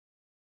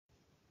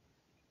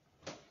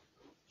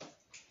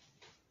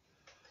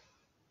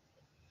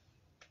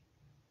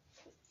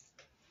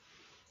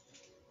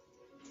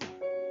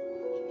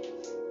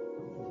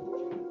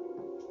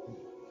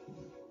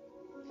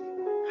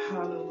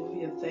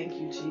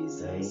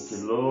Jesus.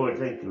 Thank you, Lord.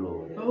 Thank you,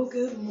 Lord. Oh,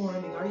 good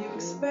morning. Are you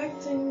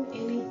expecting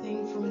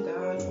anything from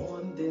God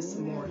on this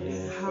morning?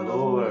 Yes, Hallelujah.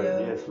 Lord.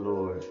 Yes,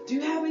 Lord. Do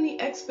you have any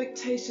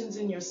expectations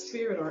in your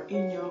spirit or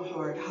in your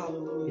heart?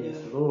 Hallelujah.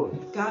 Yes, Lord.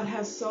 God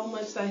has so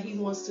much that He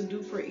wants to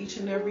do for each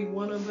and every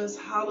one of us.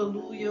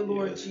 Hallelujah,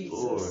 Lord Yes, Jesus.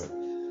 Lord.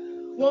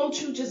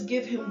 Won't you just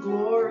give Him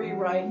glory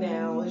right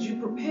now as you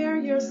prepare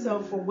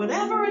yourself for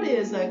whatever it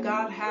is that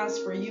God has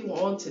for you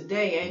on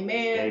today?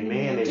 Amen.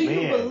 Amen. Do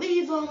you Amen.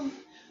 believe Him?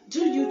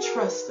 Do you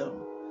trust Him?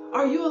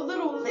 Are you a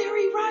little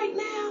leery right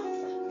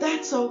now?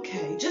 That's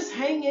okay. Just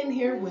hang in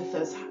here with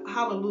us.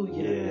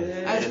 Hallelujah.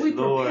 Yes, As we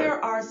Lord.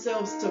 prepare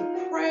ourselves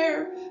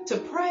to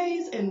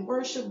praise and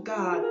worship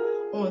God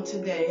on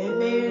today.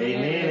 Amen.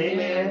 Amen.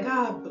 Amen.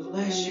 God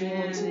bless you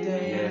on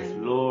today. Yes,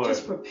 Lord.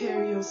 Just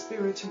prepare your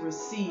spirit to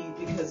receive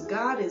because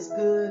God is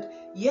good.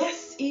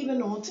 Yes,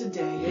 even on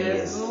today. Yes, He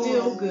is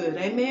still good.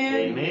 Amen.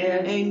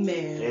 Amen.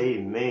 Amen.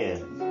 Amen.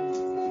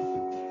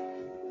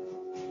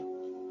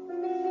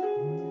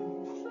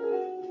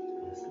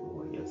 Yes,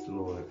 Lord. Yes,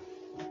 Lord.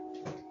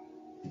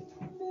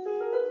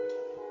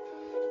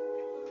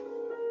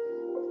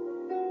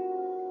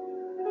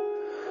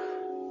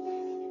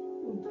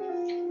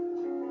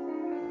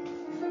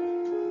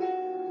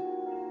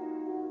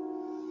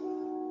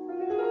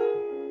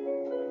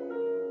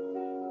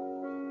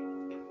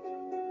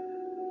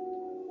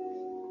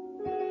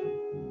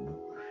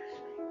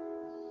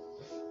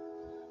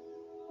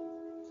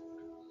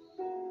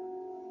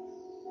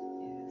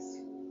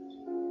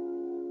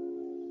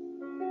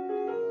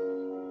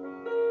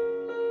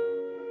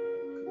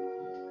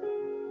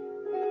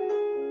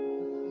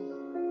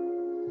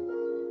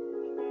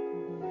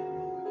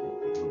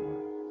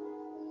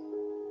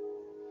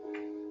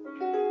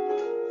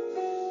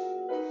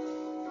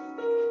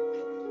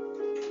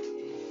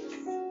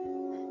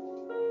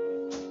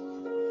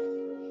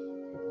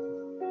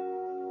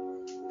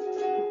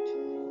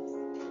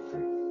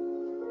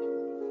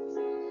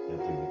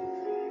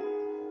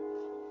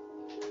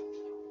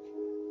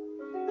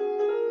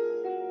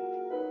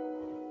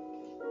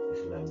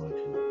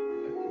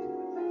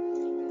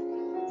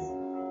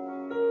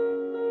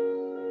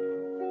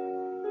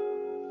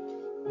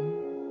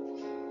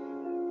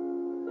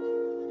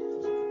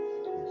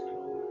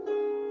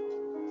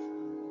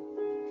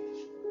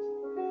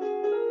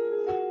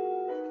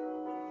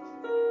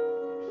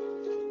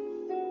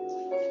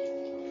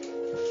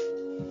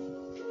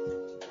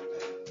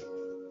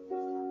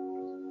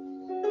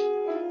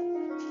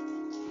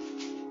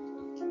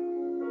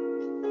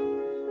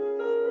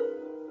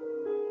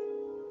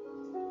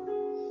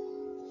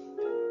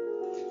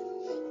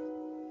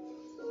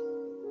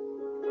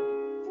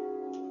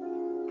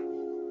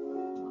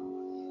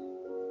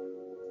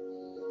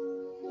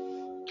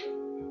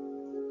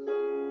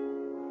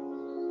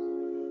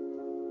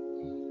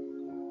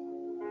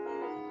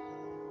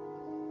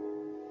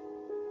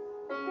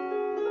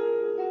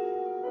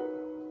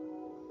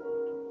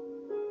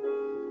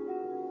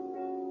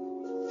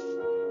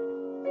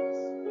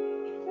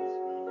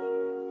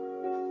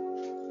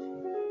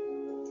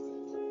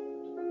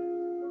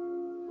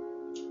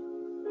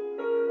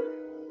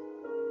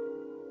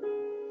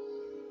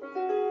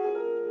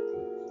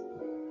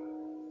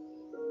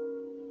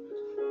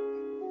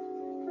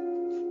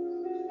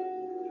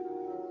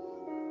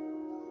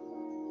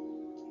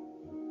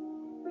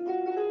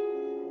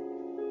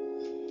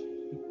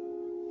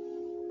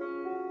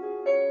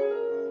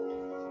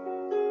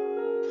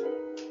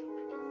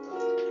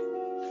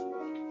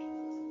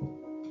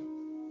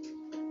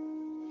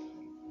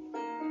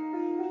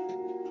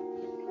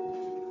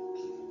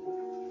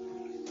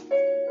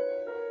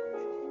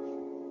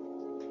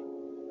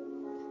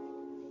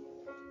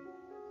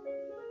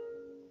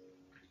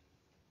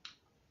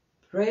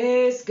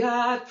 Praise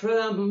God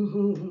from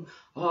whom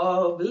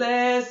all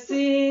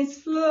blessings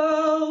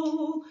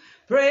flow.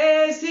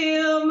 Praise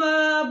Him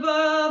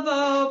above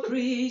all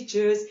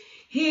creatures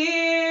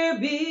here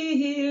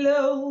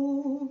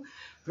below.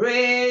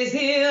 Praise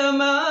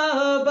Him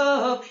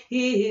above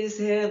His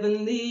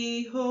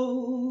heavenly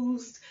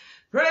host.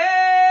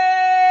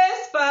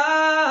 Praise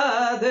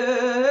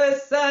Father,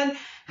 Son,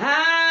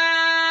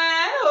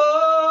 and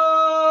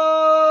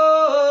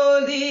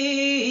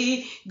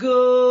Holy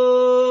Ghost.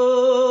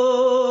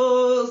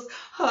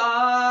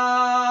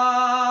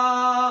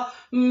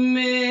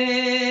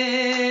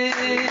 Amen.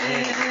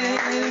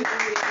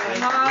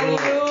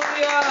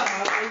 Hallelujah.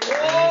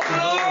 Oh,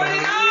 glory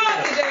to God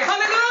today.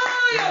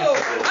 Hallelujah,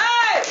 Lord.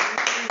 Hey,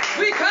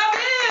 we come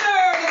in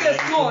early this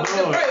morning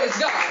to praise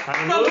God.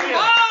 From whom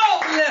all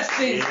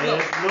blessings flow.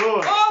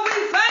 Oh, we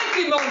thank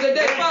Him on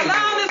today for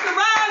allowing us to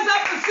rise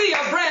up and see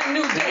a brand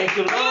new day.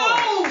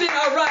 Clothed in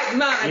our right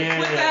mind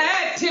with the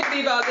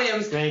activity of our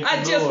limbs.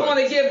 I just want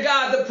to give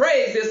God the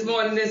praise this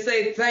morning and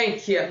say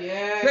thank you.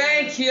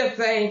 Thank you,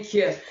 thank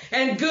you.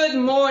 And good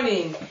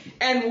morning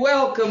and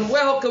welcome,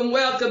 welcome,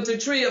 welcome to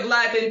Tree of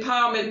Life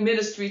Empowerment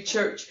Ministry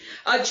Church.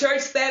 A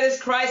church that is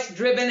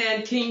Christ-driven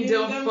and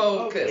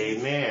kingdom-focused.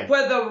 Amen.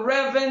 Where the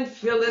Reverend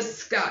Phyllis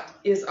Scott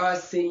is our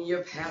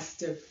senior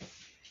pastor.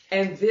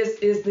 And this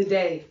is the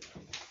day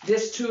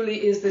This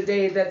truly is the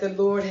day that the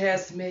Lord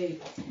has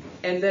made,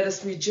 and let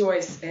us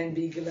rejoice and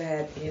be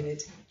glad in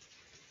it.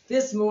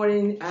 This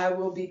morning I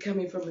will be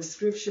coming from a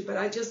scripture, but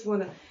I just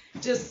want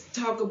to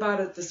talk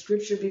about the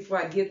scripture before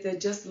I get there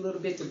just a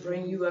little bit to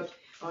bring you up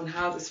on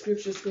how the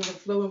scripture is going to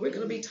flow. And we're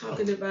going to be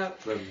talking about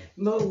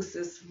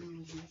Moses.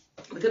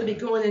 We're going to be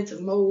going into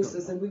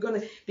Moses, and we're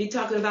going to be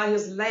talking about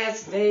his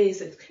last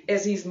days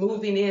as he's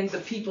moving in the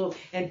people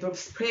and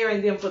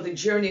preparing them for the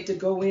journey to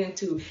go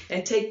into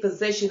and take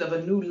possession of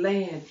a new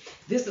land.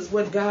 This is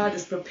what God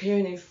is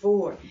preparing him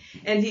for.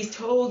 And he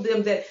told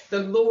them that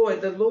the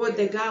Lord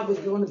their God was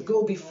going to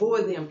go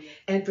before them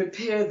and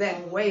prepare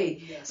that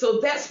way. So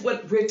that's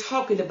what we're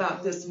talking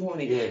about this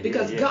morning,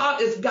 because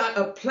God has got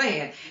a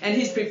plan, and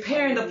he's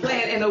preparing a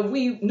plan and a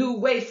new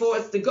way for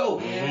us to go.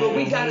 But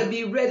we got to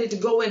be ready to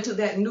go into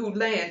that new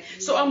land.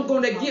 So I'm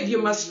going to give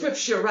you my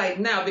scripture right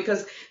now,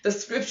 because the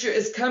scripture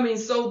is coming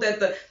so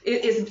that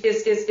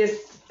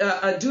it's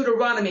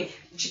Deuteronomy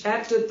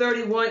chapter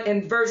 31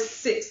 and verse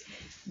 6.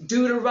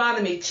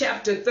 Deuteronomy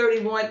chapter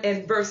 31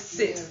 and verse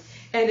 6.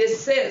 And it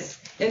says,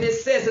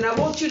 and I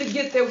want you to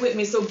get there with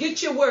me. So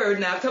get your word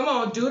now. Come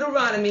on,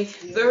 Deuteronomy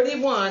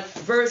 31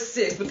 verse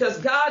 6, because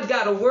God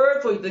got a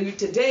word for you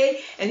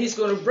today, and he's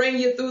going to bring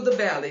you through the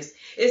valleys.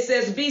 It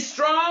says, be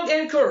strong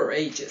and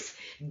courageous.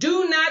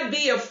 Do not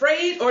be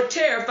afraid or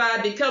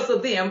terrified because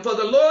of them, for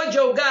the Lord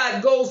your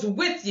God goes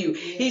with you.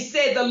 He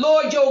said the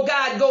Lord your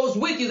God goes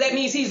with you. That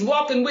means he's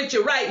walking with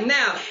you right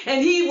now,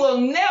 and he will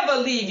never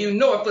leave you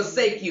nor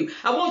forsake you.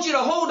 I want you to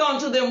hold on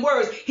to them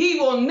words. He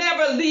will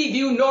never leave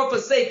you nor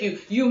forsake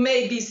you. You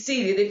may be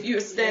seated if you're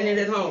standing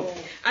at home.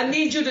 I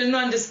need you to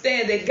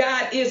understand that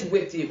God is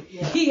with you.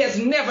 He has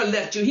never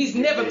left you. He's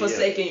never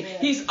forsaken you.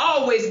 He's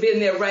always been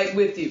there right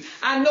with you.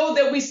 I know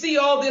that we see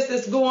all this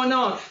that's going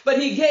on, but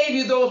he gave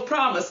you those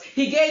promises.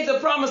 He gave the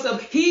promise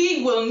of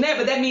he will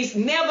never, that means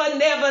never,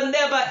 never,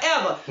 never,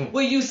 ever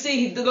will you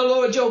see the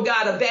Lord your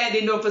God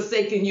abandoned or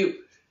forsaken you.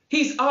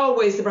 He's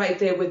always right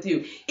there with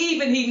you.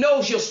 Even he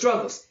knows your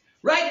struggles.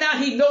 Right now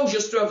he knows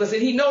your struggles,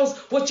 and he knows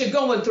what you're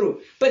going through,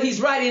 but he's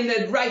right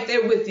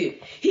there with you.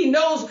 He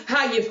knows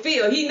how you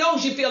feel. He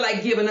knows you feel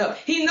like giving up.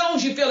 He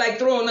knows you feel like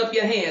throwing up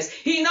your hands.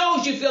 He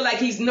knows you feel like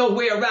he's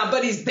nowhere around,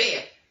 but he's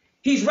there.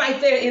 He's right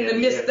there in the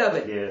midst of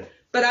it.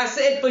 But I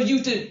said for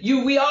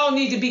we all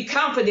need to be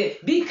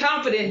confident,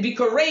 be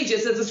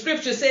courageous, as the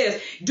scripture says.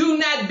 Do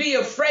not be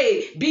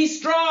afraid. Be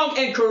strong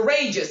and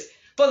courageous.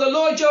 For the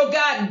Lord your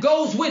God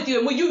goes with you.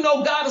 And when you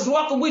know God is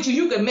walking with you,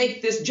 you can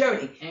make this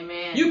journey.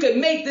 Amen. You can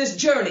make this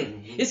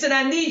journey. He said,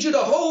 I need you to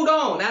hold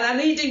on, and I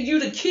need you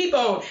to keep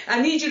on.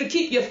 I need you to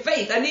keep your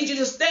faith. I need you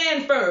to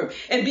stand firm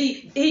and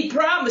he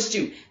promised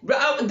you.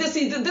 This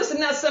is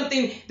not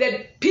something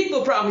that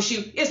people promise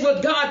you. It's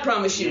what God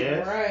promised you.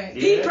 Yes. Right.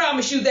 He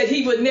promised you that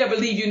he would never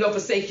leave you nor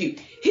forsake you.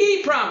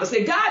 He promised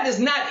that God is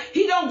not,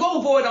 he don't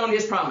go void on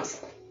his promise.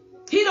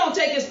 He don't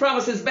take his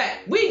promises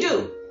back. We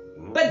do,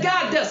 but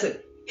God doesn't.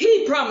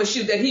 He promised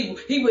you that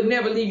he would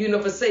never leave you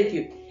nor forsake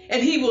you.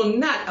 And he will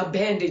not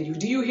abandon you.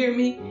 Do you hear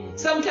me?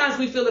 Sometimes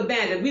we feel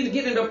abandoned. We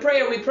get into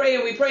prayer, we pray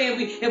and we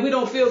pray, and we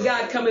don't feel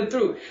God coming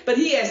through. But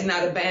he has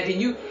not abandoned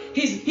you.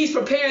 He's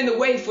preparing the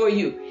way for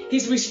you.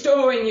 He's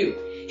restoring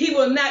you. He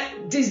will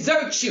not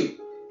desert you.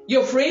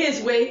 Your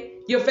friends may,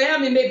 your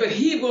family may, but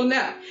he will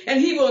not.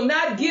 And he will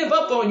not give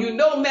up on you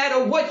no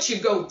matter what you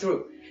go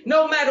through.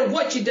 No matter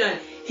what you've done.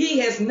 He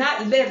has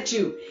not left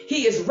you.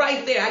 He is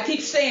right there. I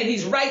keep saying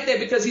he's right there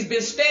because he's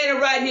been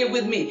standing right here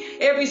with me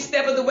every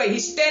step of the way.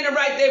 He's standing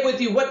right there with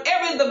you.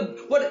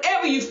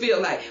 Whatever you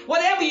feel like,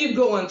 whatever you're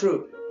going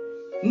through,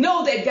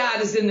 know that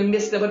God is in the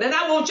midst of it. And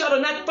I want y'all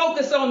to not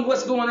focus on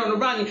what's going on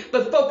around you,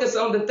 but focus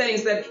on the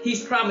things that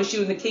he's promised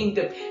you in the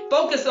kingdom.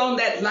 Focus on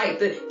that light.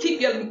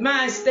 Keep your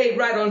mind stayed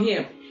right on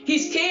him.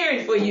 He's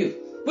caring for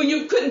you. When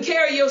you couldn't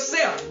carry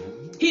yourself,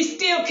 he's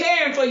still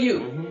caring for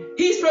you.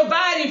 He's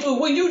providing for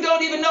when you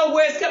don't even know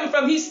where it's coming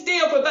from. He's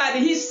still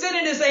providing. He's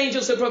sending his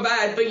angels to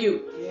provide for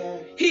you.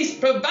 He's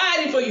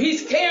providing for you.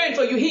 He's caring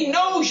for you. He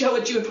knows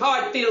what your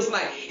heart feels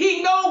like.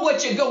 He knows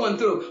what you're going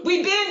through.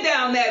 We've been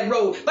down that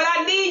road, but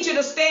I need you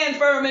to stand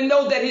firm and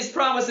know that his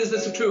promises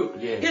are true.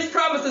 His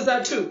promises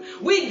are true.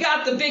 We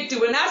got the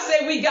victory. When I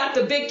say we got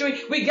the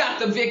victory, we got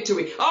the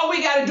victory. All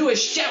we got to do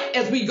is shout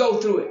as we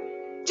go through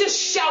it. Just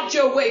shout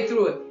your way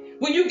through it.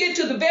 When you get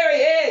to the very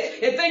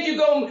edge and think you're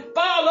going to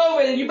fall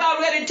over and you're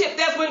about ready to tip,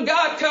 that's when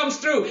God comes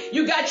through.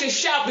 You got your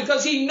shout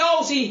because he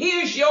knows he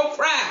hears your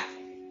cry.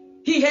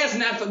 He has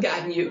not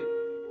forgotten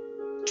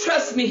you.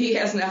 Trust me, he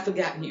has not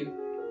forgotten you.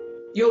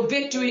 Your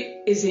victory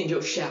is in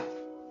your shout.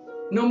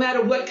 No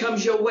matter what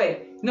comes your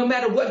way, no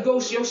matter what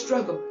goes your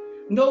struggle,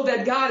 know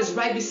that God is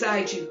right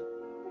beside you.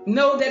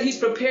 Know that he's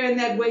preparing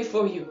that way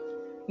for you.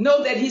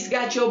 Know that he's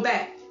got your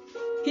back.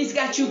 He's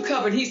got you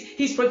covered.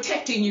 He's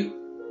protecting you.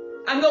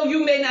 I know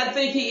you may not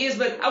think he is,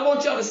 but I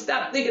want y'all to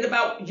stop thinking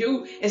about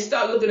you and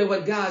start looking at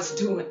what God's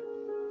doing.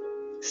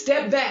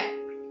 Step back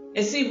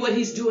and see what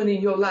he's doing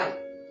in your life.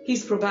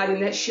 He's providing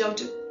that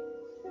shelter.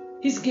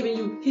 He's giving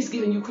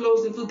you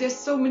clothes and food. There's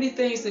so many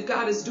things that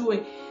God is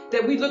doing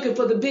that we're looking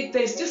for the big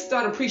things. Just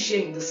start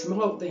appreciating the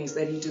small things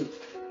that he do.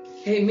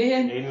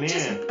 Amen. Amen.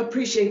 Just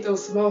appreciate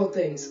those small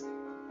things.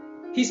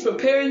 He's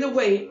preparing the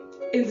way.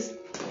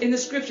 In the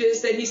scripture, it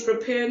said he's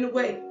preparing the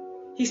way.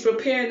 He's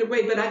preparing the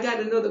way. But I got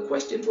another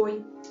question for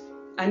you.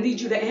 I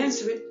need you to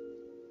answer it.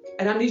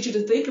 And I need you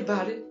to think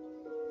about it.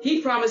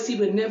 He promised he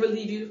would never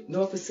leave you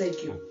nor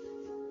forsake you.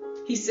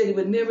 He said he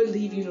would never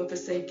leave you nor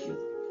forsake you.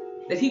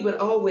 That he would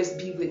always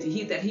be with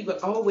you. That he would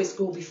always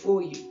go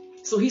before you.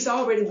 So he's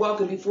already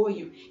walking before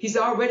you. He's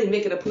already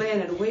making a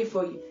plan and a way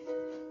for you.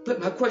 But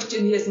my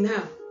question is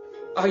now,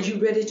 are you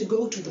ready to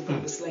go to the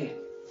promised land?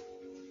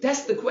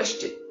 That's the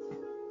question.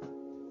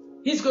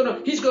 He's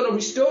gonna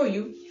restore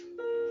you.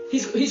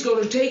 He's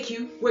gonna take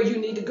you where you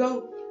need to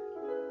go.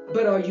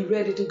 But are you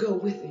ready to go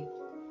with him?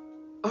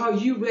 Are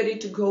you ready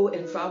to go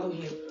and follow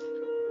him?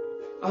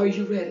 Are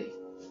you ready?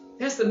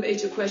 That's the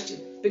major question.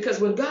 Because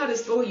when God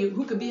is for you,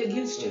 who can be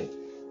against you?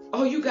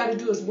 All you got to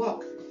do is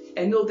walk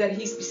and know that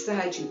he's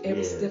beside you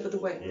every step of the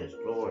way. Yes,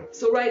 Lord.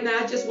 So right now,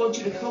 I just want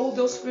you to hold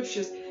those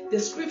scriptures. The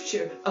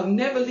scripture of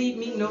never leave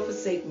me nor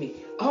forsake me.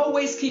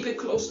 Always keep it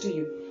close to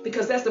you.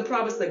 Because that's the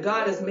promise that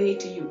God has made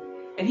to you.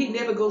 And he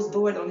never goes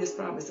void on his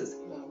promises.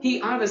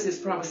 He honors his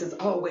promises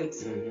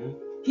always.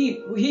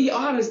 Mm-hmm. He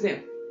honors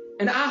them.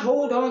 And I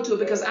hold on to it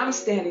because I'm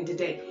standing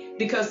today.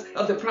 Because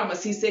of the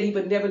promise. He said he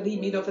would never leave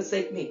me nor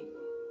forsake me.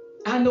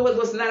 I know it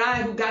was not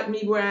I who got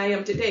me where I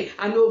am today.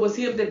 I know it was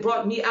him that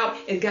brought me out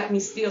and got me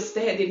still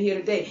standing here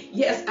today.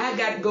 Yes, I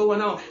got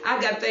going on.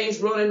 I got things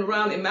running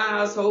around in my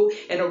household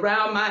and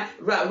around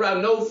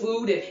no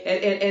food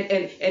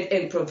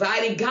and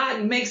providing.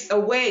 God makes a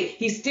way.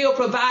 He's still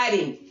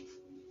providing.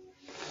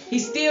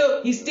 He's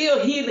still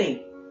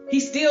healing.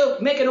 He's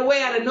still making a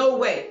way out of no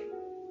way.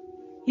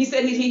 He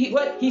said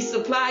he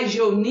supplies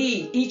your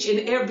need each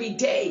and every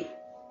day.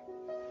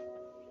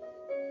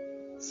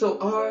 So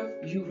are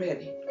you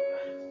ready?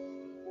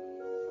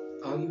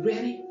 Are you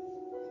ready?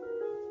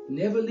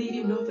 Never leave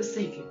him nor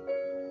forsake him.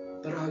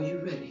 But are you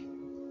ready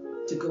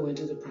to go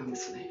into the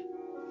promised land?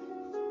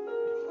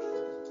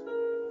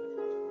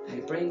 I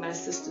bring my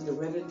sister, the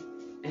Reverend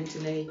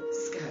Antoinette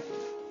Scott.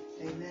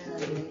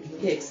 Amen.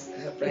 Hicks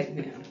up right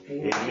now.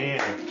 Amen.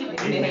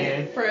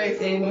 Amen. Praise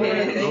the Amen.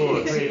 Praise the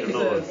Lord. Praise the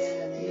Lord.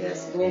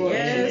 Yes, Lord.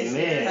 Yes.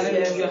 Amen.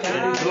 Hallelujah. Yes.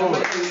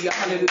 Hallelujah. Hallelujah.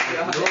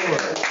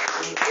 Hallelujah.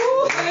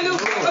 Ooh, hallelujah.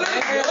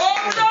 Hallelujah.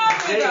 Oh, God.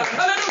 Hallelujah.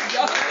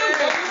 Hallelujah.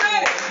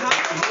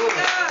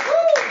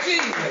 Ooh,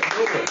 Jesus.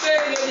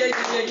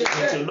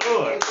 Thank you,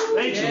 Lord.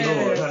 Thank you,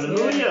 Lord.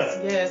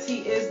 Hallelujah. Yes, he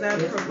is that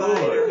Yes,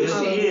 provider. Lord. Yes,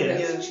 he Hallelujah.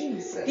 is.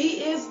 Jesus.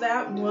 He is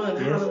that one.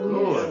 Yes, Hallelujah.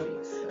 Lord.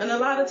 And a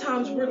lot of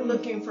times we're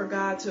looking for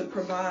God to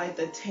provide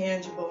the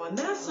tangible, and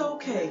that's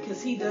okay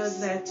because he does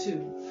that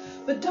too.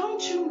 But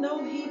don't you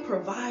know he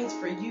provides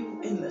for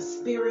you in the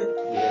spirit?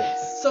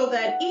 Yes. So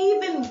that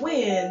even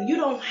when you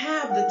don't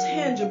have the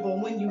tangible,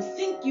 when you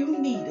think you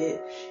need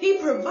it, he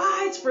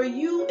provides for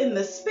you in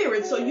the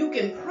spirit so you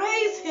can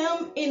praise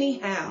him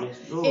anyhow. Yes,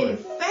 Lord. In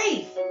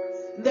faith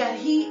that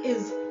he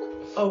is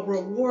a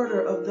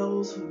rewarder of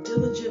those who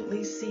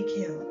diligently seek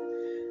him.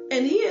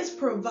 And he is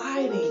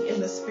providing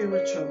in the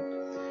spiritual.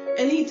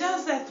 And he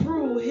does that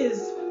through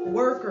his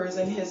workers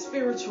and his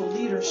spiritual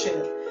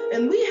leadership.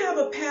 And we have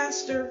a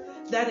pastor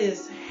that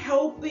is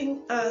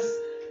helping us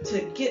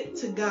to get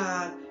to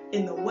God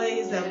in the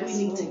ways that we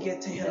need to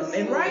get to him.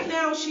 And right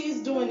now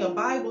she's doing a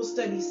Bible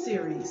study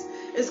series.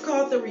 It's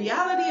called The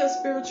Reality of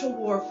Spiritual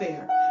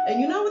Warfare. And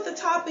you know what the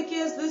topic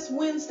is this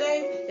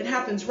Wednesday? It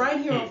happens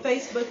right here on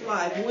Facebook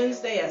Live,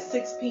 Wednesday at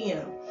 6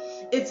 p.m.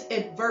 It's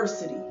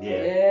adversity.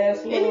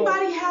 Yes, Lord.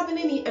 Anybody having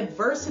any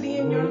adversity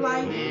in your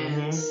life?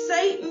 Mhm.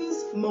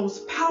 Satan's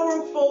most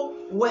powerful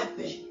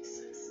weapon.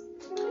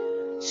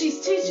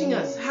 She's teaching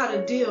us how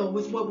to deal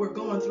with what we're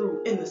going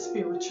through in the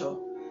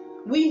spiritual.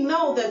 We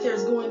know that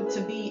there's going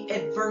to be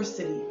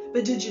adversity.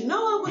 But did you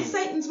know it was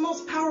Satan's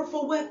most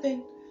powerful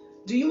weapon?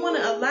 Do you want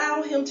to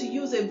allow him to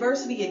use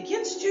adversity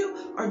against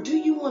you? Or do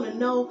you want to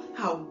know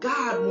how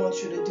God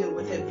wants you to deal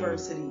with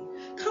adversity?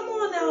 Come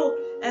on out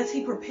as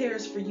he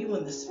prepares for you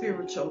in the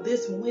spiritual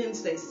this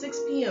Wednesday, 6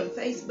 p.m.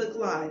 Facebook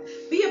Live.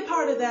 Be a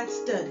part of that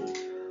study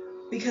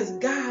because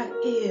God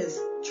is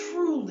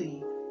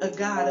truly a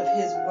God of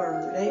his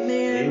word.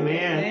 Amen.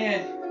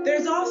 Amen.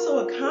 There's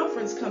also a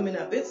conference coming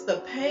up. It's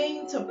the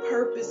Pain to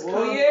Purpose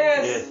Conference. Oh,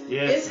 yes. Yes,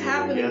 yes. It's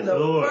happening Yes, the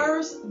Lord.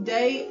 first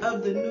day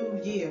of the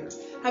new year.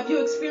 Have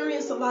you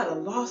experienced a lot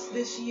of loss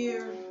this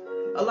year?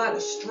 A lot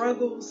of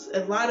struggles?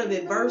 A lot of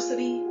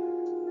adversity?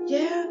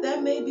 Yeah,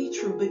 that may be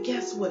true. But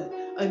guess what?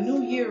 A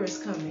new year is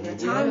coming. A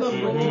time of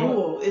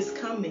renewal is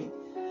coming.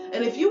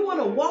 And if you want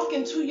to walk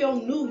into your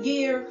new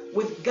year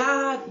with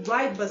God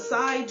right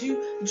beside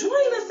you,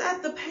 join us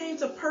at the Pain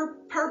to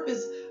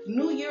Purpose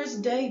New Year's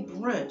Day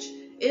brunch.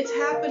 It's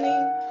happening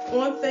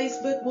on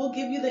Facebook. We'll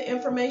give you the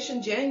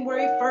information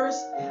January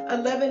 1st,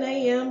 11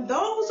 a.m.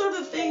 Those are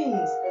the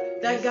things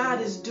that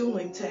God is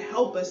doing to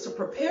help us, to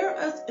prepare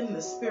us in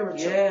the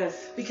spiritual. Yes.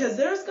 Because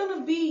there's going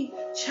to be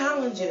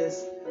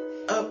challenges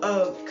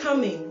of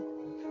coming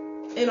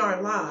in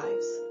our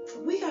lives,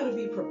 we got to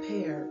be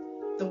prepared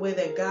the way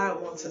that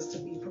God wants us to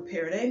be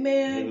prepared.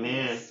 Amen.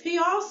 Amen. He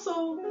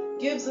also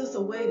gives us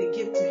a way to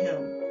get to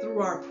him through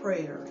our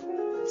prayer.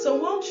 So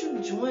won't you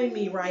join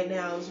me right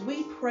now as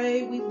we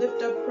pray, we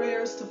lift up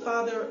prayers to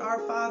our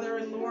Father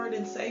and Lord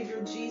and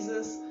Savior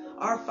Jesus,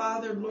 our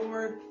Father,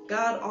 Lord,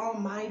 God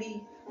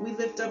Almighty. We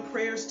lift up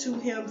prayers to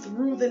him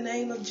through the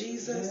name of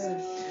Jesus.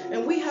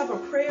 And we have a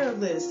prayer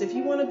list. If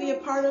you want to be a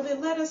part of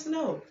it, let us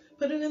know.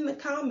 Put it in the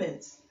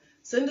comments.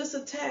 Send us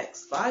a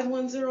text,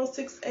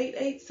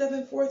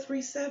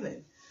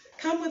 510-688-7437.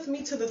 Come with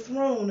me to the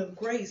throne of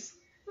grace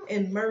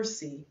and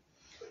mercy.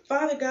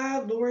 Father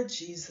God, Lord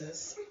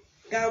Jesus,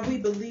 God, we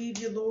believe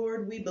you,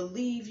 Lord. We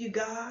believe you,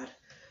 God.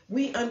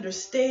 We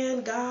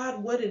understand,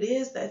 God, what it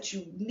is that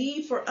you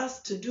need for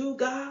us to do,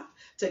 God,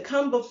 to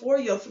come before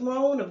your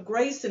throne of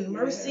grace and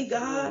mercy,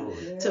 God,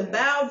 to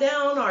bow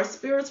down our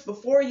spirits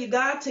before you,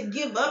 God, to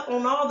give up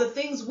on all the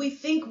things we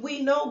think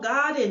we know,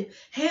 God, and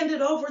hand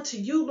it over to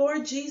you,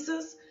 Lord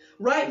Jesus.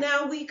 Right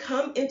now, we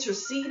come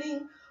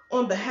interceding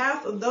on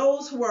behalf of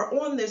those who are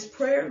on this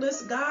prayer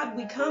list, God.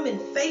 We come in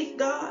faith,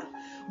 God.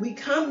 We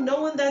come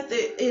knowing that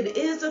it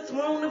is a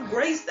throne of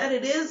grace, that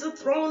it is a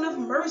throne of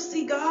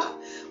mercy, God.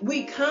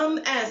 We come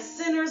as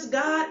sinners,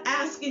 God,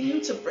 asking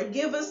you to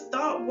forgive us,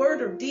 thought, word,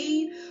 or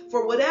deed,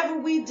 for whatever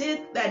we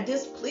did that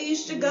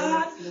displeased you,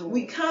 God.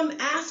 We come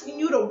asking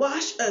you to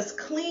wash us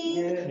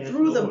clean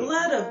through the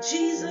blood of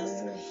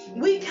Jesus.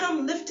 We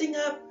come lifting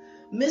up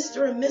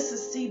Mr. and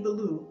Mrs. C.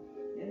 Ballou.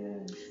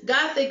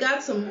 God, they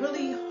got some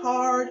really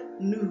hard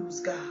news,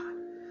 God.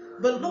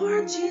 But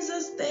Lord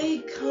Jesus, they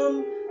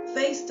come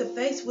face to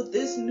face with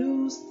this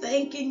news,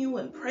 thanking you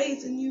and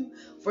praising you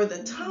for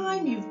the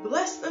time you've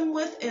blessed them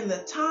with and the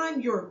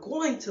time you're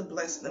going to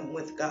bless them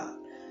with, God.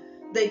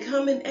 They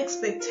come in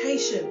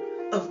expectation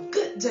of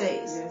good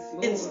days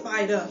in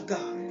spite of,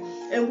 God.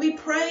 And we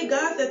pray,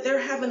 God, that they're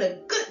having a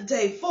good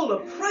day full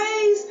of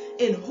praise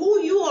in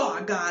who you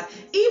are, God,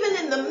 even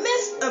in the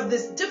midst of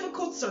this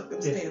difficult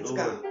circumstance,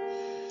 God.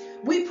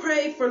 We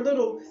pray for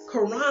little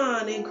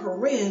Karan and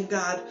Corinne,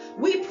 God.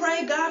 We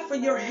pray, God, for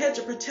your hedge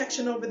of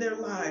protection over their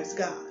lives,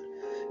 God.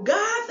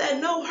 God, that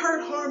no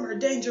hurt, harm, or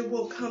danger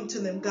will come to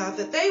them, God.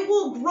 That they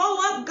will grow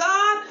up,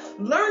 God,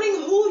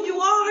 learning who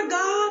you are,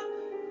 God,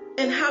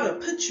 and how to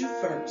put you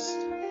first.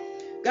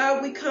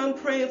 God, we come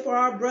praying for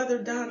our brother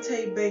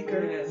Dante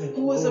Baker,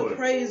 who is a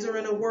praiser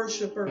and a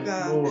worshiper,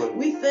 God.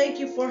 We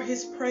thank you for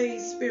his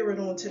praise spirit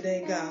on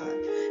today, God.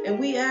 And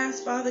we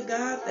ask, Father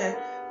God, that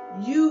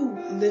you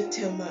lift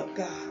him up,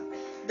 God,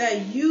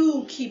 that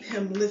you keep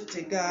him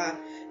lifted, God,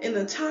 in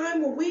a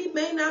time where we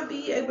may not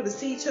be able to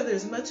see each other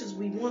as much as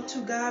we want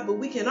to, God, but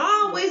we can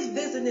always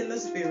visit in the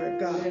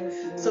spirit,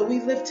 God. So we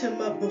lift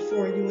him up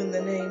before you in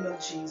the name of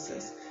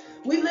Jesus.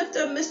 We lift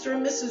up Mr.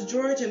 and Mrs.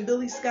 George and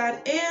Billy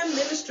Scott and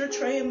Minister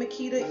Trey and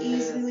Makita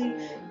Easley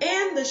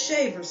and the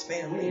Shavers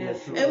family.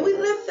 And we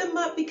lift them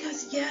up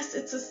because, yes,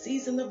 it's a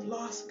season of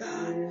loss,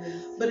 God.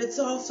 But it's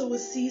also a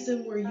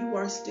season where you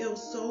are still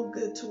so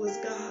good to us,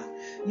 God.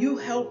 You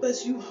help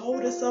us. You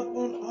hold us up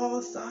on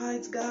all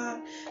sides, God.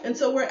 And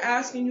so we're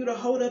asking you to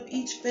hold up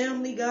each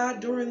family,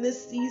 God, during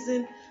this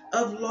season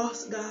of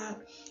loss, God.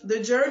 The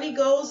journey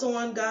goes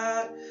on,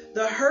 God.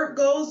 The hurt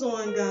goes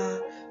on,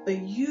 God. But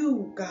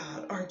you,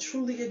 God, are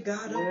truly a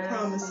God of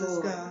promises,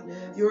 God.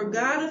 You're a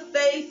God of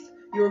faith.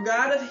 You're a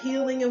God of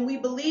healing, and we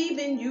believe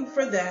in you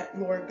for that,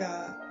 Lord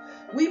God.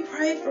 We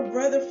pray for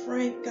Brother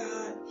Frank,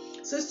 God,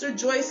 Sister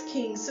Joyce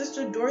King,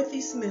 Sister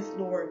Dorothy Smith,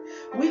 Lord.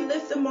 We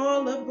lift them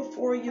all up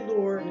before you,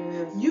 Lord.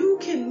 You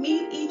can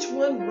meet each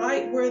one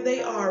right where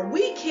they are.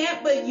 We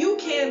can't, but you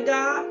can,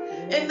 God.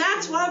 And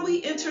that's why we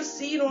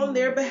intercede on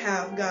their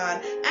behalf,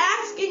 God.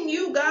 Asking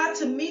you, God,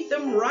 to meet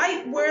them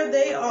right where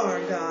they are,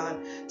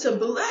 God. To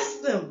bless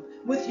them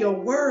with your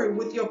word,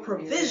 with your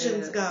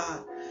provisions,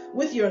 God.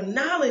 With your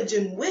knowledge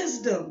and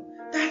wisdom.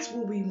 That's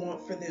what we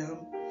want for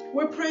them.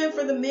 We're praying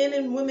for the men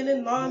and women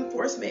in law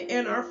enforcement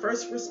and our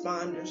first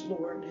responders,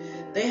 Lord.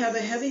 They have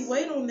a heavy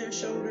weight on their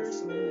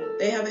shoulders.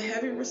 They have a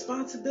heavy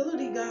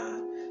responsibility,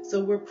 God.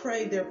 So we're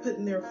praying they're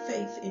putting their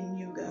faith in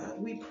you, God.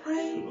 We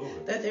pray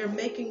that they're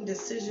making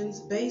decisions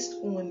based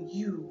on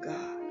you,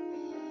 God.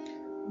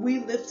 We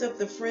lift up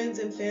the friends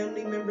and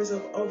family members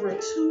of over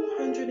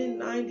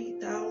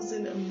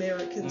 290,000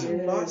 Americans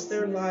who lost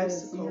their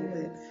lives to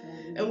COVID.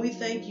 And we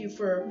thank you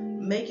for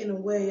making a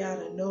way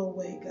out of no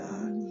way,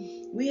 God.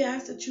 We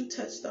ask that you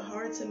touch the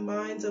hearts and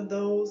minds of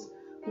those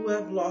who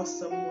have lost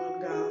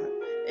someone, God,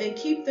 and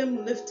keep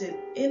them lifted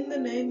in the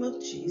name of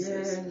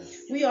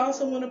Jesus. We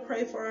also want to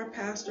pray for our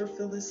pastor,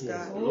 Phyllis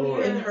Scott,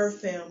 and her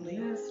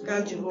family.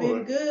 God, you've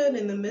been good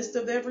in the midst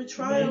of every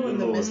trial, in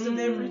the midst of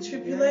every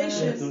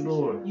tribulation.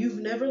 You've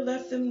never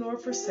left them nor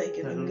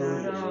forsaken them,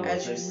 God,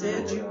 as you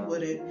said you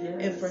wouldn't.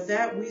 And for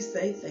that, we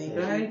say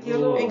thank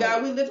you. And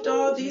God, we lift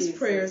all these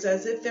prayers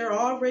as if they're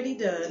already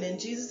done. In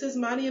Jesus'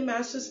 mighty and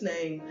matchless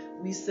name,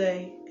 we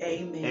say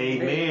amen.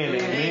 Amen.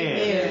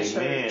 Amen.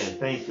 Amen.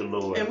 Thank you,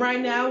 Lord. And right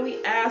now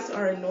we ask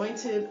our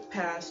anointed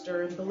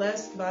pastor,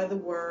 blessed by the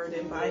word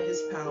and by his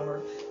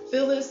power,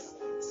 Phyllis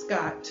Scott.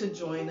 Scott to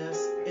join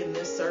us in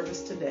this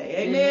service today.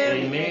 Amen.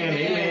 Amen.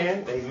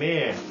 Amen.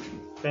 Amen.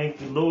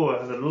 Thank you, Lord.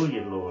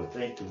 Hallelujah, Lord.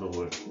 Thank you,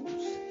 Lord.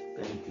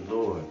 Thank you,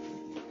 Lord.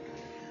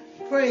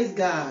 Praise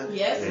God.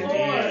 Yes,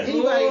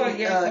 Amen. Lord.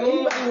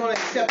 Anybody want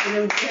to accept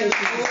an invitation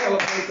to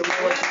celebrate the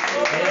Lord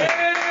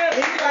today?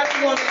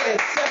 Anybody want to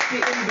accept the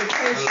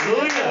invitation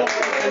to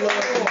celebrate the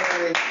Lord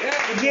today?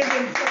 To give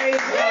him praise,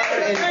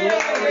 honor, and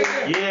glory.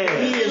 Yeah.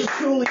 He is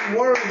truly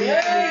worthy to be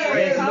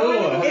praised. Yes,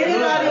 Lord.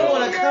 Anybody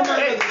want to come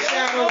out of the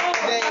shadows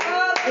today?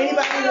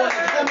 Anybody want to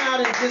come out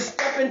and just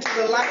step into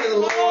the light of the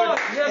Lord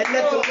and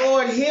let the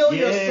Lord heal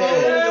your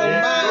soul,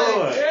 your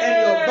mind, and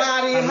your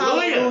body?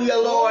 Hallelujah,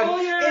 Lord.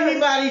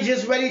 Anybody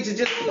just ready to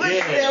just push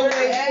their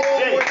way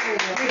forward,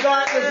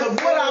 regardless of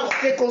what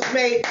obstacles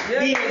may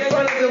be in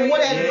front of them,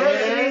 what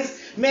adversities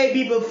may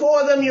be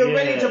before them, you're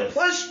ready to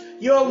push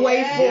your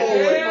way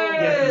forward.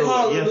 Yes,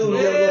 Lord.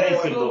 Hallelujah,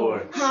 Thank you, Lord.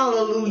 Lord.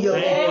 Hallelujah,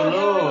 Thank you,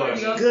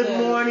 Lord. Lord. Good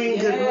morning,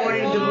 good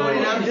morning, good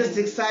morning. I'm just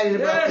excited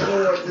about the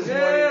Lord this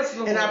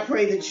morning, and I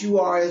pray that you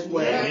are as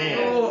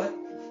well.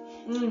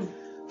 Amen.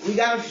 We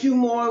got a few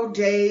more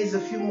days,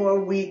 a few more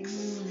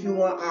weeks, a few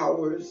more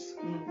hours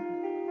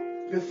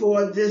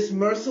before this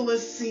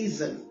merciless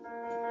season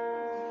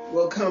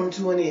will come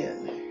to an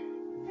end.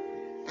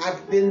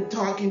 I've been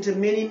talking to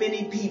many,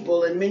 many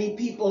people, and many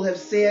people have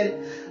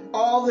said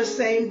all the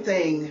same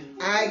thing.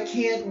 I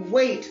can't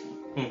wait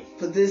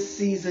for this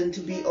season to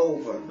be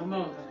over. Come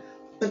on.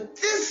 But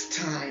this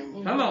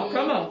time, Come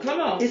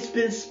on. it's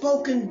been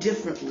spoken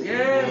differently.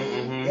 Yeah.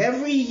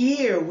 Every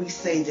year we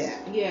say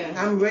that. Yeah.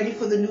 I'm ready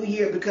for the new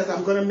year because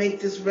I'm going to make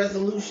this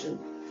resolution.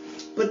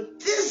 But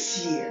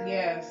this year,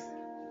 Yes.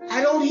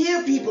 I don't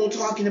hear people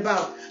talking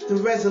about the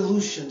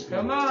resolution.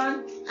 Come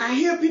on. I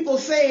hear people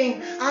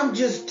saying, I'm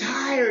just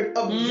tired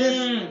of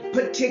this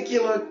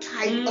particular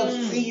type of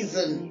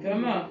season.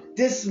 Come on.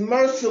 This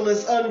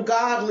merciless,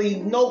 ungodly,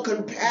 no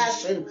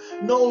compassion,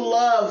 no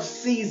love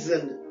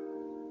season.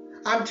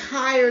 I'm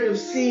tired of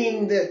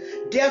seeing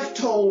the death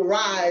toll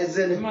rise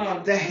and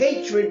the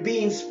hatred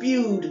being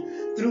spewed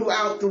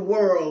throughout the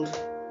world.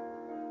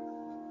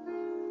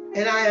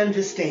 And I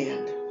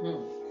understand.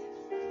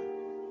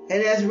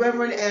 And as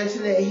Reverend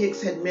Antoinette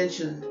Hicks had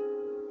mentioned,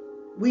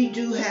 we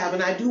do have,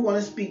 and I do want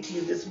to speak to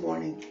you this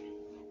morning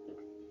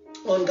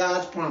on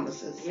God's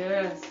promises.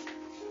 Yes.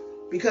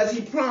 Because he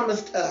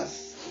promised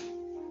us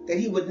that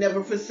he would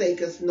never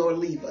forsake us nor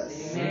leave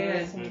us.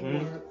 Yes.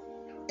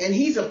 And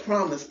he's a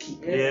promise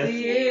keeper. Yes,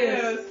 he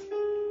is.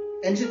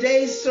 And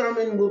today's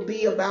sermon will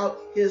be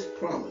about his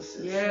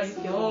promises. Yes,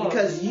 Lord.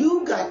 Because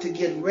you got to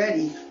get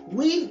ready.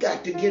 We've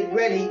got to get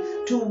ready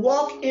to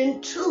walk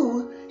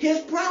into his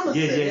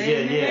promises.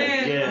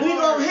 Yeah. We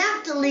don't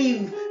have to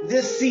leave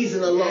this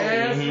season alone.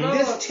 Yes,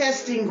 this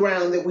testing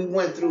ground that we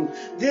went through.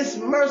 This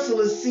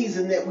merciless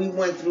season that we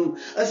went through.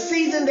 A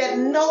season that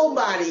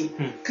nobody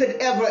could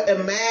ever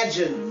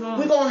imagine.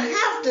 We're going to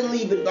have to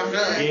leave it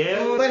behind.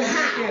 Yeah. But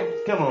how?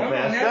 Come on,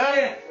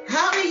 Pastor.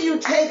 How do you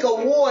take a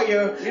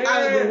warrior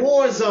out of the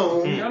war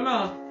zone Come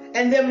on.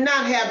 and them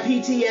not have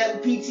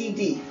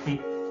PTSD,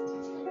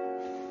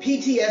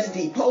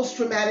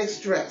 post-traumatic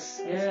stress?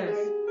 Yes.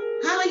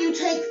 How do you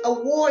take a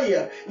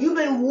warrior? You've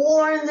been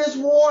warring this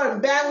war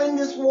and battling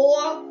this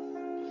war,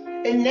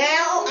 and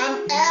now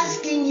I'm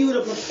asking you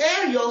to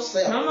prepare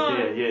yourself Come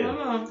on. Yeah. Come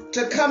on.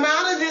 to come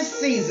out of this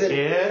season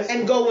Yes.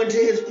 and go into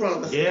his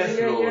promises. Yes,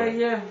 Lord.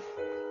 Yeah.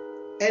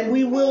 And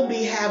we will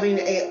be having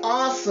a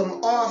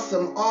awesome,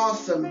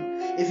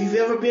 if you've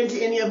ever been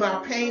to any of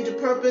our Pain to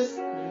Purpose,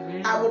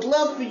 I would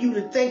love for you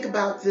to think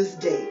about this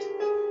date.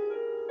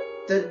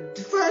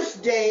 The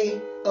first day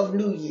of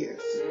New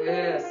Year's.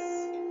 Yes.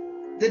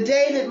 The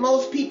day that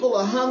most people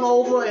are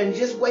hungover and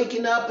just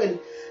waking up and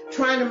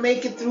trying to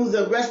make it through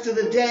the rest of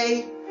the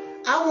day.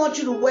 I want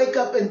you to wake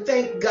up and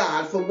thank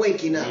God for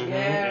waking up.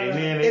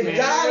 Amen. If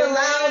God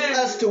allows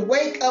us to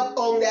wake up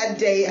on that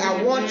day,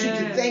 I want you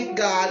to thank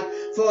God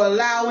for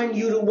allowing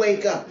you to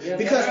wake up.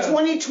 Because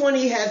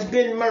 2020 has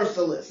been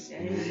merciless.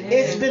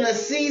 It's been a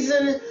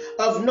season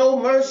of no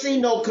mercy,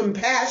 no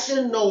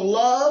compassion, no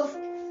love.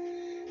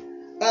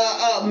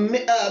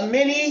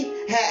 Many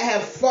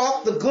have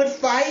fought the good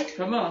fight.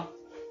 Come on.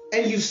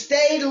 And you've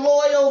stayed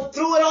loyal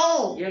through it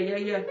all.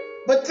 Yeah.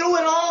 But through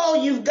it all,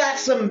 you've got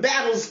some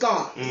battle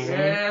scars.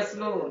 Yes,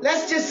 Lord.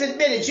 Let's just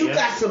admit it. You've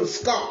got some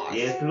scars.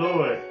 Yes,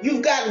 Lord.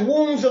 You've got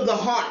wounds of the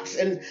heart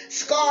and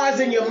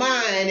scars in your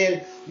mind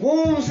and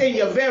wounds in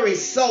your very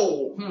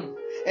soul.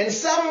 And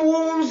some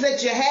wounds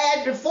that you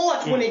had before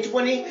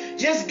 2020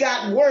 just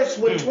got worse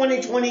when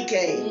 2020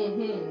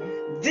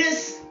 came.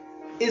 This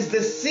is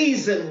the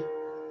season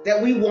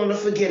that we want to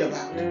forget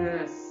about.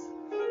 Yes.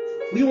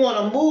 We want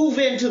to move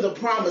into the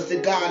promise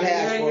that God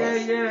has for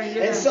us.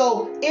 And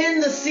so in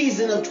the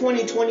season of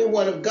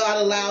 2021, if God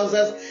allows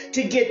us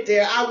to get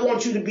there, I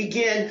want you to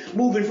begin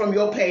moving from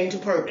your pain to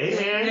purpose.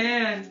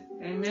 Amen.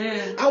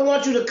 Amen. I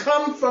want you to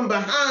come from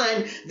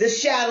behind the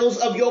shadows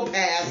of your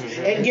past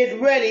and get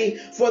ready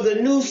for the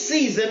new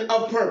season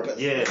of purpose.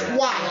 Yeah.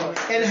 Why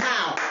and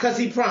how? Because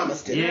he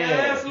promised it.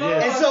 Yes,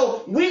 Lord. And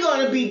so we're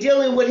going to be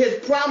dealing with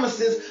his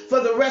promises for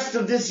the rest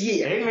of this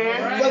year.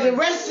 Amen. For the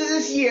rest of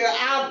this year,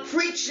 our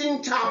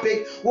preaching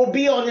topic will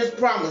be on his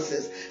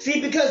promises. See,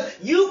 because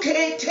you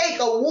can't take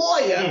a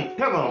warrior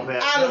Come on,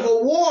 Pastor. out of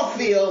a war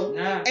field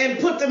Nah. and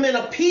put them in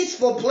a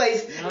peaceful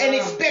place and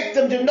expect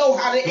them to know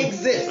how to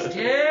exist.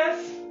 Yes.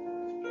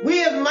 We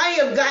may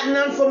have gotten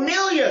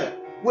unfamiliar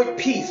with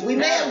peace. We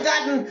may have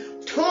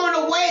gotten torn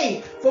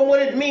away from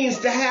what it means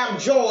to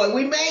have joy.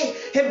 We may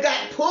have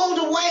got pulled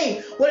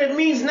away what it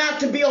means not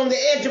to be on the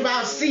edge of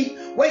our seat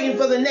waiting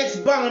for the next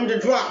bomb to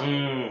drop.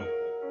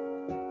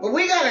 But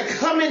we got to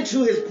come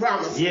into his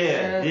promises.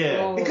 Yeah,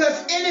 yeah.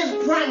 Because in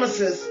his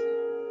promises,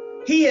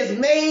 he has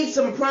made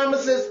some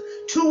promises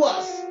to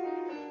us.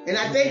 And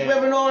I think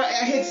Reverend Orr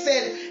had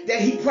said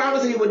that he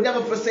promised that he would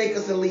never forsake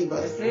us and leave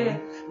us.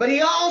 But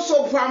he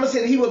also promised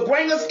that he would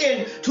bring us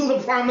into the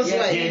promised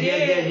land.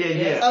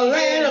 Yeah. A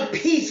land of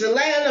peace, a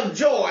land of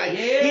joy.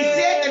 He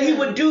said that he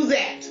would do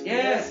that.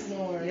 Yes.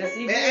 Yes,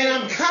 he did. And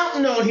I'm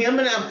counting on him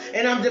and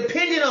I'm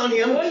depending on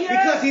him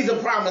because he's a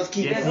promise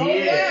keeper. Yes, he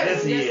is.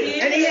 Yes, he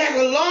is. And he has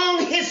a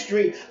long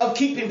history of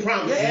keeping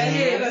promises.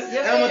 And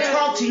I'm going to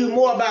talk to you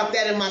more about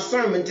that in my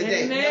sermon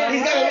today. Amen.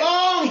 He's got a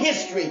long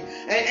history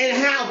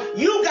and how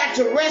you got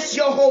to rest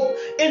your hope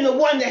in the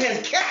one that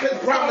has kept his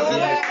promises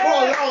for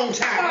a long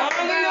time.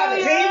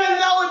 See, even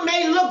though it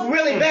may look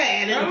really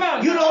bad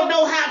and you don't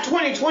know how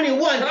 2021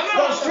 going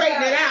to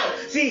straighten it out.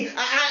 See,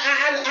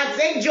 I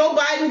think Joe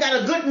Biden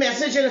got a good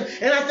message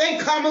and I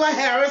think Kamala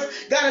Harris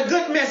got a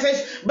good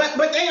message, but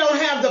they don't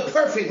have the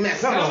perfect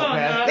message. Come on,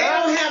 Pastor. They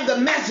don't have the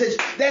message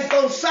that's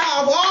going to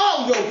solve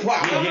all your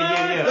problems.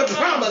 Yeah. The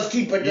promise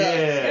keeper does.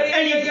 Yeah.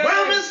 And he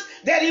promised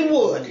that he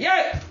would.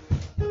 Yeah.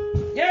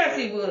 Yes,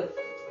 he would.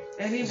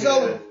 And he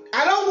So would.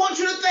 I don't want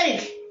you to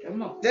think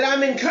Come on. that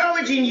I'm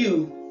encouraging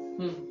you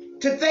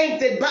to think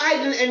that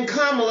Biden and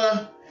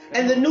Kamala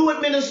and the new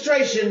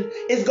administration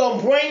is going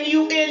to bring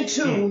you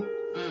into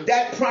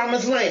that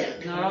promised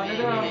land. No, not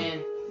at all.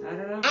 Not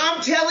at all.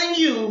 I'm telling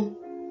you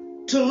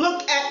to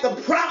look at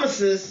the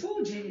promises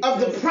of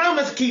the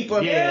promise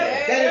keeper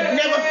that have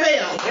never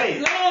failed, Hey.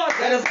 Lord,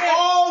 that have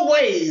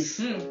always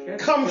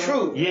come All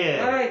true.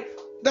 Yeah. right.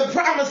 The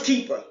promise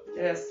keeper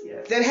Yes.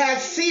 that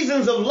has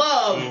seasons of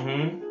love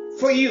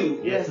for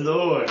you. Yes,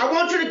 Lord. I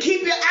want you to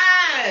keep your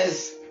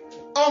eyes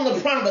on the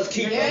promise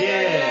keeper.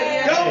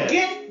 Yeah. Don't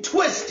get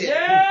twisted.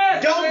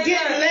 Yes. Don't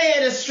get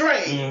led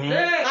astray.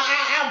 Yes.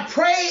 I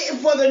pray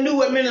for the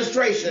new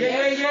administration.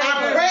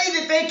 I pray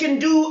that they can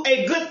do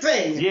a good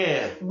thing.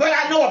 Yeah. But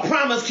I know a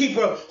promise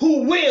keeper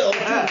who will do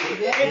a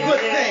good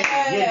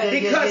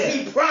thing because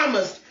he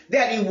promised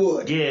that he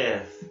would.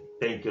 Yes.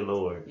 Thank you,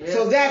 Lord.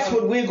 So that's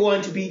what we're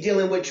going to be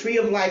dealing with. Tree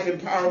of Life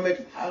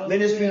Empowerment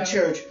Ministry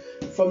Church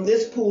from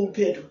this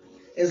pulpit.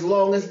 As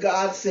long as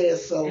God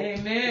says so,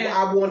 Amen.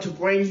 I want to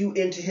bring you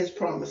into his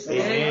promises.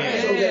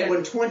 Amen. So that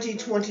when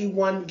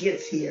 2021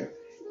 gets here,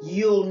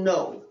 you'll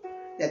know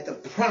that the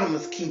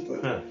promise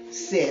keeper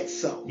said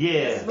so.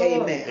 Yeah.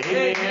 Amen.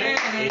 Amen.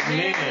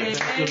 Amen.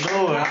 Thank you,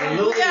 Lord.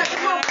 Hallelujah. Yeah,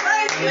 come on,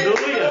 praise him if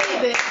you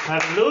believe it.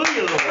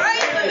 Hallelujah, Lord.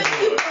 Praise him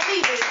if you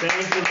believe it.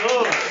 Thank you,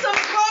 Lord. Give some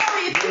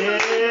glory if you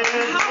believe it.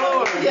 Yes,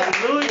 Lord. Hallelujah.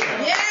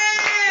 Hallelujah. Yes.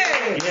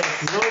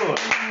 Yes, Lord.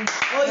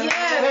 Oh,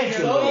 yes. Thank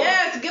you, Oh, Lord.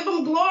 yes. Give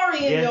him glory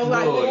in Yes, your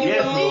life. Lord. If you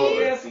Yes,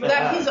 believe Lord.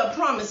 that he's a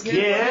promise keeper.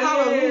 Yes.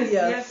 Hallelujah.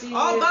 Yes, he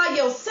All is. by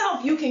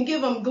yourself, you can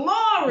give him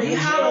glory.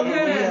 Yes,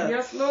 Hallelujah.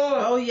 Yes, Lord.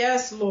 Oh,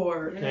 yes,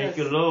 Lord. Thank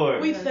you,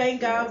 Lord. We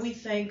thank God. We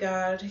thank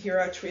God here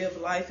at Tree of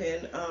Life,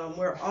 and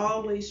we're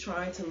always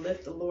trying to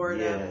lift the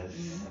Lord up. Yes.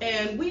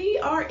 And we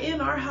are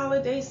in our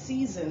holiday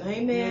season.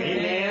 Amen.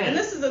 Amen. And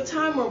this is a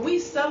time where we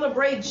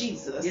celebrate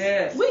Jesus.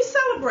 Yes. We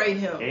celebrate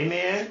him.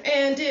 Amen.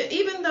 And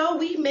even though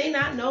we may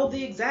not know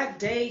the exact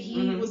day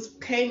he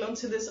came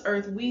onto this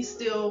earth, we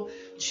still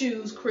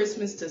choose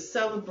Christmas to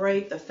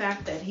celebrate the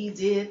fact that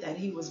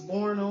he was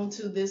born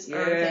onto this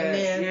earth.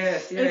 Amen.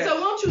 Yes. And so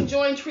won't you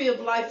join Tree of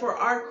Life for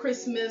our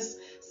Christmas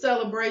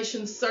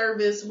celebration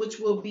service, which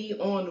will be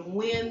on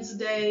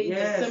Wednesday,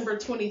 December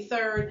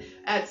 23rd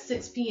at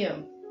 6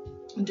 p.m.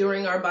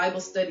 during our Bible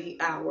study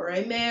hour.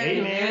 Amen.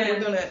 Amen. We're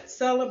going to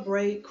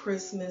celebrate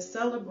Christmas,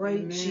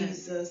 celebrate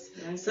Jesus,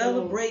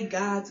 celebrate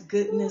God's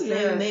goodness.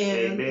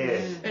 Amen.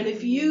 Amen. And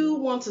if you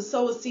want to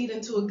sow a seed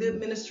into a good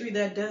ministry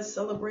that does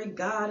celebrate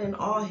God and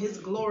all his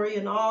glory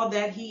and all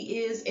that he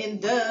is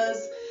and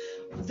does,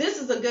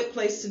 this is a good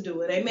place to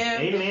do it.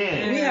 Amen.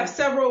 Amen. We have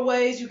several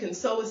ways you can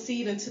sow a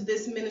seed into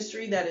this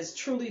ministry that is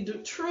truly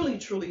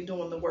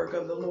doing the work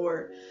of the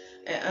Lord.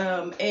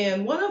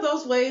 And one of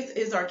those ways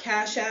is our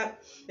Cash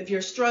App. If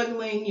you're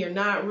struggling, you're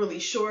not really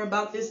sure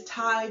about this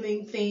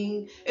tithing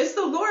thing, it's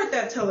the Lord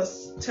that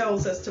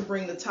tells us to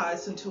bring the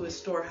tithes into his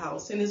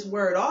storehouse. In his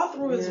word, all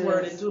through his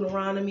word in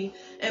Deuteronomy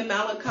and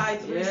Malachi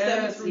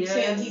 3:7 through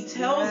 10, he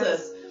tells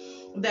us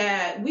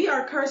that we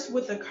are cursed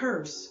with a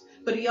curse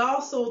But he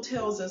also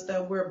tells us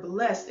that we're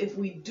blessed if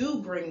we do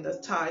bring the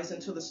tithes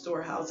into the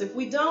storehouse. If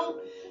we don't,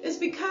 it's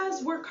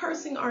because we're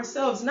cursing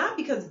ourselves, not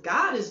because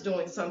God is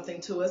doing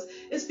something to us.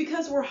 It's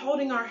because we're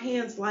holding our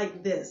hands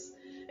like this.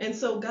 And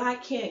so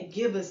God can't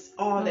give us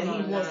all that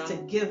he wants to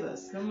give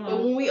us.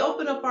 But when we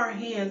open up our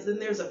hands, then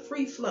there's a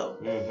free flow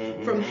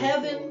from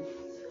heaven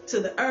to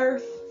the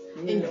earth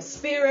in your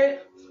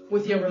spirit,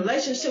 with your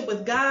relationship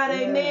with God.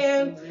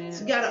 Amen.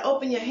 So you got to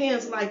open your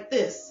hands like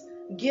this,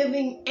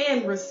 giving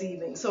and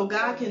receiving, so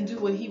God can do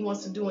what he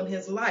wants to do in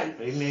his life.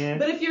 Amen.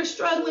 But if you're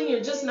struggling,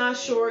 you're just not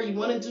sure, you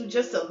want to do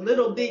just a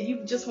little bit,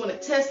 you just want to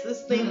test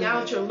this thing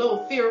out, you're a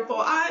little fearful,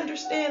 I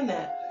understand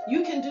that.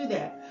 You can do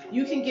that.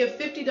 You can give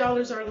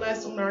 $50 or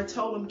less on our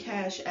TOLEM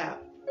Cash app.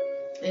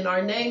 And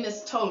our name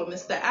is TOLEM.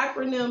 It's the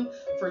acronym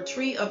for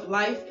Tree of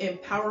Life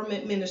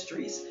Empowerment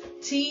Ministries.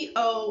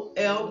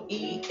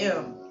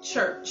 TOLEM,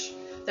 Church.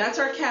 That's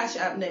our Cash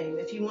app name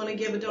if you want to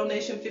give a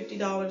donation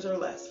 $50 or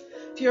less.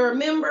 If you're a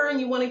member and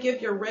you want to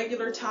give your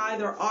regular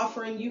tithe or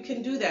offering, you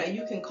can do that.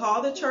 You can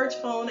call the church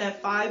phone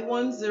at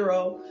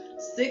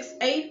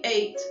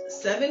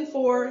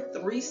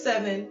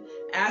 510-688-7437.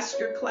 Ask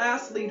your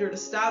class leader to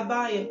stop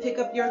by and pick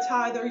up your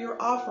tithe or your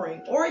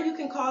offering. Or you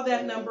can call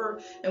that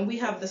number and we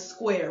have the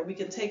square. We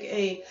can take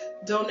a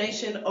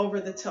donation over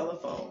the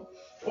telephone.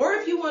 Or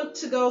if you want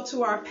to go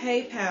to our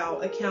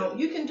PayPal account,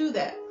 you can do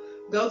that.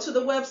 Go to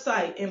the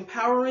website,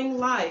 Empowering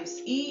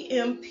Lives,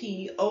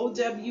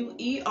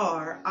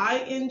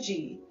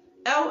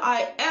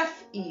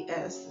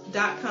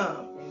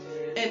 EMPOWERINGLIFES.com,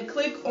 and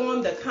click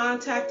on the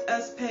Contact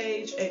Us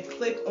page and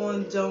click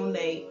on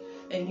Donate,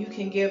 and you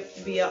can give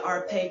via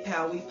our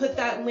PayPal. We put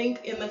that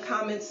link in the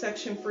comments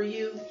section for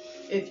you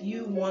if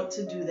you want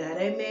to do that.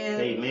 Amen.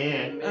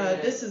 Amen.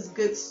 This is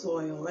good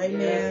soil. Amen.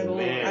 Yes,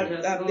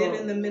 Lord. I've been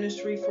in the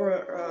ministry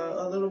for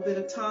a little bit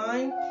of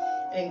time.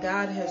 And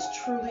God has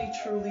truly,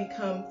 truly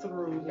come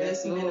through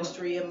this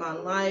ministry in my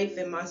life,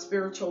 in my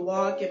spiritual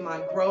walk, in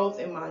my growth,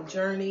 in my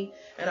journey.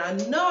 And I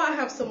know I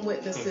have some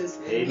witnesses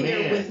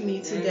here with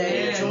me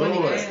today,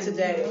 joining us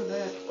today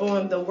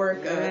on the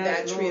work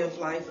that Tree of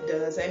Life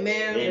does.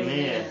 Amen.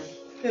 Amen.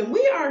 And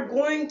we are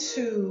going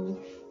to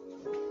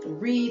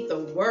read the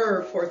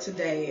word for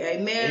today.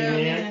 Amen.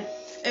 Amen.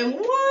 And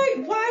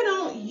why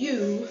don't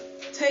you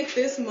take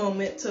this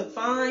moment to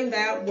find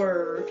that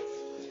word?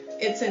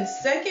 It's in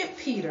 2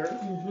 Peter,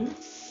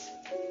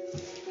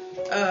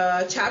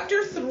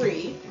 chapter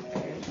 3,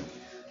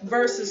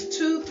 verses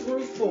 2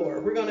 through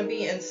 4. We're going to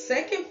be in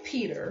 2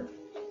 Peter.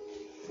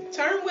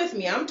 Turn with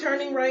me. I'm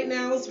turning right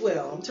now as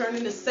well. I'm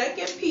turning to 2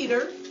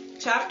 Peter,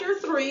 chapter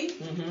 3,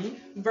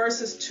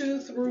 verses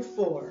 2 through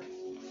 4.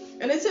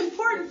 And it's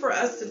important for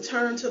us to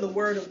turn to the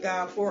Word of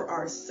God for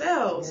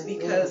ourselves,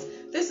 because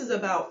this is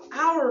about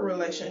our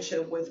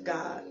relationship with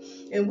God.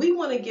 And we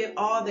want to get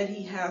all that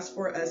he has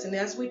for us. And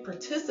as we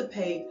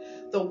participate,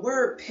 the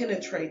Word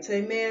penetrates.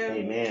 Amen?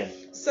 Amen.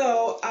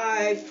 So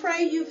I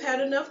pray you've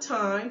had enough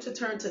time to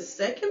turn to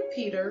 2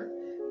 Peter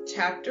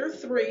chapter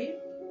 3.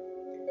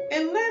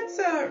 And let's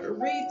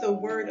read the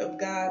Word of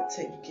God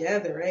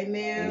together.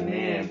 Amen?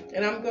 Amen.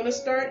 And I'm going to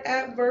start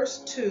at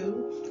verse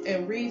 2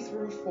 and read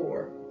through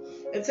 4.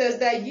 It says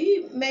that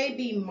ye may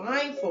be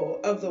mindful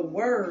of the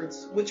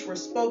words which were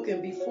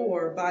spoken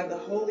before by the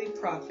holy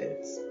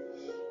prophets,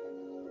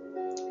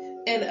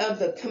 and of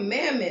the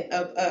commandment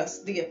of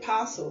us, the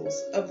apostles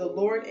of the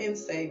Lord and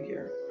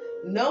Savior,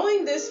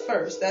 knowing this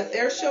first, that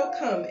there shall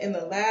come in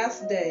the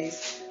last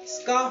days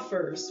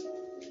scoffers,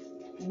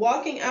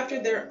 walking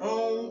after their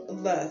own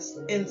lust,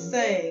 and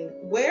saying,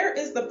 where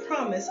is the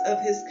promise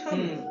of his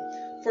coming?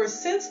 For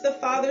since the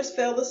fathers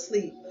fell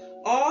asleep,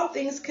 all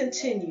things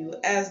continue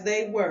as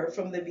they were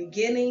from the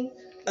beginning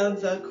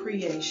of the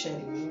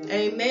creation.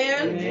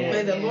 Amen. Amen.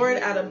 May the Lord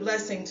add a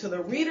blessing to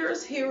the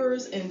readers,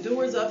 hearers, and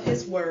doers of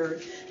his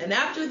word. And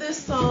after this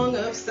song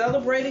of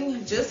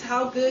celebrating just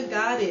how good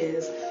God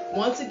is,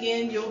 once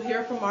again, you'll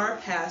hear from our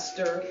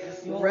pastor,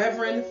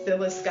 Reverend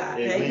Phyllis Scott.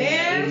 Amen.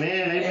 Amen.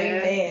 Amen.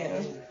 Amen.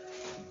 Amen.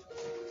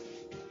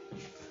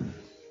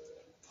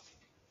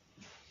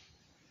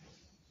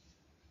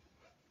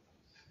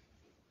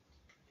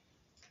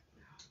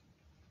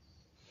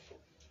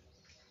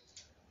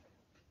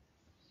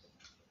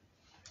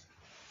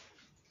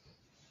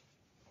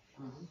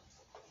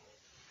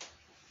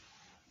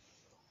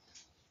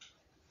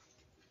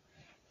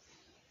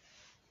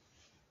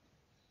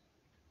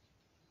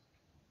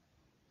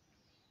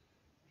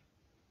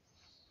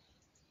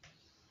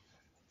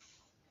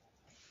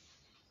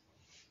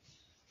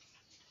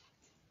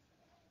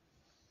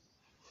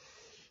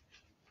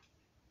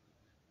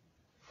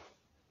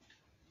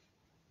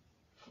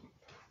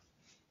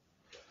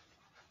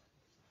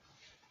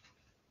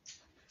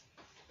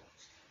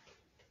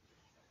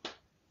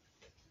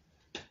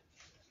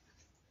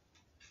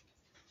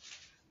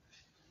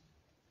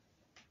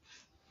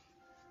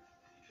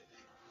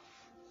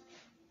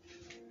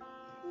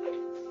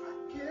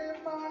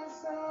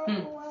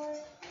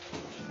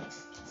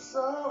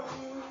 So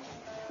you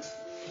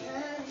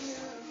can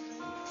use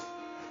me.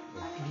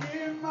 I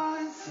give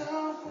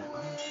myself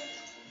away.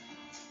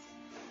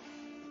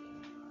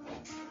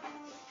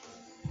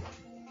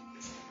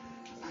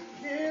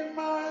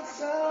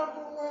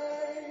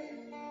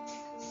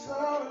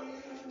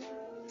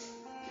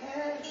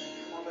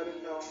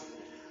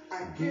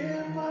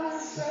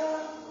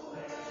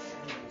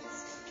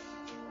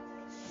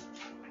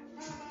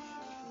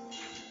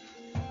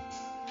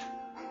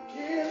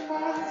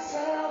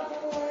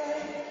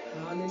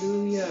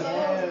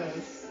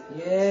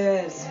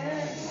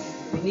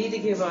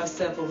 give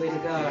ourselves away to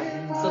God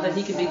so that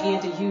he can begin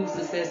to use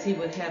us as he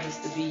would have us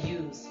to be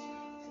used.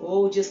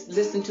 Oh, just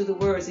listen to the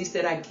words. He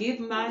said, I give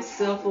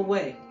myself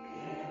away.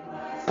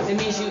 That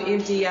means you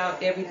empty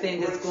out everything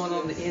that's going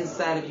on the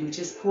inside of you.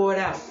 Just pour it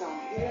out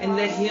and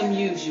let him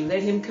use you.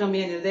 Let him come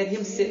in and let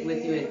him sit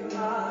with you. And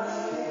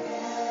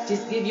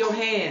just give your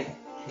hand.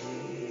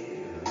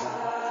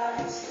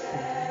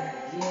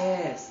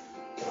 Yes.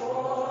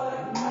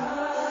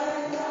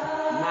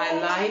 My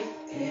life.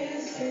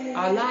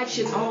 Our life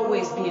should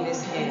always be in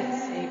his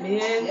hands.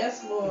 Amen.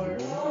 Yes,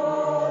 Lord.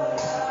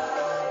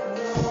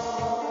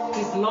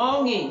 He's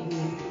longing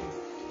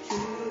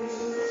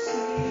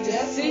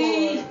to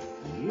see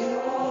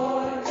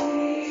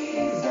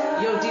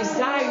your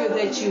desire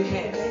that you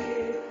have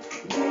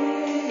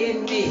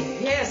in me.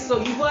 Yes, so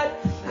you what?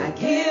 I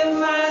give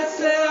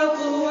myself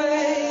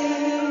away.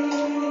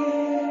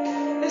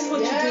 That's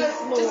what you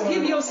do. Just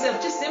give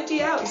yourself. Just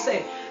empty out and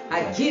say,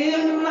 I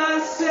give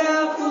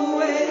myself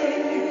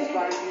away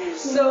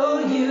so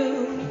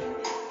you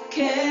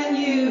can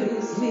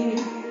use me.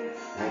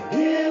 I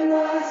give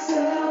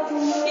myself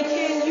away. He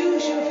can't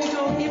use you if you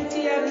don't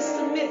empty out and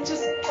submit.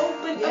 Just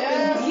open up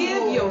and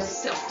give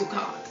yourself to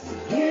God.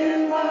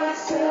 Give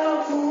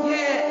myself away.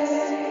 Yes.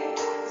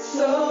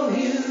 So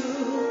you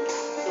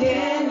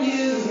can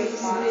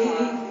use me.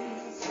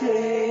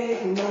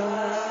 Take my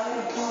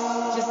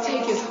heart. Just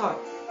take his heart.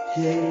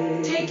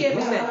 Take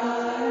everything.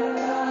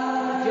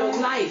 Your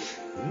life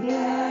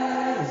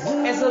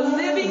as a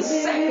living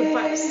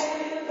sacrifice.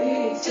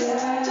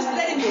 Just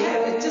let him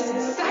have it. Just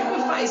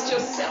sacrifice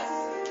yourself.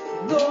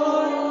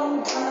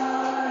 Lord,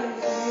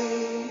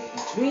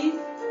 dream.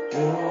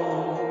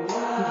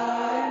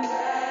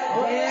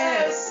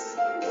 Yes.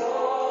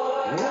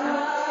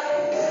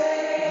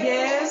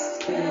 Yes.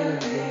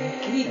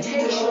 He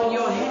takes you in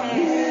your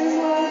hands.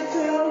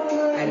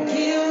 I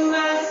give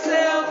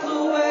myself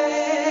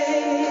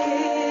away.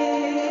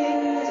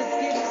 Just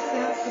give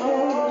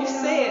yourself. You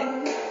say it.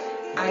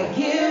 I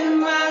give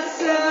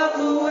myself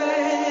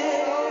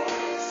away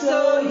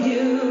so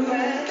you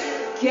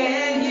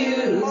can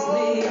use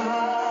me. I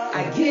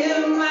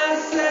give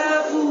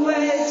myself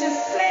away.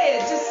 Just say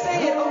it. Just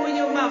say it. Open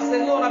your mouth.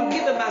 Say, Lord, I'm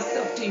giving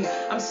myself to you.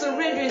 I'm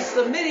surrendering,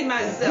 submitting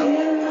myself.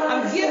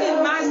 I'm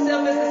giving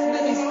myself as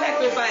this living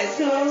sacrifice.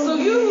 So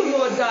you,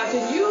 Lord God,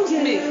 can use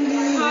me.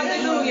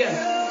 Hallelujah.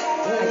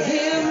 I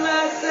give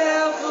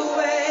myself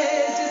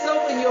away. Just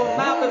open your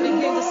mouth and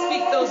begin to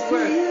speak those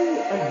words. I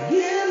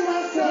give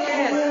myself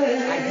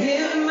away. I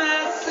give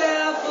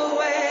myself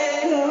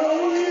away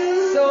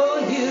so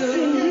you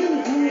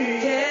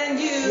can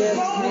use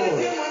me.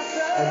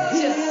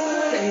 Just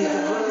say the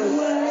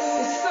words.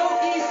 It's so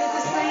easy to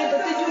say, but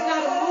then you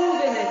got to move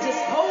in it.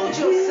 Just hold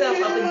yourself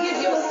up and give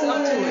yourself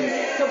to it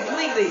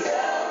completely.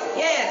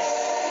 Yes.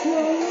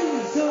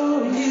 So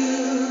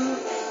you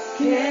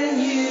can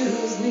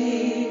use me.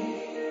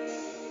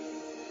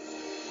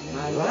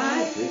 My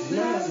life is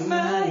not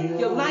mine.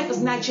 Your life is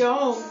not your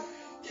own.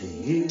 To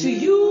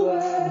you,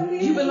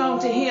 you belong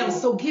to him.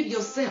 So give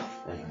yourself.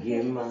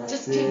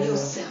 Just give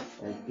yourself.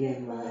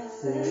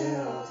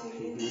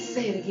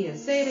 Say it again.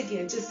 Say it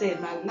again. Just say it.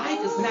 My life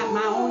is not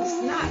my own.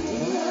 It's not.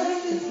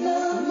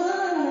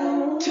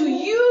 To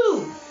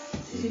you.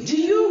 To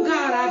you,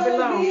 God, I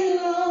belong.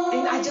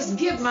 And I just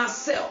give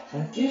myself.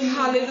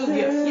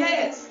 Hallelujah.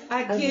 Yes.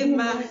 I give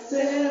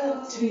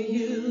myself to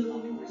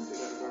you.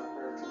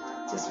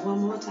 Just one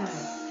more time.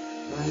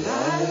 My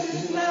life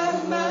is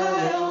not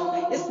my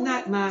own. It's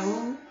not my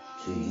own.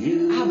 To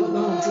you, I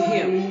belong to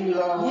him.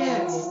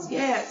 Yes,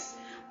 yes.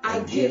 I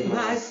give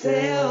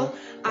myself.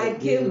 I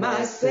give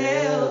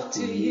myself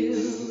to you.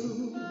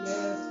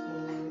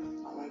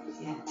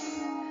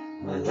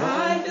 My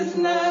life is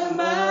not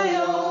my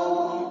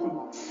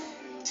own.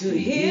 To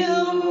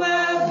him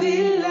I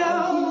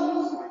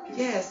belong.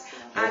 Yes,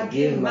 I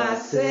give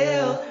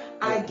myself.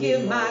 I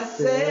give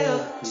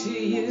myself to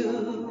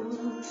you.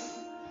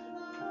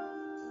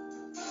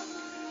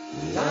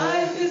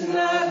 Life is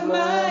not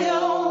my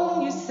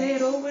own. You say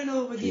it over and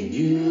over again.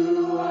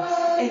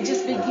 And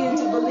just begin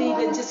to believe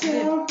it. Just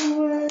give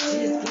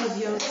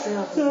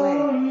yourself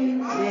away.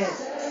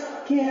 Yes.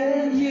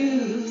 Can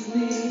use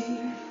me.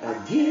 I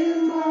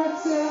give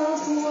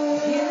myself away.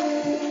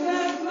 It's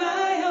not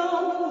my own.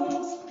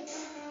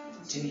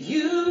 To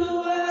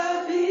you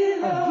I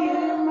belong. I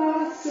give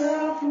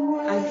myself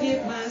away. I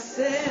give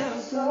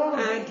myself. I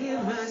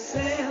give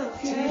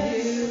myself to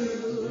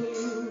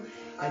you.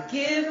 I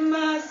give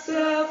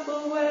myself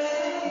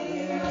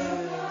away.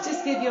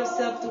 Just give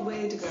yourself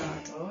away to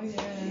God. Oh,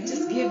 yeah.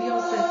 Just give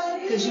yourself,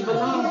 because you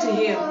belong to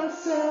him.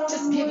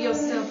 Just give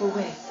yourself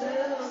away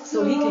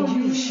so he can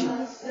use you.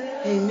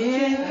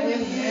 Amen.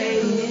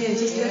 Amen.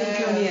 Just let him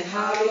come in.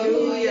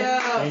 Hallelujah.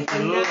 Thank you,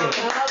 Lord.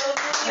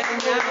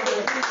 And now,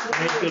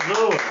 Thank you,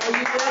 Lord. are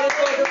you ready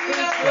for the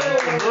preach?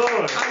 Thank you,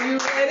 Lord. Are you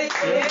ready?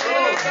 Yes,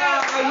 Lord.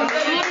 Are you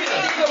ready to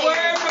receive the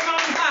word from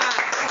on high?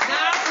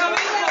 Now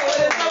coming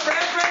forward is the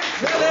Reverend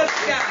Phyllis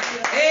Scott.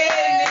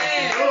 Amen.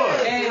 Thank you, Lord.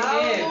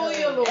 Amen.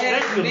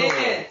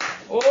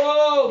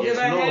 Oh, give Yes,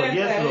 a Lord. hand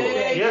Yes, clap. Lord.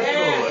 Yes,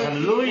 Lord.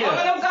 Hallelujah.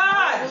 Woman of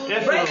God,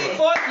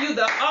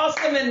 the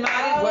awesome and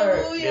mighty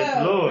word.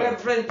 Yes, Lord.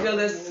 Reverend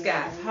Phyllis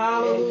Scott.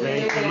 Hallelujah.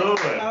 Thank you, Lord.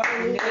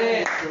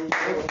 Hallelujah.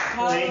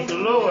 Thank you,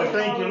 Lord.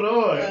 Thank you,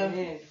 Lord.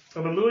 Hallelujah.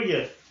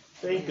 Hallelujah.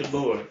 Thank you,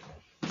 Lord.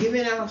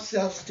 Giving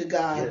ourselves to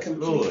God Yes,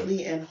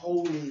 completely and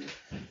wholly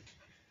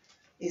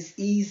is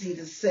easy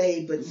to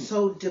say, but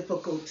so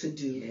difficult to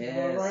do.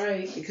 Yes. All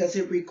right. Because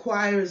it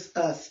requires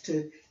us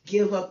to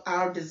give up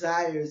our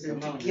desires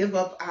and Come to on. give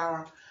up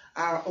our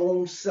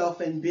own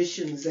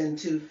self-ambitions and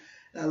to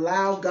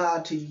allow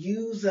God to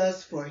use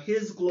us for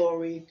His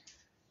glory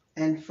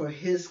and for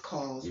His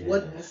cause. Yes.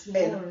 What Yes,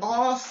 an Lord.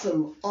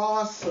 awesome,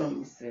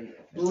 awesome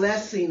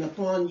blessing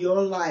upon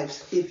your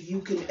lives if you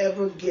can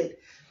ever get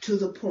to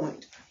the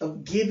point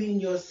of giving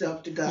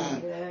yourself to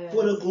God. Yes.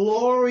 What a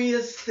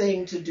glorious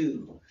thing to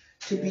do,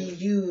 to be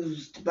Yes.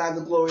 used by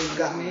the glory of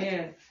God.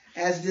 Amen.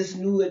 As this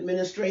new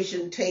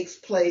administration takes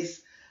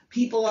place,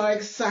 people are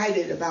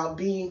excited about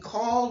being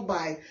called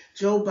by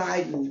Joe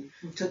Biden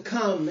to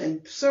come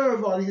and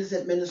serve on his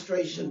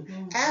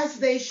administration, as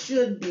they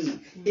should be.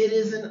 It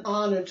is an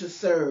honor to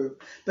serve,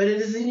 but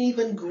it is an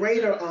even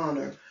greater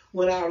honor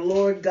when our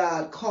Lord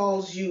God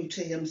calls you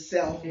to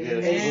Himself Yes,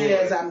 and Lord.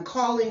 says, I'm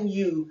calling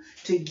you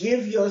to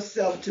give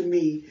yourself to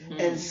me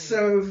and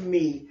serve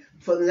me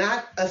for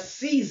not a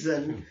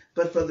season,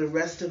 but for the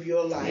rest of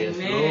your life. Yes,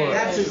 Amen. Lord.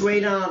 That's a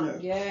great honor.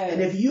 Yes.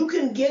 And if you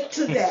can get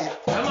to that,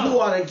 you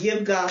ought to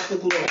give God the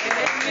glory.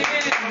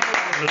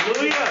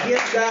 Hallelujah.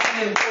 Give God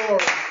the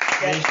glory.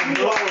 Thank That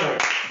you, you are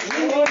Lord.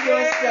 giving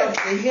yourself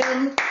to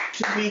Him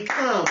to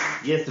become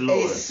Yes, a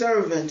Lord.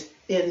 servant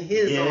in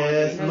His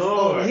Yes, army,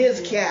 Lord. on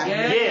His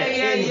cabinet,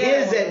 Yes. in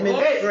His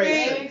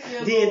administration, Thank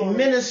you, the Lord.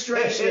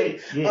 administration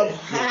Yes, of yes,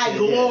 high yes,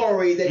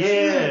 glory that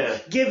yes.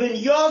 you've given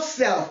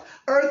yourself,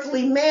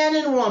 earthly man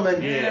and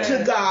woman, Yes.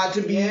 to God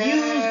to be Yes.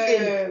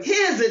 used in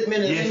His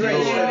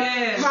administration.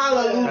 Yes, Lord.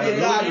 Hallelujah,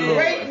 God. Hallelujah,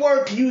 Great Lord.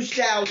 work you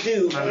shall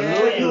do.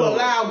 Hallelujah, When you Lord.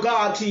 allow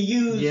God to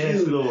use Yes,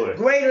 you. Lord.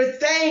 Greater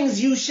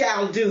things you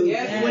shall do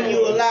Yes, when Lord.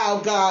 you allow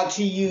God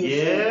to use you.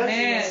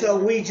 Yes. So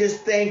we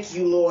just thank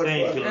you, Lord,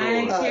 Thank for you,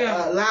 Lord. Thank you.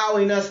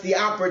 allowing us the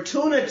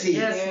opportunity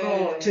Yes,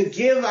 Lord. to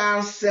give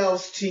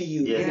ourselves to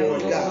you, Yes,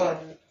 Lord Lord. God.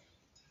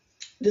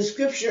 The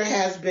scripture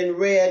has been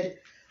read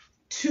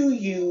to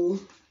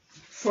you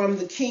from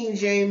the King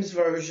James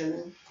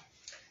Version,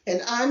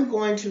 and I'm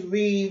going to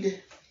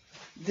read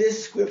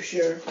this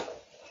scripture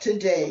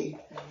today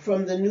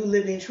from the New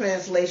Living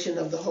Translation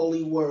of the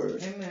Holy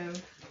Word. Amen.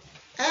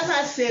 As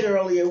I said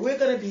earlier, we're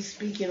going to be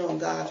speaking on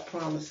God's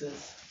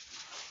promises.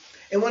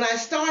 And when I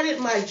started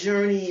my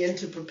journey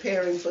into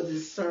preparing for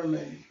this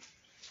sermon,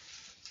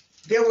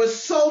 there were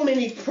so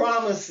many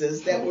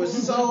promises that were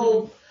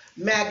so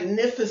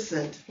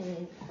magnificent,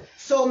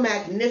 so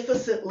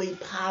magnificently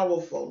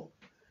powerful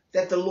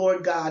that the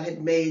Lord God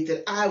had made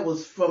that I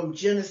was from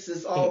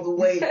Genesis all the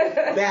way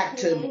back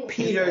to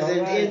Peter's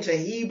and into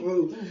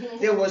Hebrew.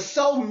 There were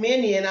so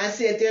many, and I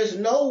said, there's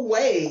no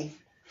way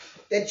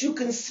that you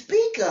can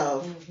speak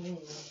of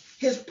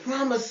His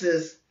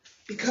promises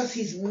because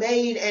He's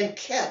made and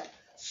kept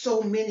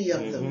so many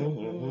of them.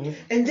 Mhm.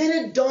 And then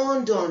it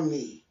dawned on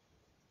me.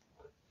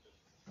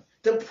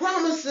 The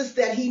promises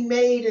that He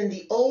made in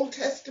the Old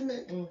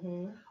Testament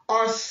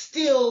are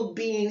still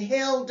being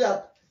held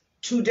up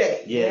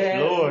today. Yes, Yes,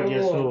 Lord.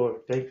 Yes, Lord. Lord.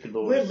 Thank you,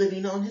 We're Lord.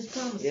 living on His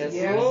promises. Yes,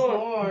 Yes, Lord.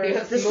 Lord.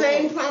 Yes, The Lord.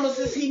 same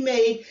promises He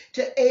made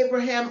to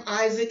Abraham,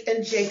 Isaac,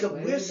 and Jacob,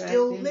 Way we're back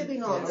still then.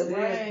 living on Yes, them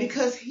right.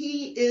 because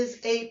He is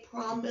a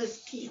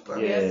promise keeper.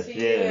 Yes, Yes,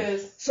 He yes.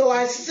 is. So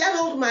I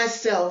settled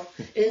myself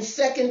in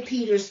 2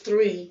 Peter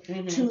 3,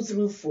 Mhm. 2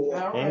 through 4.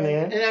 All right.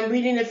 Amen. And I'm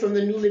reading it from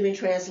the New Living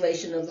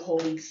Translation of the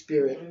Holy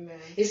Spirit. Amen.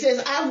 It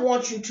says, I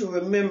want you to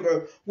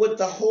remember what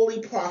the holy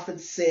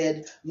prophets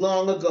said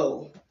long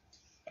ago,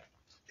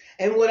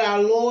 and what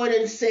our Lord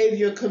and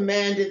Savior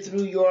commanded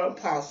through your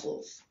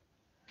apostles.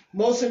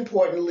 Most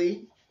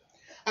importantly,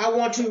 I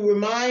want to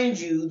remind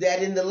you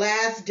that in the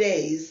last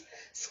days,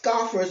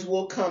 scoffers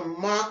will come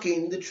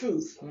mocking the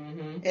truth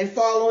Mhm. and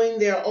following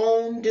their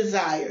own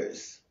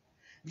desires.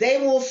 They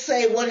will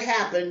say what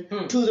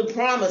happened to the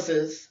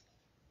promises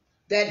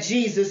that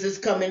Jesus is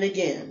coming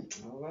again.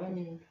 All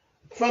right.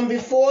 From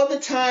before the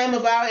time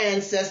of our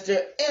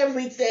ancestor,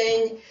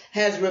 everything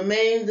has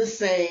remained the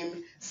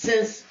same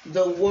since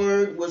the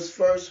Word was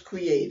first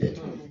created.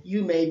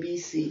 You may be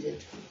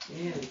seated.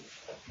 Yeah.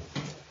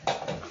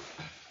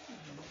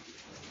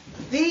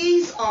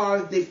 These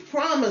are the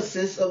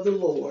promises of the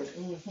Lord,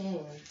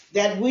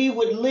 that we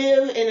would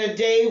live in a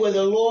day where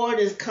the Lord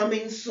is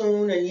coming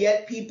soon, and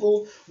yet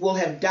people will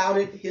have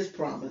doubted His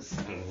promise.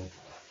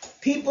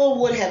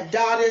 People would have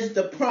doubted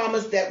the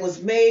promise that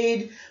was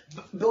made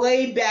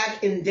way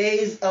back in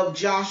days of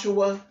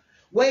Joshua,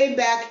 way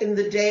back in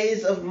the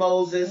days of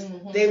Moses.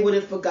 They would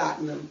have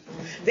forgotten them.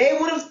 They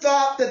would have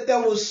thought that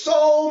there was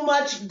so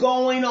much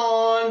going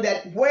on,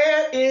 that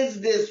where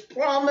is this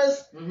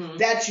promise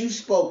that you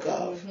spoke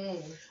of?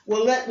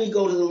 Well, let me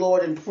go to the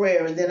Lord in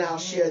prayer, and then I'll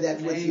share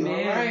that with you.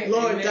 Amen. All right.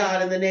 Lord Amen.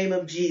 God, in the name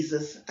of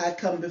Jesus, I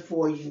come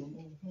before you,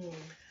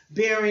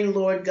 bearing,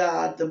 Lord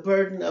God, the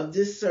burden of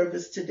this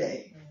service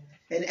today.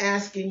 and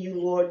asking you,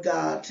 Lord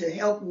God, to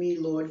help me,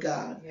 Lord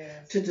God,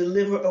 Yes. to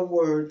deliver a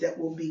word that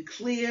will be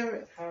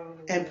clear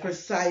and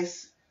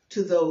precise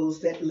to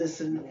those that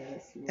listen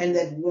and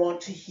that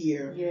want to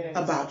hear Yes.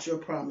 about your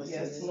promises.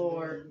 Yes,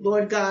 Lord.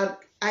 Lord God,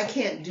 I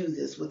can't do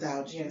this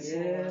without you. Yes,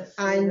 Lord.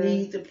 I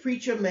need the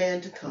preacher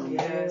man to come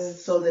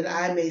Yes. so that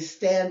I may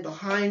stand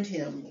behind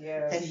him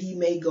Yes. and he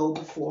may go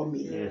before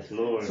me. Yes,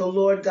 Lord. So,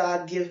 Lord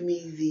God, give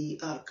me the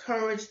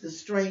courage, the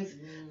strength,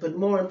 but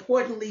more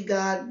importantly,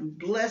 God,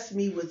 bless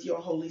me with your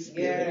Holy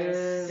Spirit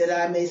Yes. that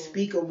I may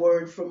speak a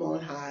word from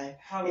on high.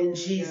 Hallelujah. In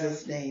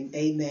Jesus' name,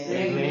 amen.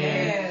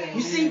 Amen.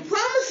 You see,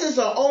 promises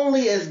are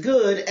only as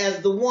good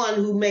as the one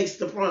who makes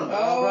the promise.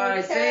 All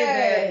right, say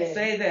that.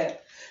 Say that.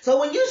 So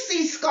when you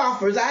see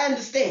scoffers, I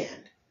understand.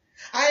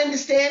 I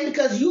understand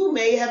because you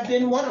may have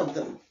been one of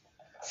them.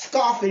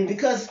 Scoffing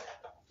because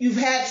you've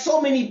had so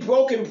many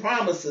broken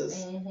promises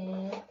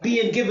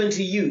being given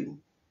to you.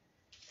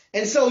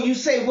 And so you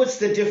say, what's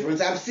the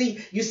difference?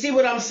 You see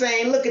what I'm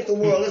saying? Look at the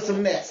world. It's a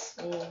mess.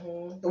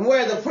 And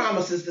where are the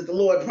promises that the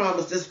Lord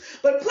promised us?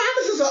 But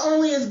promises are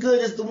only as good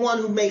as the one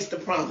who makes the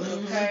promise.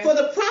 Okay. For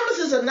the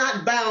promises are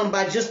not bound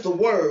by just the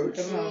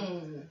words,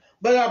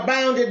 but are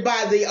bounded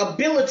by the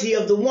ability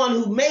of the one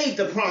who made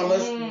the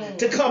promise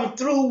to come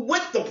through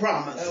with the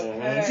promise.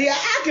 Okay. See,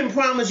 I can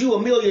promise you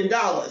 $1 million,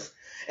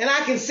 and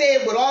I can say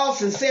it with all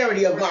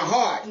sincerity of my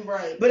heart.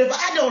 Right. But if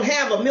I don't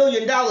have $1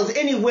 million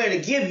anywhere to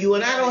give you,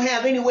 and I don't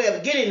have any way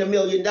of getting $1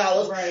 million,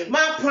 Right.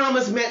 my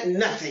promise meant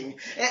nothing.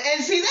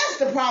 And see, that's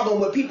the problem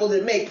with people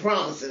that make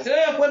promises.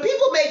 Yeah. When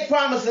people make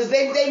promises,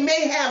 they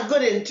may have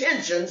good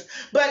intentions,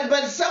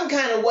 but some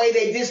kind of way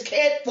they just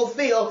can't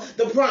fulfill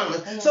the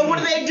promise. So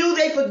what do?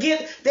 They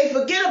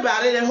forget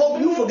about it and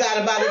hope you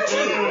forgot about it too.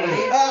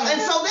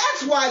 And so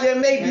that's why there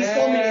may be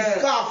so many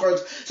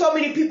scoffers, so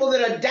many people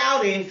that are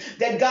doubting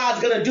that God's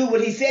going to do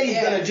what he said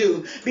he's going to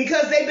do,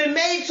 because they've been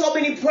made so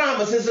many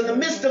promises in the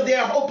midst of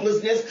their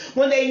hopelessness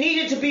when they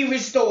needed to be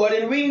restored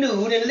and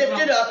renewed and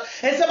lifted up,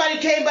 and somebody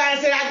came by and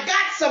said, I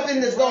got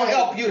something that's going to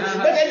help you,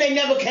 but then they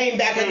never came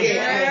back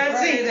again.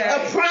 See,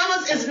 a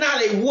promise is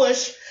not a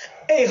wish,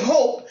 a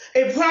hope.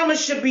 A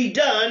promise should be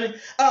done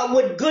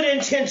with good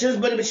intentions,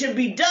 but it should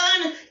be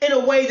done in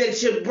a way that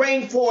should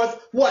bring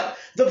forth what?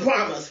 The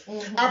promise.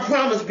 I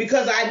promise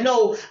because I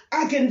know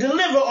I can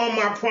deliver on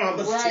my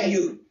promise to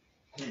you.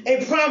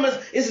 A promise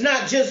is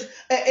not just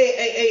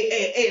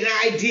an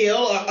ideal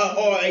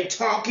or a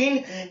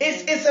talking.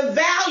 It's a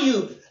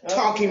valued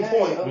talking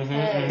point.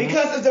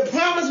 Because if the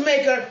promise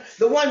maker,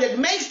 the one that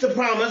makes the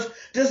promise,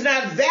 does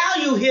not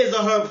value his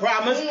or her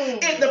promise,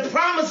 the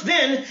promise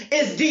then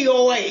is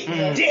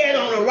DOA, dead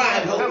on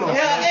arrival.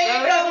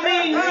 It don't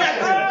mean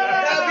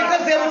nothing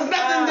because there was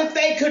nothing that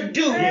they could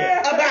do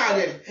about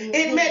it.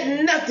 It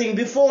meant nothing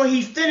before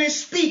he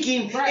finished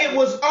speaking. It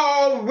was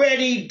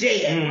already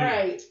dead.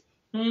 Right.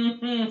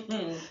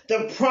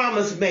 The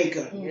promise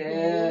maker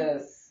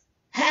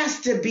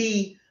has to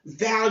be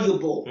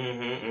valuable.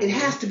 It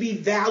has to be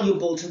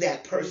valuable to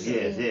that person.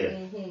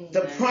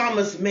 The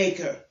promise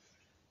maker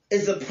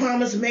is a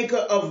promise maker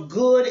of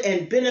good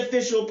and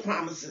beneficial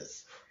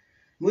promises.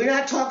 We're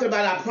not talking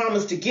about I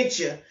promise to get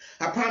you,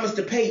 I promise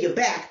to pay you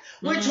back.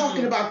 We're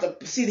talking about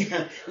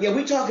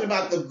we're talking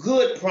about the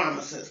good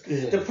promises,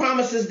 the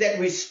promises that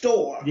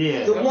restore,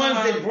 the ones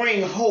that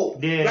bring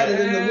hope rather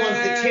than the ones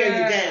that tear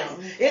you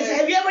down.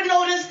 Have you ever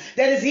noticed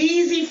that it's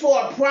easy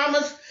for a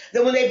promise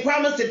that when they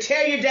promise to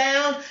tear you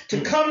down to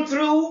come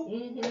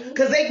through,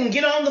 because they can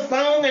get on the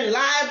phone and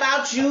lie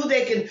about you,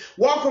 they can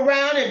walk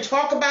around and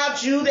talk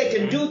about you, they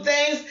can do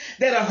things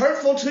that are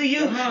hurtful to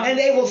you, and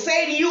they will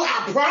say to you,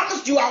 I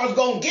promised you I was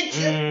going to get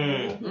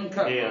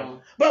you.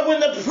 But when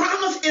the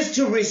promise is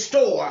to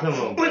restore,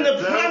 when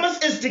the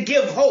promise is to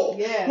give hope,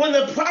 when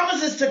the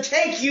promise is to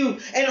take you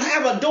and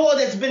have a door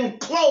that's been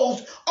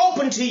closed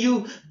open to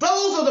you,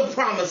 those are the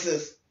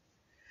promises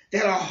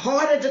that are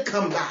harder to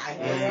come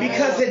by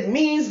because it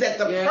means that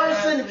the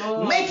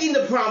person making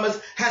the promise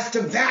has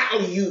to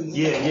value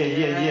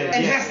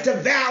and has to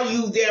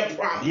value their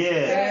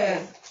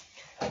promise.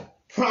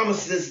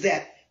 Promises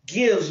that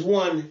gives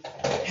one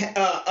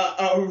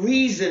a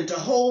reason to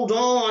hold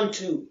on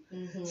to,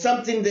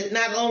 something that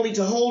not only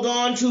to hold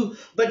on to,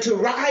 but to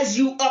rise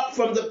you up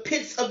from the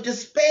pits of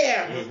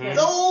despair.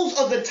 Those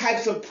are the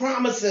types of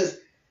promises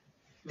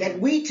that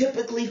we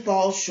typically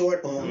fall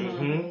short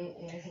on.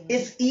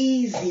 It's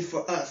easy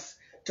for us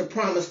to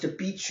promise to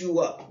beat you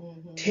up,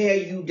 tear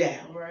you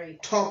down,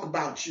 talk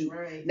about you,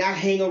 not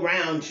hang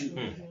around you.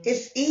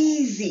 It's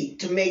easy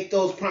to make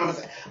those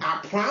promises. I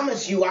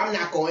promise you I'm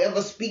not going to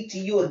ever speak to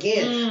you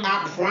again.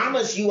 I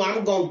promise you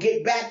I'm going to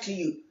get back to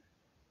you.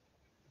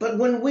 But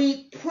when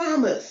we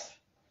promise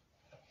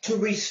to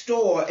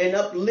restore and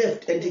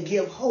uplift and to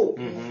give hope,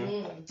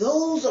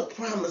 those are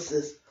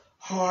promises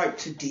hard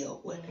to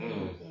deal with.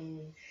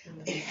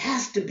 It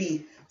has to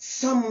be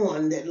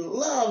someone that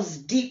loves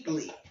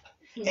deeply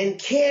and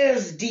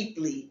cares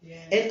deeply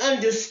and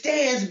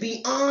understands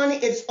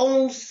beyond its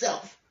own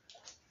self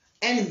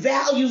and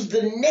values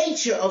the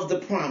nature of the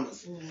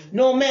promise.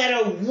 No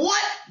matter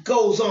what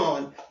goes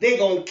on, they're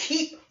going to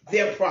keep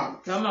their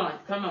promise. Come on,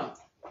 come on.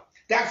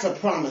 That's a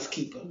promise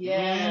keeper.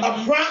 Yeah.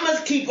 A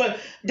promise keeper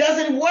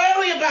doesn't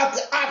worry about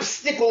the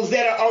obstacles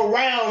that are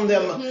around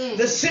them,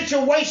 the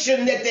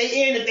situation that they're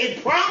in. If they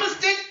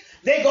promised it,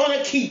 they're going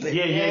to keep it.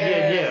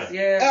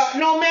 Yeah.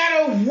 No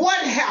matter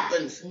what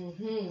happens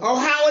or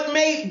how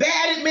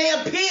bad it may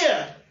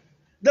appear,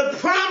 the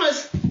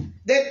promise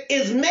that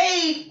is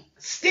made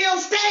still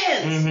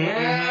stands. No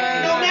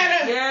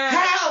matter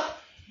how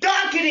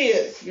dark it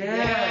is,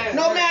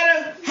 no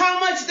matter how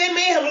much they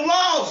may have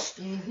lost,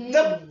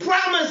 the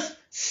promise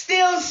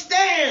still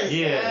stands.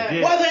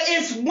 Whether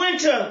it's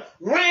winter,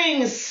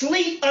 rain,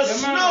 sleet, or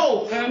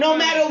snow, no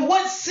matter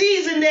what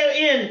season they're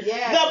in,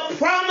 the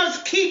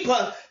promise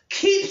keeper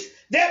keeps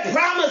their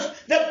promise.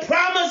 The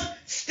promise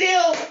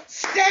still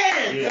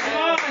stands. Come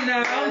on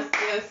now.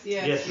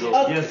 Yes.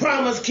 A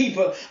promise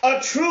keeper, a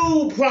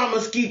true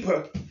promise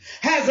keeper,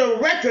 has a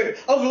record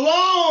of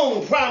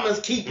long promise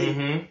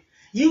keeping.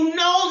 You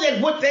know that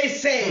what they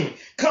say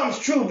comes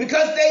true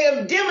because they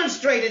have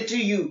demonstrated to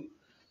you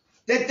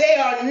that they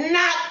are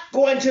not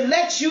going to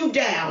let you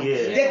down,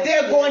 that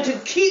they're going to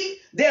keep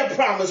their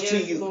promise to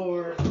you.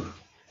 Lord.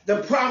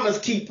 The promise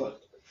keeper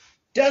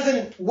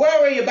doesn't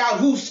worry about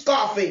who's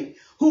scoffing,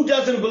 who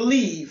doesn't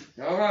believe.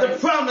 All right. The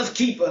promise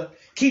keeper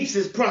keeps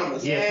his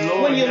promise.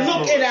 Lord, When you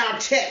look at our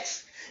text,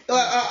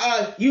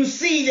 you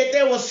see that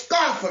there were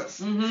scoffers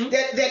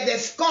that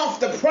scoffed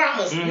the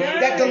promise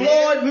that the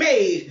Lord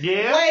made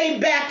way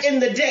back in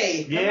the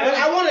day. But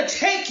I want to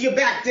take you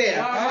back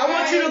there. I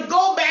want you to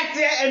go back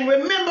there and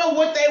remember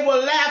what they were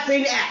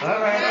laughing at.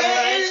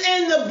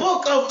 In the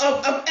book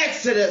of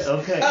Exodus,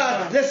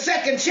 the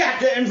 2nd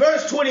chapter and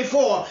verse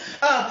 24,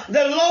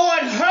 the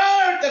Lord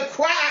heard the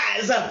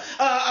cries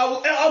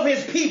of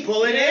his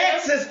people. In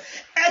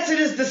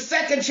Exodus, the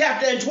 2nd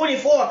chapter and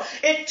 24,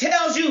 it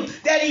tells you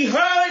that he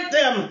heard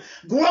them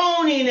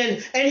groaning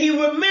and he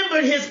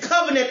remembered his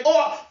covenant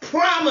or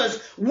promise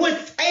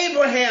with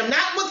Abraham,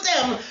 not with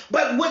them,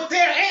 but with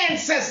their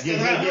ancestors.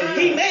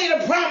 He made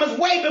a promise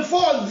way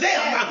before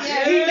them.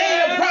 He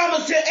made a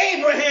promise to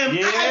Abraham,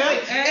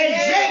 Isaac, and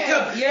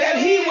Jacob that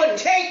he would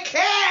take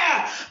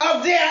care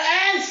of their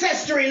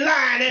ancestry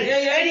line.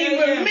 And he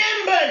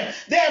remembered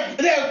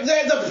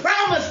the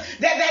promise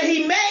that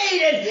he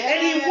made,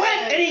 and he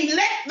went and he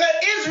let the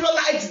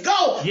Israelites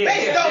go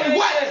based on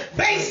what?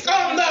 Based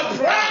on the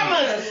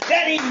promise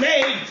that he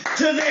made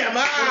to them.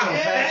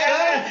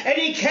 And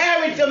he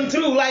carried them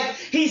through like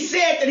he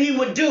said that he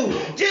would do,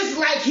 just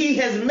like he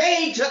has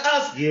made to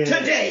us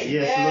today.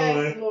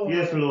 Yes, Lord.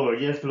 Yes,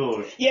 Lord. Yes,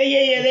 Lord.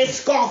 Yeah. They're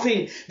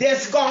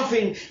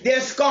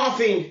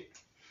scoffing.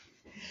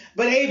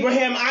 But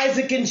Abraham,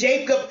 Isaac, and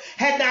Jacob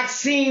had not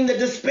seen the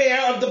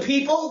despair of the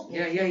people.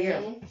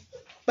 Yeah.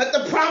 But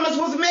the promise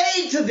was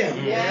made to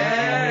them.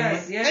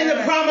 Yes. And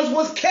the promise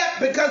was kept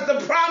because the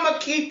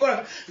promise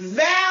keeper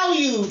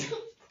valued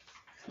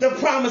the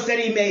promise that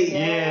he made.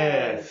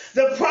 Yes.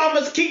 The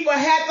promise keeper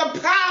had the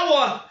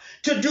power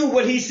to do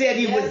what he said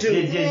he would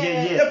do.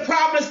 The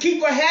promise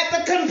keeper had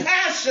the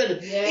compassion,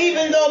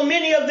 even though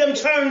many of them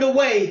turned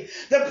away.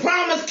 The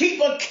promise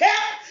keeper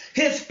kept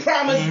his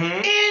promise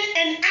in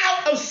and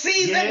out of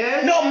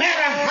season, no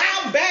matter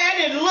how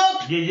bad it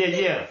looked.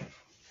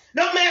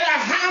 No matter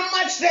how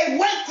much they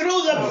went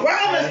through, the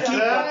promise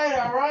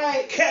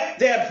keeper kept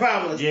their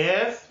promise.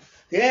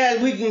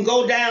 Yeah, we can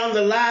go down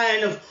the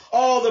line of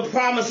all the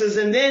promises,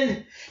 and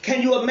then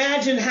can you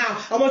imagine how,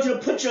 I want you to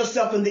put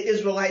yourself in the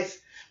Israelites'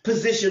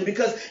 position,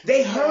 because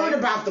they heard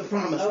about the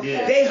promise.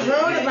 They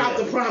heard about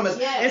the promise.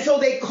 And so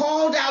they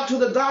called out to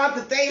the God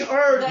that they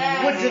heard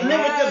would deliver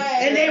them,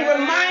 and they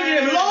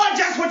reminded him, Lord,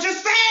 just what you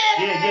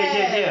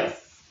said.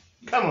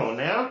 Come on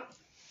now.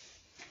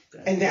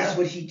 And that's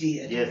what he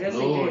did. Yes,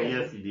 Lord.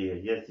 Yes, he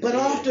did. Yes, he but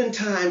did.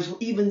 Oftentimes,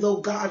 even though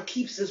God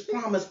keeps his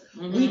promise,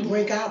 we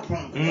break our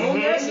promise. Oh,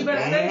 yes, you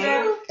better say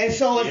that. And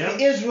so as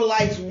the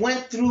Israelites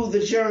went through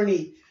the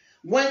journey,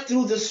 went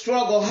through the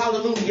struggle,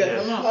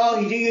 hallelujah. Oh,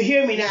 do you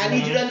hear me now? I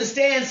need you to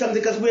understand something,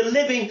 because we're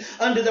living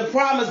under the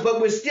promise, but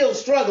we're still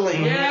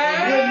struggling.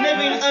 We're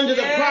living under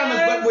the promise,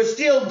 but we're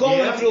still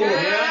going through it.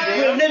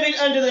 We're living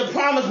under the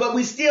promise, but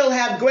we still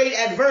have great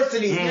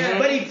adversities.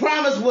 But he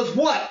promised was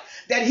what?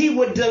 That he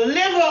would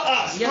deliver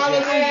us,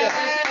 hallelujah,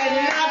 and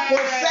not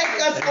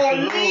forsake us or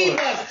leave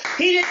us.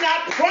 He did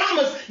not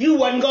promise you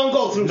wasn't going to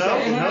go through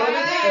something. He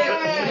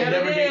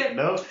never did.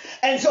 No.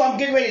 And so I'm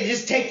getting ready to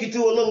just take you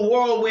through a little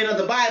whirlwind of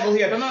the Bible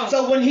here.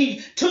 So when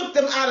he took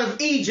them out of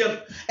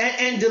Egypt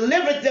and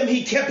delivered them,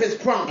 he kept his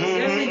promise.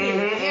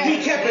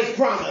 He kept his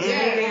promise.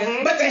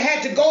 But they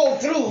had to go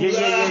through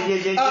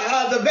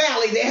the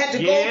valley. They had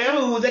to go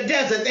through the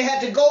desert. They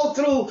had to go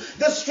through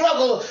the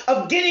struggle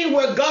of getting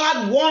where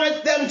God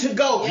wanted them to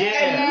go.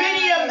 And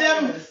many of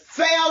them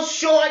fell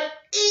short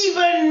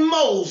even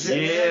Moses.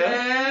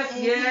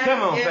 Yes.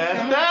 Come on,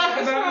 Pastor.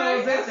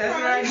 That's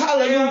right.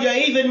 Hallelujah.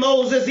 Even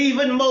Moses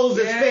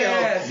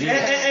fell.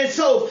 Yes. And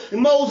so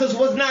Moses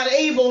was not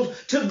able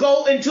to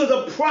go into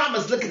the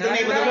promise. Look at the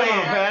name of the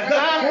land.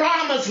 The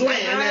promised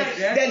land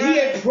that he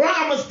had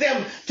promised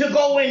them to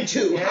go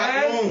into.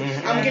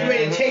 Yes. I'm getting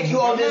ready to take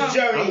you on this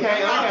journey.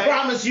 Okay. I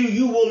promise you,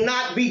 you will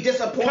not be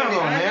disappointed. Come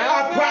on, man.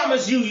 I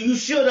promise you, you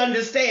should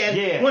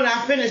understand when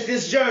I finish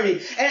this journey.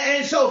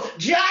 And so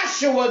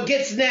Joshua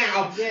gets now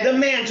the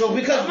mantle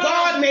because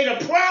God made a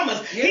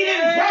promise. He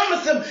didn't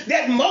promise them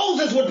that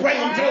Moses would bring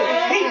them through.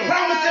 He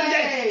promised them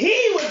that he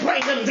would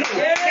bring them through.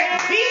 That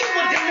he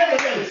would deliver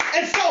them.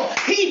 And so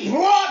he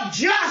brought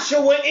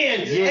Joshua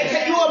in. And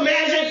can you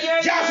imagine?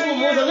 Joshua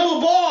was a little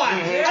boy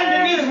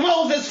underneath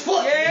Moses'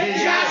 foot.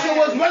 Joshua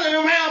was running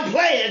around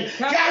playing.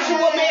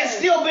 Joshua may have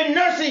still been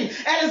nursing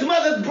at his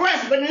mother's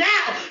breast, but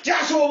now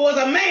Joshua was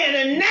a man,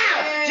 and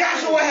now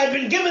Joshua had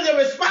been given the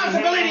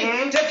responsibility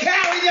to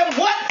carry them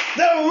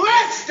the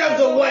rest of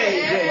the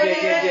way.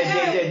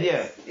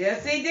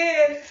 Yes, he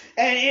did.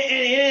 And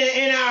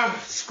in our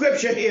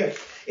scripture here,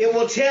 it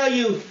will tell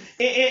you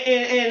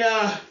in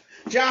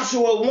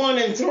Joshua 1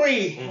 and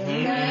 3.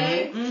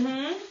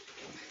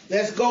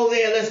 Let's go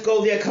there.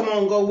 Come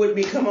on, go with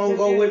me.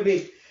 Go with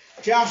me.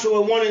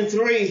 Joshua 1 and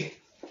 3.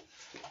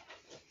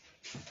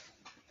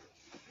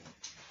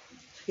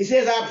 He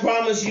says, I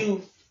promise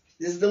you,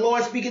 this is the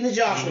Lord speaking to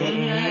Joshua.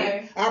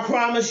 I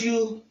promise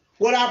you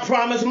what I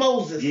promised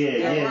Moses.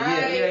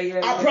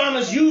 I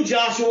promise you,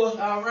 Joshua.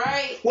 All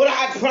right. What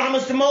I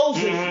promised to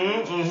Moses.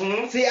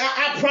 See,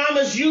 I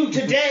promise you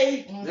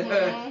today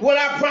what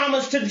I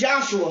promised to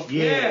Joshua.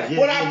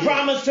 What I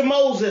promised to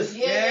Moses.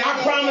 I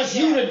promise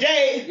you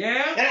today.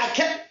 And I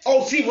kept,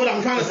 see what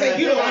I'm trying to say?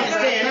 You don't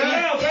understand.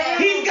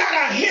 He's got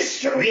a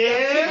history of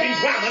keeping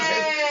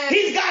promises.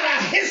 He's got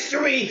a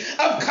history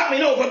of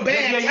coming over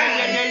bad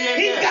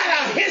times. He's got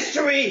a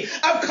history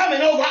of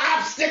coming over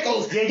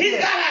obstacles. He's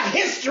got a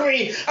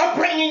history of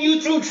bringing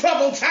you through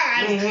troubled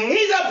times.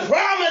 He's a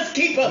promise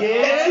keeper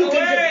that you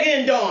can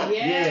depend on.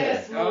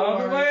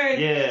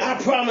 I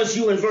promise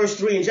you in verse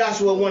 3 in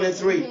Joshua 1 and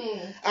 3.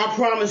 I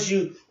promise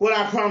you what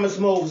I promised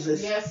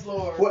Moses. Yes,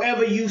 Lord.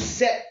 Wherever you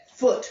set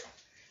foot,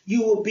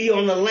 you will be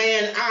on the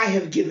land I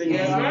have given you.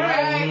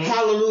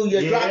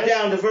 Hallelujah. Drop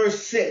down to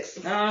verse 6.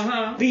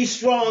 Be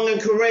strong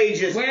and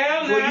courageous, for you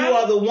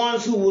are the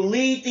ones who will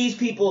lead these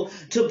people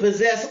to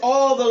possess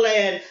all the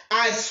land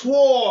I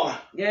swore.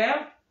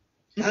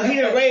 Now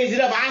he done raised it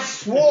up. I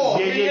swore.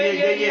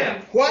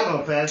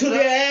 What? To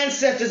their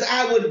ancestors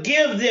I would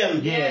give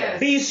them.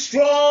 Be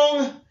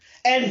strong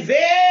and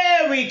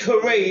very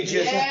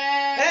courageous.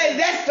 Hey,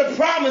 that's the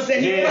promise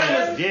that he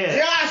promised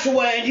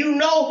Joshua. And you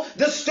know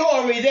the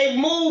story. They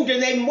moved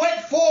and they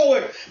went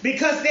forward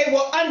because they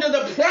were under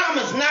the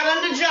promise, not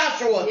under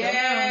Joshua.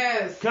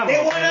 They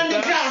weren't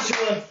under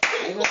Joshua.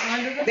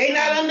 They're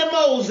not under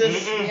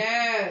Moses.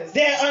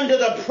 They're under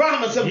the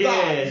promise of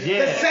God.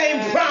 The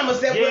same promise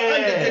that we're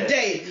under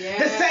today.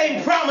 The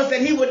same promise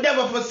that he would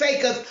never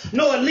forsake us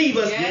nor leave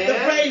us. The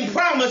same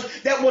promise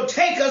that will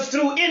take us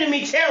through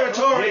enemy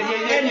territory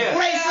and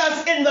place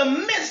us in the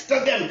midst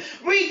of them.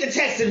 Read the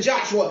text in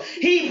Joshua.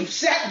 He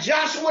sat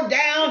Joshua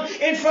down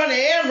in front of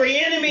every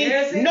enemy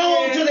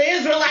known to the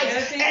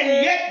Israelites and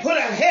yet put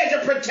a hedge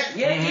of protection.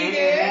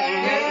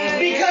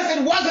 Because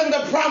it wasn't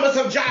the promise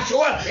of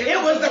Joshua. It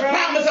was the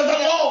promise of the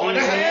Lord.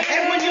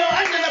 And when you're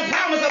under the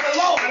promise of the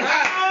Lord,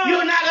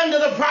 you're not under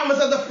the promise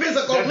of the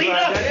physical leader.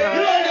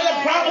 You're under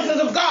the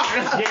promises of God.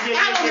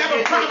 I don't have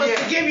a promise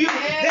to give you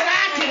that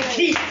I can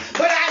keep,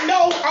 but I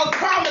know a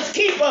promise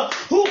keeper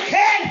who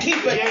can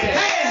keep it.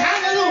 Hey,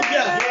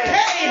 hallelujah.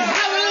 Hey,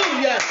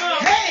 hallelujah.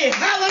 Hey,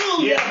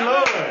 hallelujah.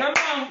 Come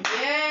on.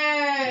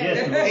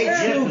 A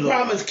true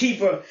promise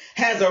keeper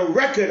has a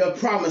record of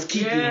promise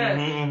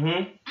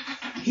keeping.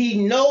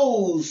 He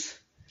knows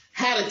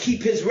how to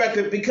keep his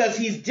record because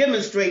he's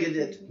demonstrated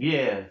it.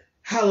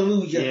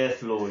 Hallelujah.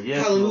 Yes, Lord.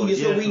 Yes, hallelujah. Lord.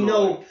 So we Lord.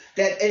 know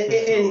that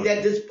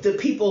the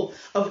people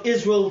of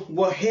Israel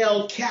were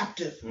held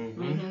captive.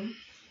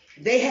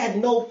 They had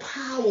no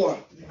power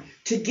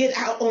to get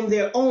out on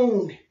their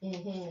own.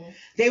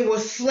 They were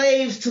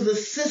slaves to the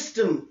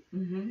system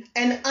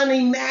and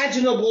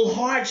unimaginable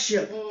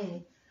hardship.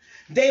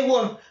 They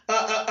were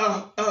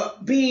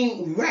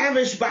being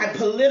ravished by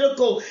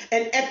political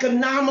and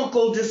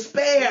economical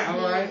despair.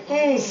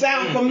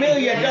 Sound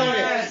familiar, don't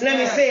it? Let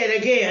me say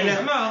it again.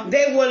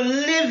 They were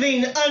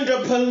living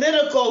under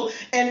political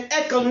and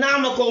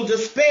economical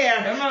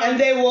despair, and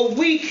they were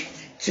weak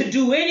to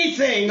do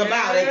anything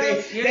about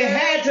it. They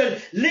had to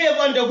live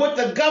under what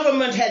the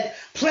government had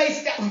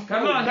placed down.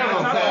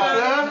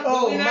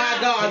 Oh my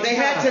God. They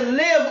had to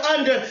live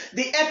under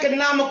the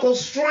economical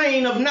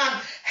strain of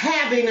not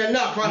having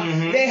enough.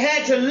 They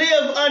had to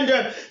live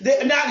under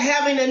not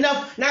having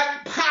enough,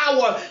 not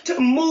power to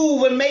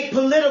move and make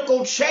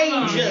political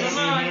changes.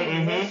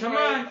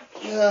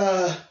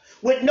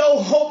 With no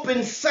hope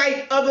in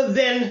sight other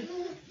than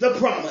the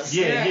promise.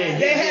 They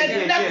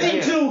had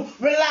nothing to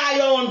rely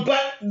on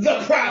but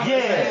the promise.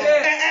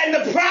 Yeah. And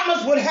the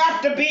promise would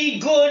have to be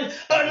good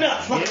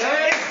enough.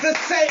 Yeah. It's the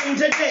same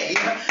today.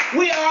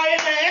 We are in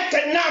an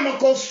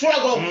economical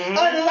struggle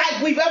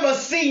unlike we've ever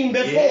seen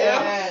before.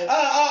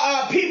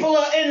 Yeah. People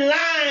are in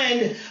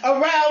line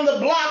around the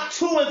block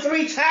 2 and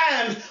 3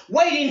 times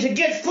waiting to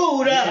get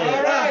food.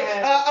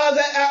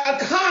 The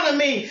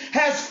economy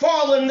has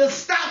fallen. The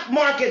stock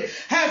market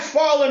has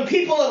fallen.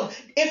 People,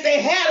 if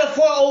they had a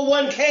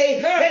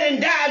 401k, they done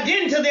dived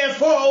into their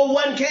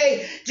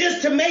 401k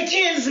just to make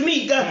ends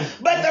meet.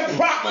 But the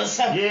promise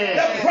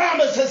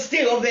is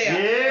still there.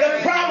 Yeah.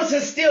 The promise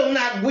is still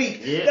not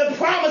weak. Yeah. The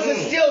promise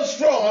is still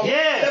strong.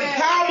 Yeah.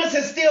 The promise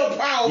is still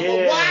powerful.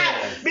 Yeah.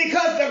 Why?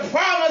 Because the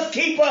promise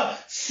keeper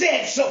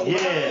said so.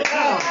 Yeah.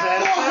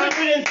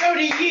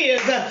 430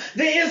 years,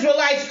 the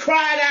Israelites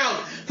cried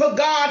out for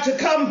God to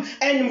come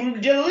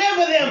and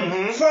deliver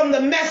them from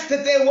the mess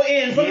that they were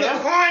in, from the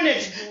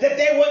carnage that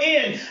they were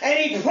in. And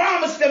he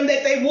promised them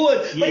that they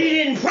would, but he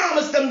didn't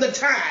promise them the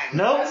time.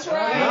 No. That's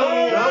right.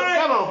 No.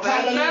 Come on,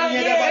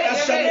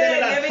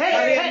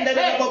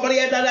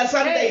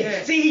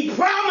 See, he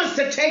promised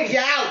to take you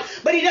out,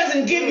 but he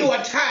doesn't give you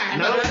a time.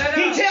 No.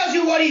 He tells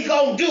you what he's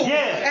going to do.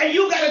 Yeah. And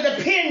you got to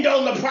depend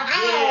on the promise.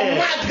 Oh,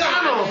 my God.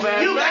 Come on,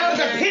 man. You got to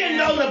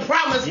depend on the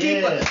promise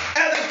keeper.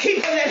 As a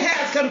keeper that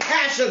has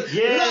compassion,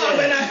 love,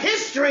 and a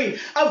history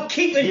of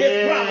keeping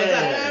his promise.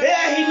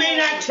 He may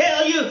not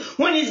tell you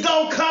when he's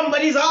going to come,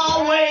 but he's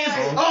always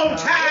on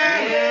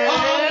time.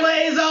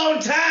 Always on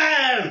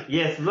time.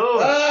 Yes,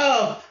 Lord.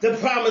 Oh, the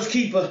promise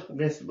keeper.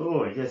 Yes,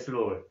 Lord. Yes,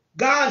 Lord.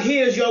 God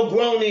hears your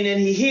groaning and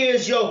he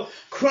hears your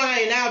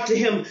crying out to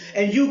him.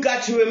 And you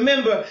got to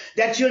remember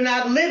that you're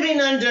not living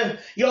under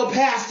your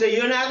pastor.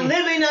 You're not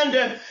living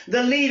under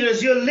the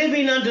leaders. You're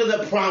living under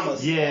the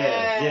promise.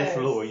 Yes,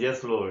 Lord.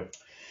 Yes, Lord.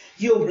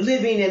 You're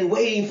living and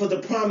waiting for the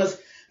promise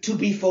to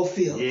be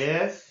fulfilled.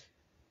 Yes.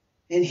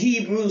 In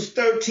Hebrews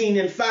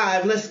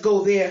 13:5, let's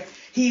go there.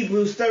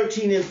 Hebrews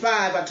 13:5.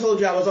 I told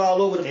you I was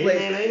all over the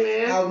place.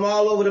 Amen. I'm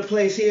all over the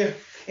place here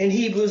in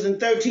Hebrews in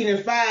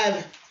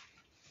 13:5.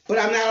 But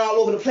I'm not all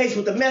over the place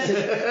with the message.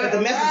 But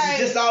the message is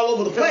just all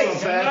over the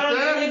place.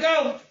 There you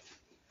go.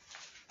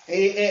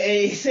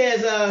 And he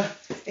says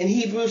in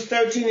Hebrews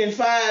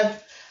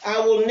 13:5, I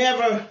will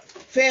never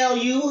fail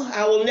you.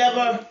 I will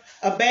never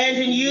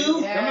abandon you.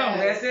 Come on,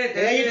 that's it.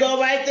 There you go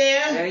right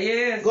there. There he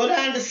is. Go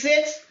down to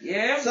 6.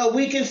 Yeah. So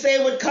we can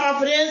say with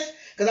confidence,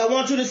 because I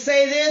want you to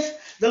say this,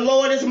 the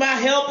Lord is my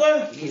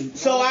helper,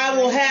 so I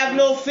will have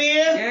no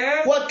fear.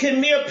 Yeah. What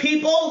can mere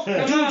people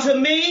do to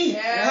me?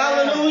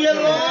 Hallelujah,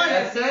 Lord.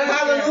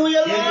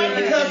 Hallelujah, Lord.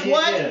 Because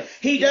what?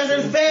 He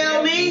doesn't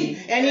fail me,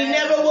 and he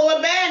never will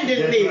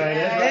abandon me.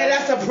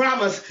 That's a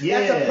promise.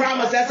 That's a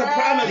promise. That's a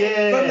promise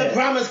from the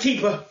promise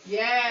keeper.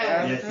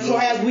 So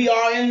as we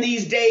are in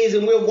these days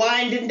and we're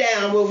winding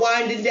down,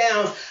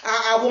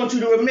 I want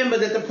you to remember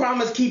that the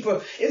promise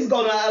keeper is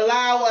going to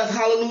allow us,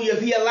 hallelujah,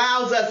 if he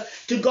allows us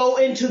to go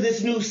into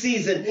this new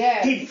season.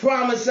 He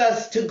promised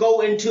us to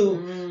go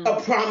into a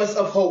promise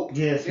of hope.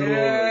 Yes, Lord.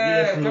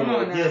 Yes, Lord. Come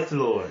on now. Yes,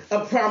 Lord.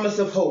 A promise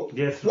of hope.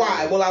 Yes, Lord.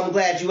 Why? Well, I'm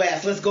glad you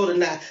asked. Let's go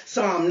to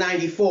Psalm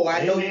 94.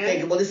 I know you're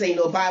thinking, well, this ain't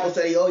no Bible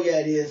study. Oh, yeah,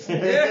 it is.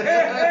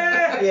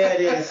 Yeah, it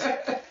is.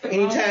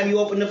 Anytime you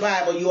open the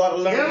Bible, you ought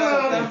to learn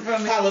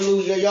something.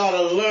 Hallelujah. You ought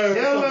to learn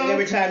something.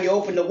 Every time you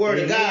open the Word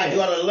of God,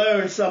 you ought to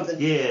learn something.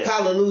 Yeah.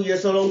 Hallelujah.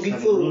 So don't be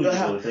fooled.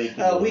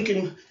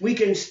 We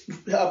can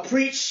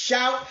preach,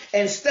 shout,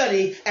 and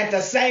study at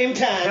the same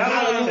time.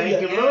 Hallelujah.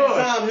 Thank you, Lord.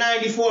 Psalm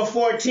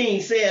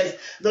 94:14 says,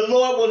 the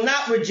Lord will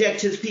not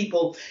reject his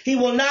people. He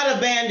will not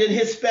abandon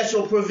his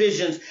special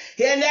provisions.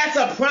 And that's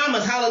a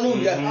promise.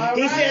 Hallelujah.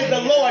 He says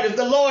the Lord, if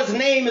the Lord's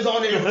name is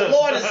on it, if the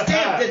Lord has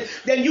stamped it,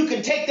 then you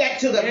can take that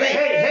to the bank.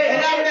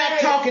 And I'm not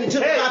talking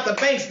about the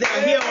banks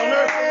down here on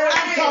earth.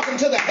 I'm talking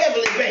to the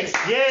heavenly banks, to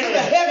the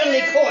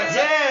heavenly courts.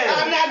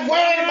 I'm not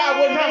worried about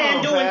what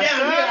man doing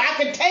down here. I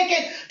can take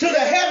it to the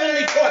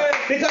heavenly court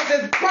because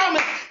his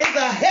promise is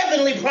a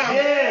heavenly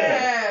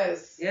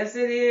promise. Yes,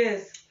 it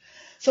is.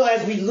 So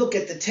as we look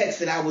at the text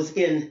that I was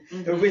in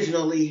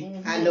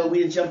originally, I know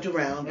we jumped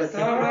around, but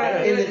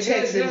in the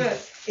text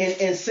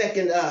in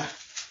 2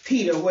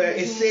 Peter, where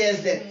it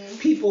says that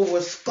people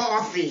were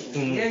scoffing,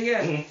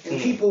 and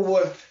people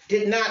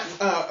did not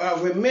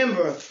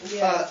remember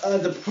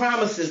the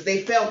promises.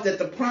 They felt that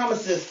the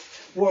promises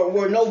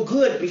were no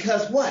good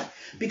because what?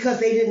 Because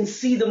they didn't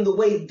see them the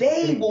way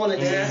they wanted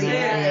to see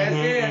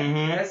them.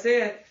 That's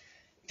it.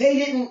 They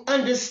didn't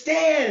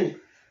understand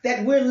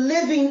that we're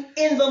living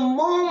in the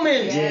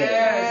moment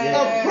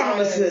of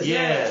promises.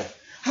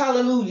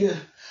 Hallelujah.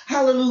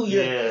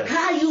 Hallelujah.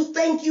 How you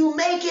think you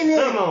making it?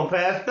 Come on,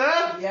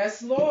 Pastor.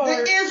 Yes, Lord.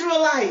 The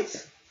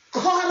Israelites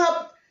caught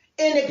up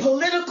in a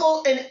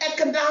political and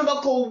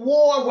economical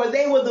war where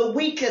they were the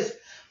weakest,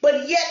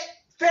 but yet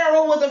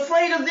Pharaoh was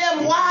afraid of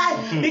them. Why?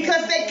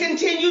 Because they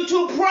continued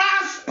to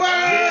prosper.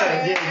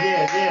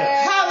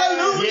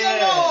 Hallelujah,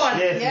 Lord.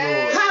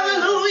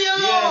 Hallelujah,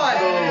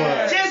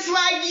 Lord. Just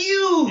like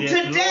you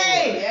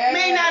today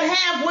may not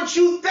have what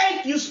you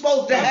think you're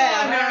supposed to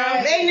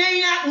have. They may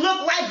not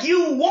look like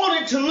you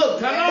want it to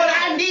look. But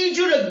I need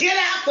you to get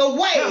out the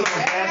way.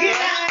 Get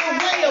out the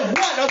way of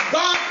what? Of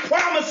God's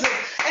promises.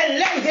 And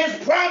let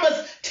his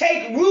promise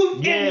take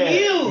root in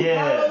you.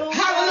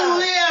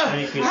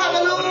 Hallelujah.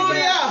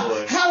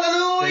 Hallelujah.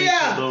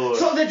 Hallelujah.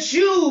 So that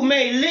you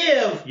may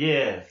live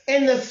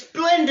in the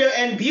splendor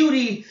and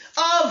beauty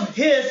of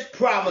his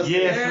promises.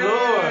 Yes,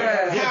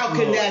 Lord. How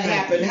can that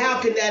happen? How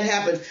can that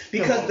happen?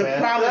 Because the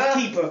promise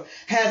keeper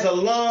has a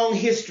long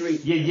history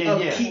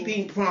of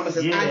keeping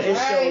promises. I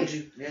just showed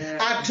you.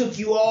 I took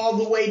you all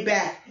the way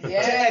back to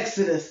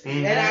Exodus.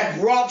 And I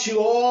brought you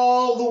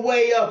all the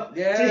way up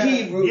to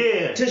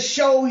Hebrew to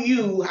show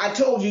you. I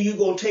told you you're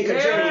going to take a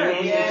journey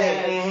with me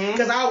today.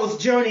 Because I was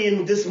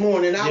journeying this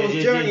morning. I was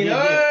journeying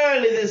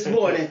early this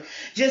morning.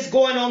 Just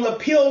going on the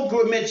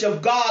pilgrimage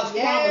of God's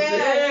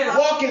promises.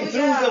 Walking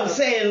through them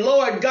saying,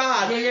 Lord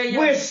God,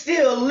 we're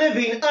still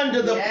living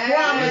under the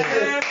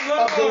promises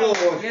of the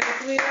Lord.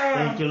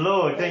 Thank you,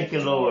 Lord. Thank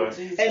you, Lord.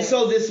 And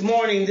so this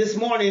morning,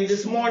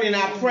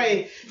 I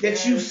pray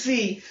that you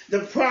see the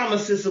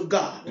promises of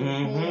God.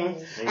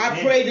 I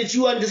pray that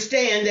you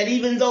understand that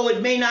even though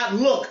it may not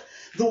look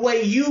the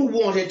way you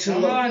want it to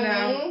look,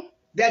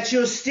 that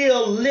you're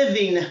still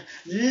living,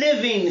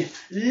 not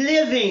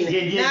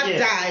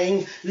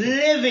dying,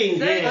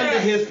 living under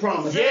his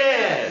promises.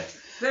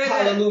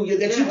 Hallelujah.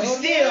 That you can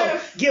still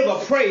give a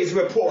praise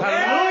report.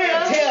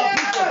 Hallelujah. Tell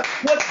people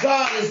what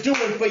God is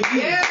doing for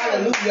you.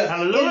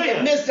 Hallelujah. In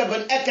the midst of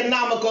an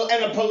economical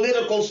and a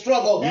political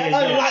struggle,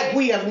 unlike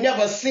we have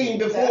never seen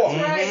before.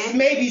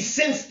 Maybe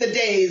since the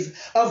days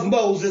of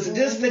Moses,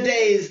 just the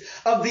days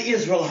of the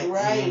Israelites.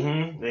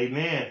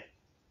 Amen.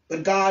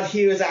 But God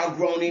hears our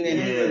groaning and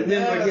he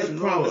remembered his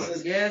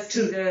promises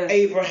to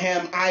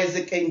Abraham,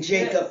 Isaac, and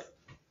Jacob.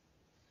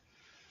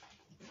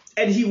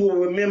 And he will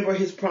remember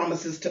his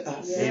promises to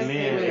us.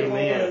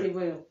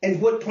 Amen.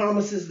 And what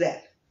promise is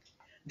that?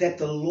 That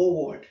the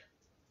Lord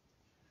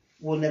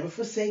will never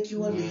forsake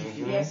you or leave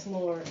you. Yes,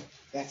 Lord.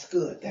 That's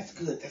good. That's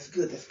good. That's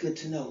good. That's good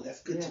to know.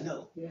 That's good to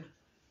know.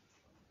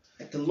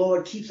 That the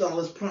Lord keeps all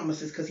his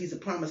promises because he's a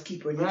promise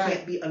keeper and he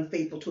can't be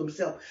unfaithful to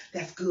himself.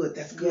 That's good.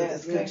 That's good.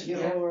 That's good to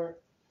know. Lord.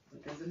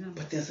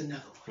 But there's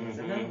another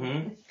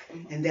one.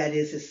 And that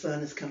is his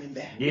son is coming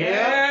back.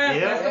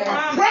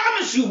 I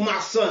promise you my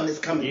son is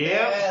coming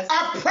back.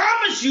 I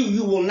promise you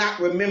you will not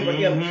remember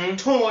him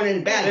torn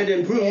and battered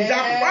and bruised.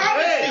 I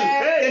promise you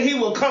that he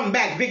will come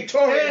back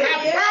victorious.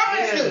 I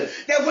promise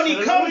you that when he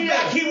comes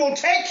back he will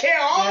take care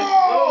of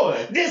all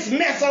this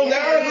mess on the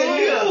earth.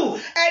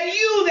 And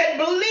you that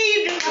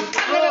believed in the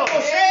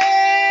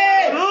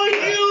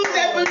you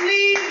that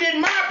believed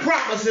in my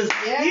promises,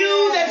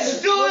 you that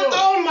stood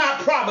on my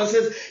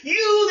promises,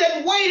 you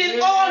that waited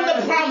on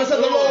the promise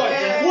of the Lord,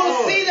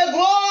 will see the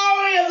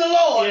glory of the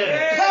Lord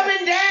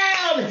coming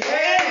down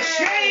and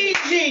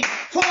changing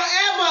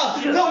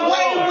forever the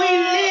way we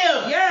live.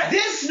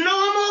 This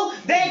normal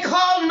they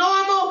call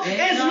normal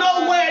is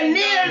nowhere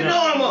near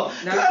normal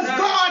because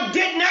God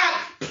did not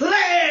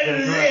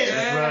plan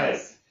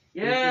this.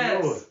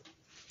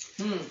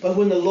 But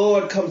when the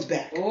Lord comes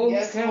back,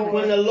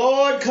 when the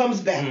Lord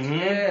comes back,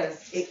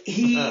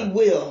 he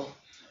will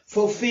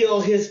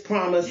fulfill his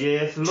promise to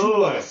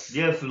us.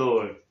 Yes,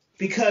 Lord.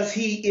 Because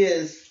he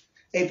is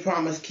a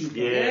promise keeper.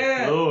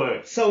 Yes,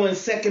 Lord. So in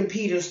 2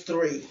 Peter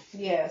 3,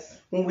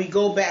 when we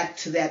go back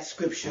to that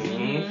scripture,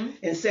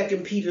 in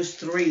 2 Peter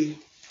 3,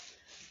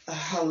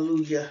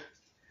 hallelujah,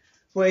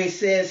 where he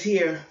says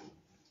here,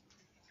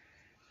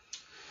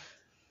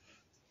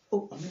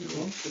 I'm in the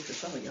wrong scripture,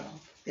 sorry y'all.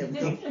 There we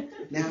go.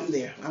 Now I'm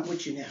there. I'm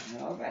with you now.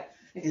 All right.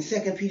 In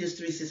 2 Peter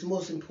 3 says,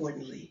 most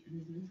importantly,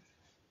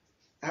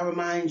 I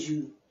remind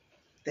you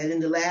that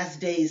in the last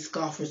days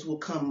scoffers will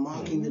come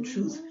mocking the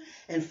truth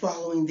and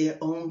following their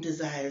own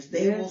desires.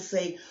 They will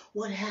say,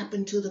 what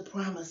happened to the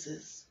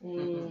promises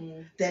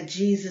that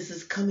Jesus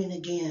is coming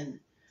again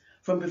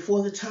from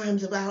before the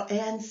times of our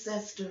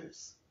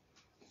ancestors?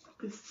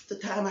 The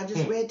time I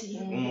just read to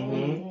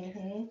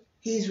you.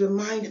 He's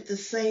reminded the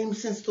same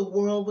since the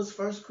world was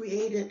first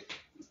created.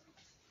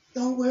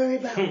 Don't worry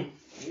about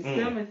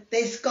it.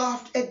 They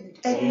scoffed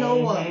at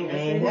Noah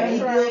when he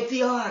built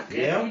the ark.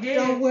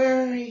 Don't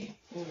worry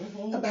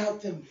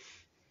about them.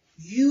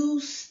 You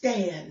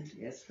stand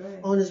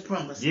on his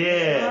promises.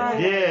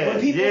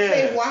 When people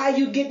say, why are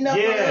you getting up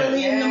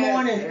early in the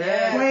morning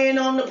praying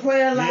on the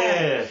prayer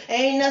line?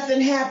 Ain't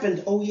nothing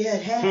happened. Oh yeah,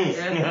 it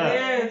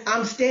has.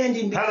 I'm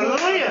standing because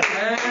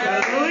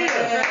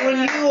when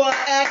you are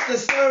at the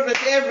service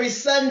every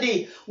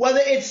Sunday,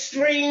 whether it's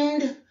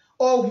streamed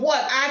or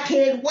what, I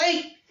can't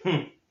wait.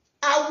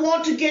 I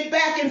want to get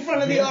back in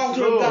front of the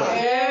altar of God.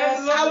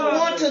 I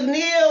want to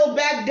kneel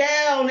back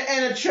down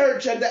in a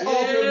church at the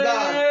altar of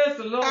God.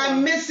 I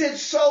miss it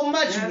so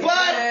much,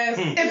 but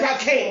if I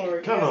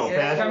can. Come on,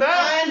 Pastor.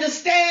 I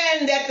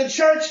understand that the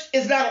church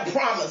is not a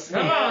promise,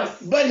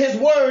 but his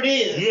word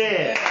is.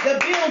 The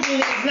building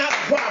is not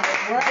a promise,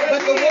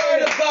 but the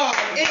word of God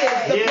is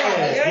the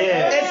promise.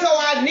 And so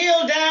I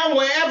kneel down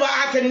wherever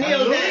I can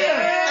kneel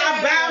down.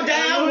 I bow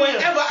down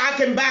wherever I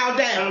can and bow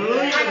down.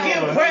 Hallelujah, I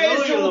give Lord. praise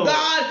Hallelujah, to Lord.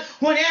 God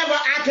whenever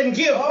I can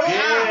give praise.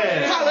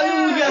 Yes.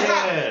 Hallelujah.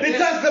 Yes.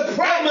 Because the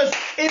promise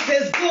is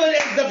as good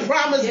as the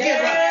promise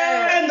giver.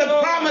 And the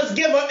promise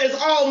giver is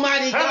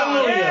Almighty God.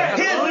 Hallelujah.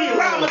 His Hallelujah.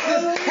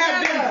 promises have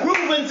been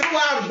proven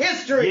throughout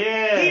history.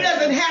 Yes. He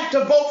doesn't have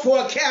to vote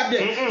for a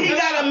cabinet. He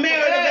got a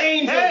merit of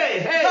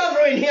angels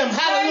covering him.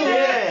 Hallelujah.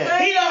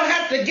 Yes. He don't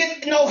have to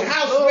get no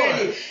house Lord.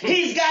 ready.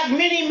 He's got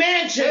many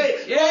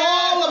mansions for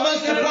all of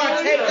us to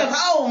partake of.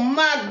 Oh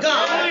my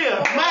God.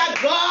 Hallelujah. My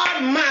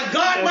God, my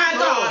God, my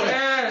God.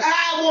 Yes.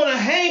 I want to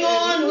hang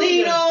on,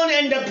 lean on,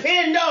 and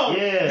depend on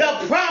Yes.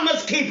 the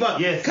promise keeper.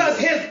 Yes. Because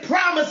his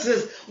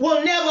promises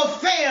will never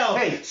fail.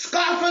 Hey.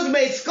 Scoffers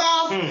may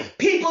scoff,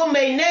 people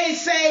may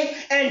naysay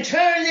and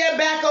turn their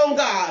back on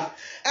God.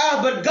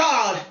 But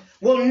God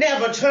will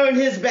never turn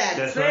his back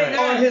That's right.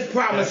 on his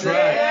promises.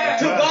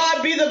 That's right. To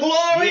God be the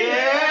glory.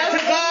 Yes.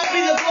 To God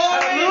be the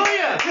glory.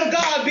 Hallelujah. To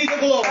God be the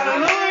glory.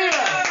 Hallelujah.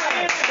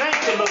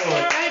 Thank you,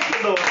 Lord. Thank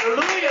you, Lord.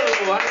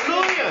 Hallelujah, Lord.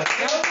 Hallelujah.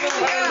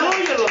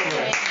 Hallelujah,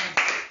 Lord.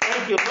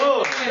 Thank you,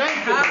 Lord.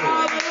 Thank you, Lord.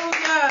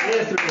 Hallelujah.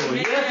 Yes, Lord.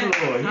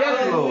 Yes, Lord.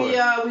 Yes, Lord.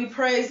 Hallelujah. We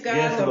praise God,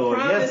 Yes, the Lord.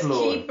 promise Yes,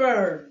 Lord.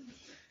 keeper.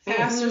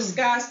 Pastor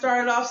Scott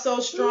started off so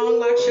strong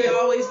like she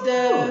always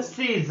does.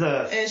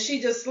 Jesus. And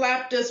she just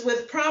slapped us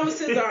with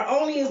promises are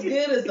only as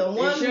good as the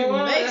one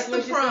who makes the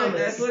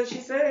promise. That's what she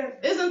said.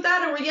 Isn't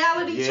that a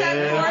reality check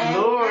for Yes, you?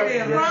 Lord.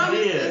 Yes, it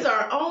Promises is.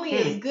 are only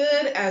as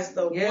good as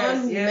the one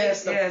who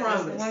makes the That's the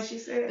promise. one she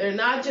said. They're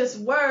not just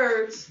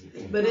words,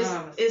 but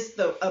it's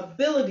the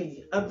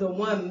ability of the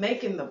one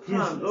making the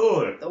promise.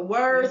 Lord. The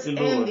words Yes,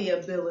 Lord. and the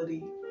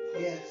ability.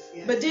 Yes,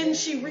 yes. But didn't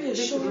she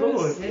reassure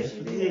Lord. us Yes,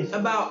 it is.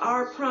 about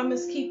our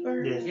promise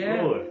keeper? Yes,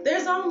 Yeah. Lord.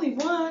 There's only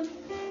one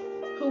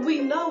who we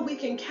know we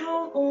can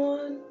count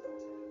on.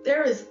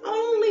 There is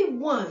only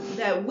one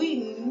that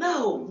we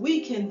know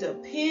we can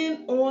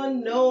depend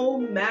on no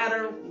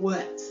matter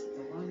what.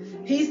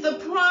 He's the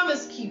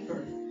promise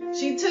keeper.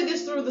 She took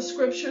us through the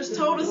scriptures,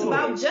 told us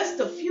about just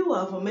a few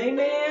of them.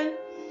 Amen.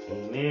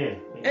 Amen.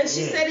 And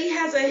she said he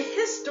has a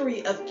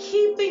history of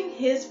keeping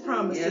his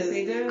promises. Yes,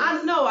 he does.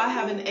 I know I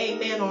have an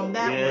amen on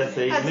that Yes,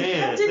 one. Has he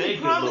amen. kept any Thank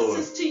you,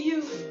 promises to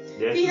you?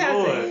 Yes, He has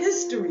Lord. a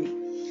history.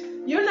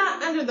 You're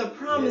not under the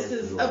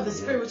promises Yes, Lord. of the Yes,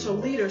 spiritual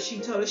Lord. leader, she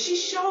told us. She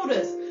showed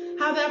us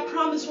how that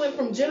promise went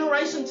from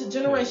generation to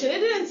generation. It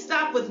didn't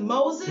stop with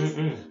Moses.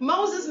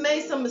 Moses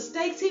made some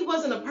mistakes. He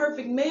wasn't a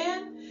perfect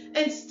man.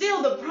 And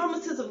still the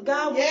promises of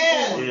God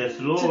went on Yes,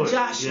 Lord. to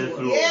Joshua. Yes,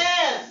 Lord.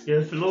 Yes.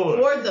 Yes, Lord.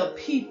 for the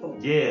people.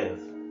 Yes.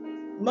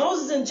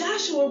 Moses and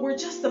Joshua were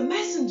just the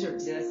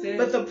messengers. That's it.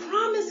 But the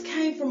promise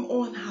came from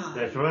on high.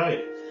 That's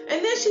right.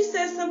 And then she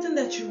said something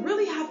that you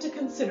really have to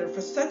consider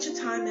for such a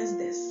time as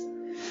this.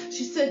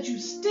 She said, you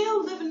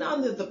still living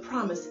under the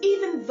promise,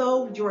 even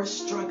though you're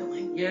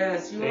struggling.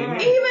 Yes, you Amen. are.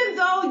 Even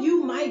though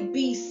you might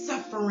be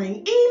suffering,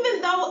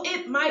 even though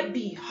it might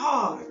be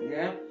hard.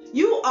 Yeah.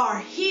 You are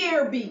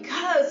here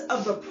because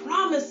of the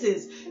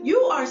promises. You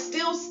are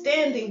still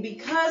standing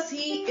because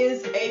he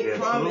is a Yes,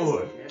 promise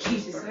Lord.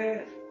 She keeper.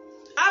 said.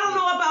 I don't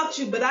know about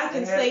you, but I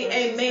can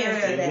say amen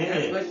to that.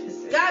 That's what she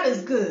said. God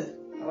is good.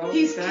 All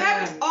He's the time.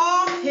 kept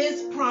all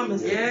his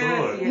promises.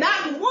 Yes, yes.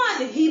 Not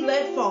one he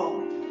let fall.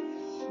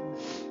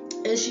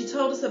 And she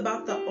told us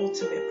about the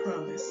ultimate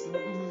promise,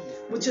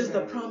 which is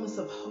the promise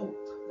of hope,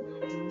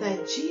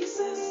 that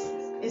Jesus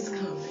is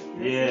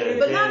coming. Yes.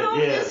 But not yes,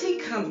 only yes. is he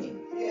coming,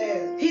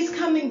 Yes. he's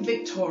coming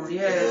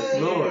victorious.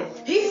 Yes, Lord.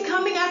 He's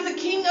coming as the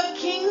King of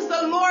Kings,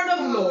 the Lord of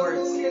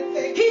Lords.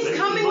 He's Thank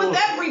coming you, with Lord.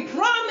 every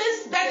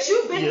promise that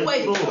you've been Yes,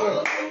 waiting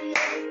Lord.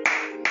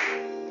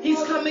 for.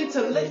 He's coming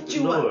to lift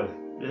you Lord. up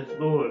Yes,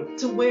 Lord.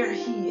 to where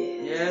he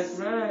is Yes,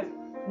 right.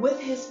 with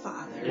his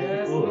Father.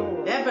 Yes, Lord.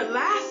 Lord.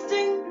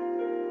 Everlasting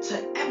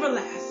to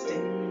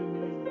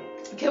everlasting.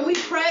 Can we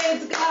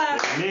praise God?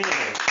 Amen.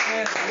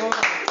 Yes, Lord.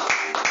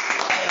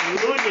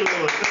 Hallelujah,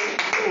 Lord.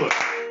 Thank you, Lord.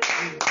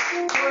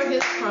 For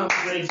his promise.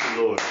 Thank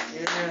you, Lord.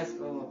 Yes,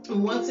 Lord.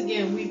 And once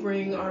again, we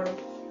bring our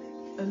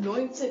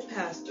anointed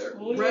pastor,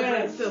 Oh,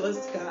 Reverend yes.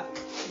 Phyllis Scott.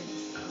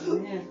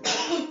 Amen.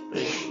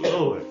 Thank you,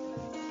 Lord.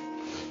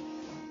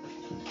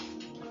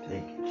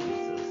 Thank you,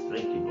 Jesus.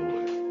 Thank you,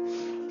 Lord.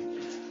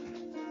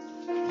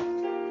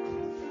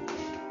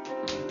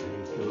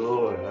 Thank you,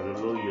 Lord.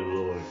 Hallelujah,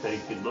 Lord.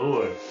 Thank you,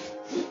 Lord.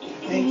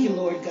 Thank you,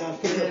 Lord God,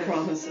 for your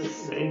promises.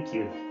 Thank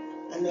you.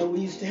 I know we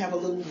used to have a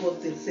little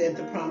book that said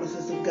the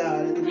promises of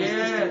God, and it was just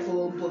a Yes.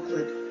 full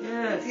booklet. If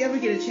Yes. you ever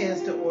get a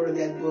chance to order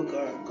that book,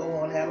 or go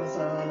on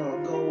Amazon, or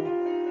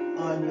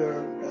go on your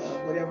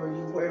wherever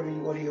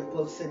you order your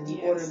books, and you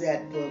order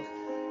that book,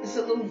 it's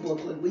a little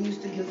booklet. We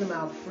used to give them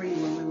out free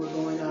when we were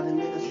going out in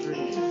ministry,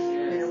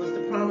 and it was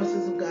the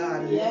promises of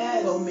God, and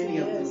there's so many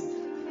of them.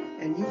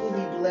 And you will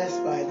be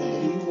blessed by them,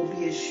 and you will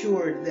be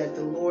assured that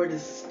the Lord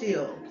is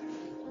still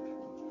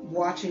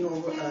watching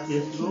over us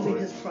Yes, and keeping Lord.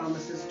 his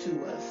promises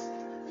to us.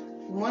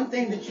 One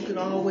thing that you can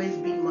always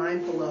be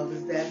mindful of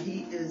is that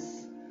he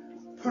is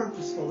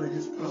purposeful in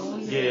his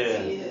promise. Yeah.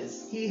 He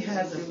is. He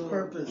has a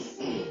purpose.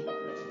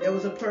 There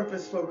was a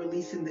purpose for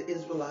releasing the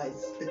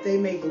Israelites, that they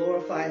may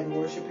glorify and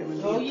worship him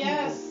and be Oh, a people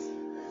yes.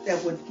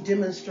 that would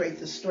demonstrate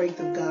the strength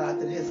of God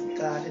that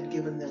God had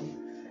given them.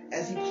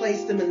 As he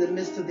placed them in the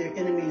midst of their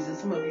enemies, and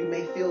some of you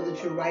may feel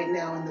that you're right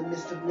now in the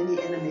midst of many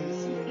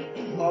enemies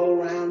all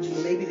around you.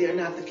 Maybe they're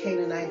not the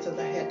Canaanites or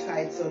the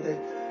Hittites or the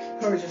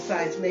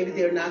Perizzites. Maybe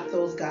they're not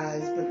those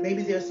guys, but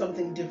maybe there's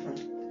something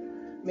different.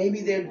 Maybe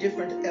there are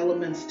different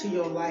elements to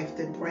your life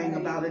that bring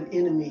about an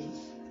enemy.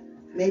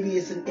 Maybe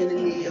it's an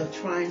enemy of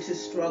trying to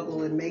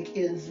struggle and make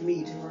ends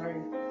meet.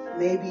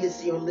 Maybe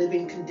it's your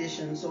living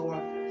conditions, or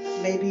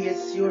maybe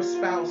it's your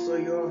spouse or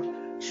your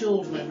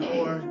children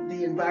or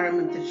the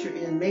environment that you're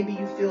in. Maybe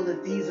you feel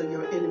that these are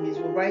your enemies.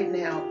 Well, right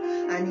now,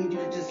 I need you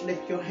to just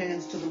lift your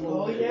hands to the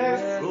Lord. Oh,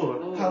 yes.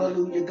 Lord.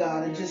 Hallelujah,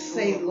 God. And just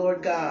say,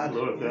 Lord God,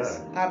 Lord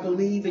God. I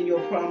believe in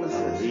your I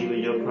promises, believe in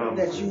your that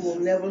promises. you will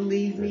never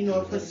leave me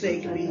nor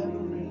forsake me.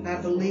 I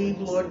believe,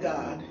 Lord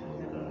God,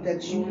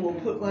 that you will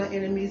put my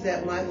enemies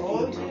at my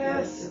Oh, feet,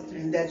 yes.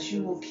 and that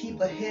you will keep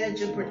a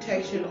hedge of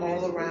protection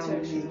all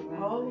around me.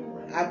 Oh,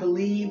 I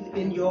believe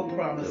in your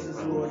promises,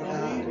 Lord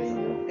God.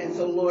 And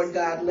so, Lord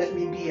God, let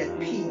me be at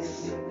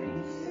peace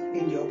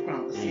in your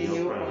promises. In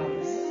your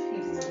promise.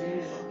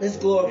 Let's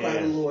glorify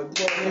Yes. the Lord.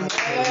 Glorify the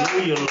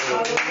Hallelujah,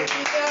 Lord.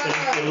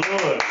 Thank you,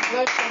 Lord.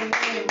 bless your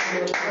name,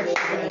 Lord.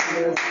 Bless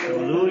your name.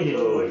 Hallelujah,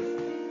 Lord.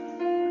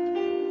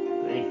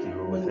 Thank you,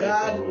 Lord. When Thank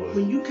God, you, Lord.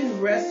 when you can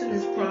rest in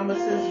his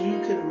promises, you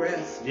can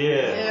rest. Yeah.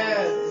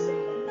 Yes.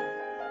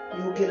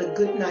 You'll get a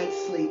good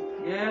night's sleep.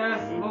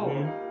 Yes, Lord.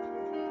 Mhm.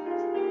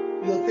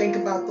 You'll think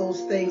about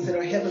those things that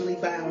are heavenly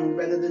bound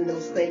rather than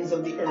those things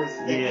of the earth.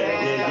 Yeah,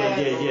 yeah,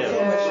 yeah, yeah, So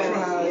yeah. much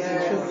trials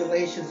Yes. and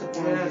tribulations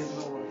upon Yes,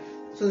 you. Lord.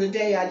 So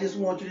today I just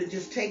want you to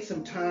just take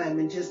some time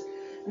and just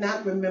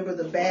not remember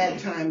the bad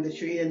time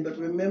that you're in, but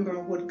remember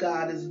what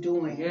God is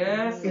doing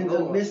Yes, in the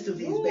Lord. midst of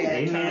these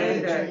bad Amen.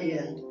 times that you're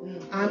in.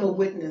 I'm a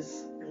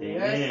witness.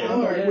 Yes,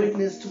 I'm Lord. a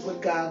witness to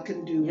what God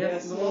can do.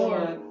 Yes,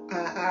 Lord.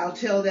 I'll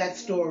tell that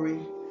story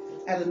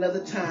at another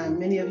time.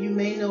 Many of you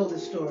may know the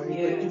story, but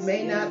you Yes,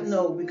 may not yes.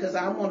 know, because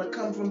I want to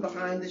come from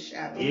behind the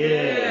shadows.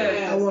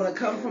 Yeah. I want to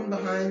come from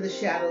behind the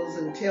shadows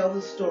and tell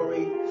the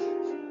story,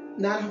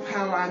 not of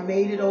how I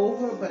made it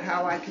over, but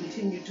how I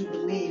continue to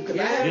believe, because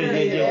I haven't Yeah,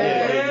 made it yeah,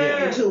 over yeah,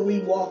 yeah. until we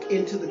walk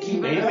into the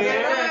kingdom. Amen.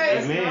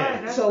 That's Amen.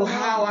 right. That's So right.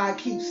 how I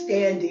keep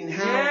standing,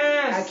 how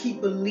Yes. I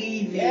keep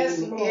believing Yes,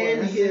 Lord. in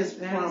That's his it.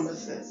 That's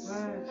promises.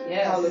 right.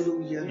 Yes.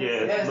 Hallelujah.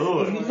 Yes, Yes.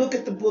 Lord. If you look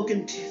at the book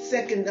in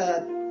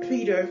 2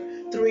 Peter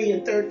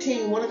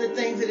 3:13, one of the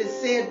things that it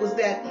said was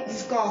that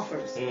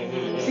scoffers.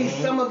 Mhm. See,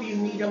 some of you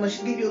need, I'm going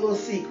to give you a little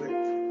secret.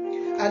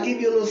 I'll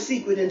give you a little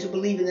secret into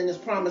believing in his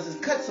promises.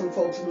 Cut some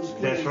folks loose,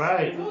 please. That's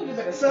right. Oh, you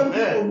better Some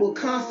Yeah. people will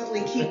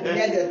constantly keep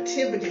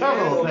negativity. Come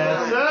in on, your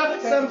mind.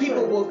 Pastor. Some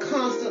people will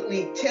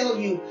constantly tell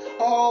you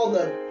all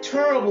the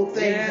terrible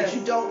things Yes. that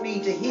you don't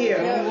need to hear.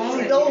 Yeah.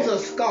 See, those are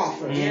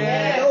scoffers.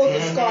 Yes. Those are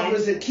Mhm.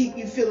 scoffers that keep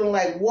you feeling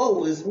like,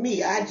 woe is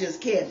me, I just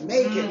can't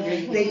make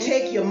it. They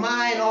take your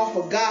mind off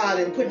of God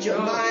and put your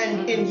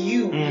mind in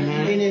you Mhm.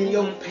 and in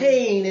your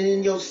pain and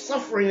in your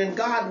suffering. And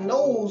God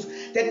knows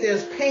that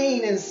there's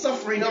pain and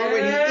suffering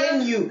already Yes.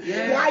 in you.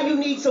 Yes. Why you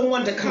need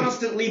someone to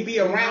constantly be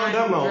around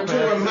Come on, you to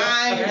Pastor.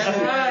 remind you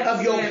Yes.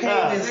 of your pain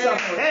and Yes.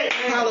 suffering. Hey.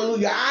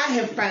 Hallelujah. I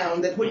have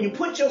found that when you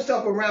put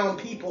yourself around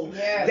people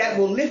Yes. that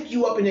will lift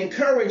you up and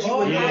encourage you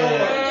Oh, in the yeah. Lord,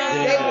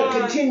 Yeah. they will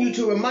continue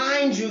to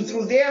remind you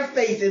through their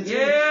faith and through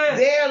Yes.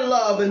 their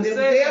love and through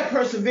Say their that.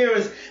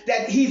 perseverance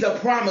that he's a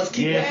promise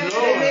keeper. Yes, They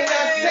may Lord.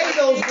 not say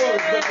those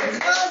words, but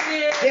because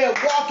they're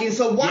walking.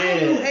 So why are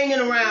you Yes. hanging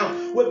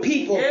around with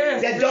people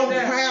Yes, that say don't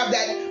that. have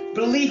that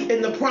belief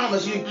in the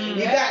promise? You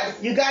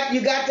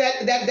got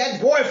that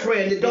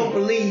boyfriend that don't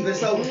believe, and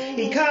so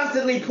he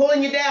constantly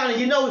pulling you down. And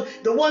you know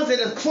the ones that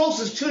are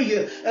closest to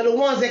you are the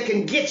ones that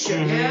can get you.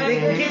 They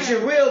can get you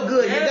real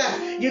good.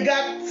 You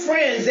got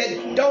friends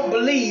that don't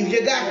believe.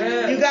 You got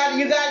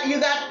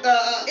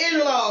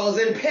in-laws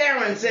and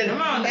parents and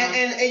Come on now.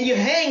 and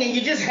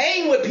you just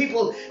hang with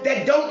people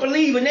that don't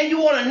believe, and then you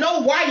want to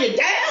know why you're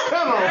down.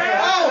 Come on,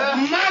 Oh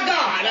Pastor. my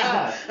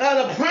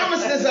God! The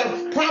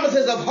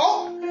promises of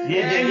hope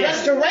and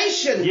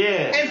restoration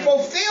Yeah. and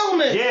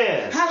fulfillment.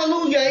 Yeah.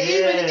 Hallelujah! Yeah.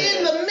 Even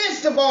in the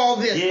midst of all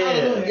this, Yeah.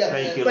 hallelujah!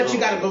 Thank you, But you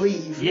Lord. got to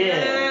believe Yeah.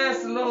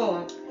 Yes,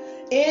 Lord.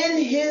 in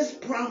His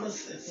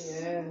promises.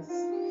 Yes.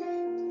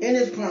 In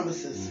His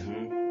promises,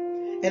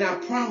 Mhm. and I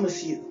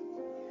promise you,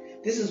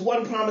 this is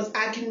one promise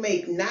I can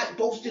make, not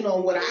boasting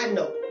on what I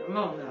know, Come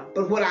on now.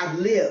 but what I've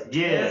lived.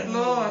 Yes, Yeah.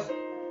 Lord.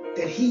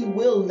 That He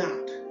will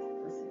not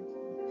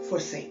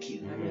forsake you.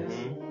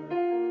 Mhm.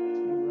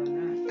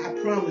 I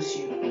promise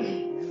you,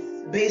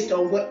 based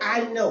on what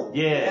I know,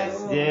 Yes.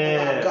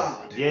 Yes.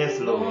 God. Yes,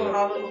 Lord.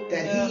 Hallelujah.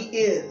 that He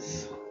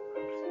is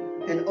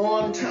an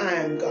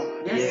on-time God,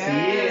 Yes, Yes,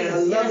 He He is. a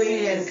is. loving Yes,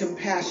 He and is.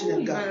 compassionate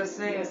You better God.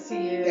 say it. Yes, he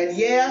is.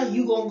 That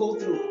you gonna go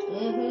through it.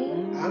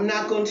 Mm-hmm. I'm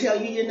not gonna tell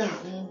you you're not.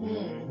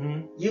 Mm-hmm.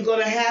 Mhm. You're going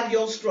to have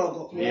your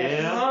struggle.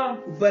 Yeah.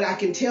 But I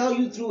can tell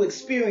you through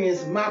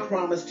experience, my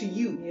promise to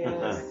you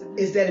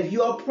is that if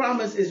your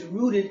promise is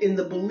rooted in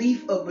the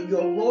belief of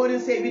your Lord and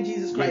Savior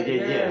Jesus Christ,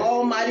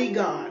 Almighty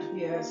God,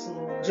 Yes,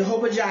 Lord.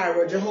 Jehovah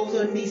Jireh,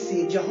 Jehovah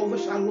Nisi, Jehovah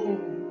Shalom,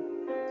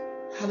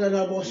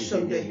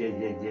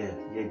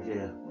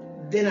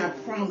 then I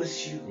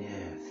promise you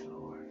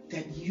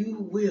that you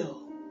will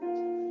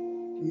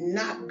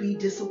not be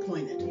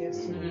disappointed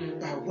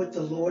by what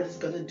the Lord is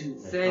going to do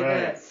Say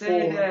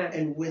that.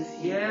 and with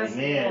you. Yes,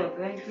 Amen. Lord.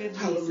 Thank you, Jesus.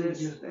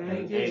 Hallelujah.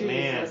 Thank you,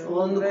 Amen. Jesus.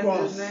 On the Bless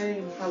cross. His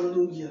name.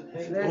 Hallelujah.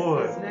 Bless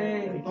Lord. His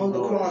name. On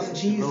the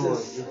cross,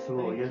 Jesus. Yes,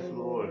 Lord. Yes,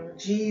 Lord.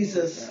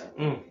 Jesus,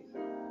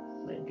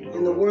 Thank you,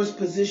 in the Lord. worst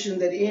position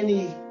that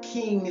any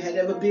king had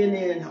ever been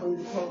in on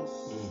the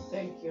cross,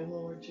 Thank you,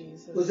 Lord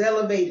Jesus. was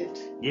elevated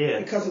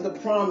Yes. because of the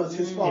promise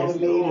his father Yes,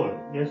 made him. Lord.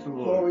 Yes,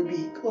 Lord. Glory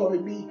be, glory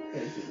be.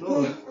 Thank you,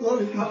 Lord.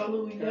 Glory be.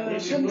 Hallelujah.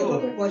 Yes,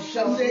 Lord.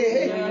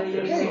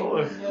 Hey,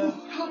 Lord.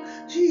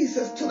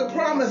 Jesus, to the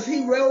promise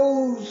he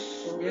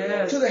rose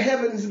Yes. to the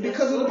heavens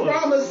because of the Lord.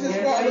 promise his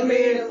Yes, father he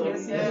made is. him.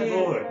 Yes, he Yes, is.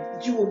 Lord.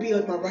 That you will be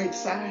at my right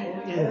side.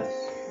 Yes.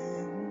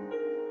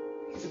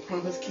 He's a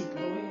promise keeper.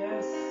 Oh,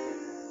 yes.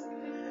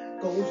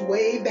 Goes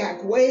way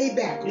back, way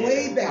back,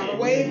 way back, Yeah,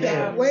 way yeah,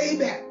 back, yeah. way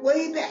back,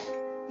 way back.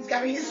 He's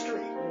got a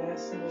history.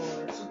 Yes,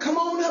 Lord. So come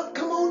on up,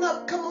 come on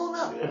up, come on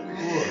up.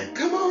 Yes, Lord.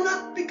 Come on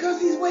up because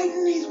he's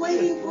waiting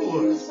for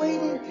you. He's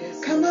waiting.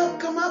 Come up,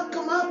 come up,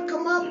 come up,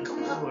 come up,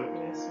 come up. Lord.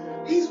 Yes,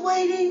 Lord. He's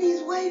waiting,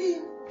 he's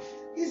waiting.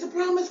 He's a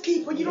promise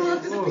keeper. You don't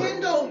have to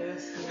depend on,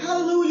 Yes, Lord.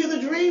 hallelujah, the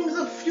dreams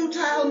of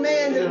futile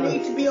man that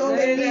need to be on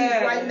their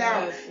knees right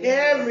now.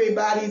 Yes.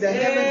 Everybody, the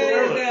heavens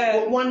and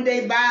earth will one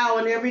day bow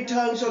and every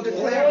tongue shall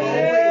declare,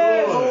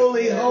 Yes.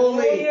 holy, holy, Oh,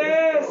 holy.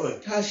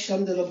 yes.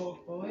 Hashandarabo.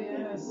 Oh,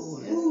 yes.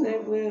 Yes, they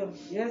will.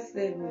 Yes,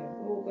 they will.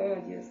 Oh,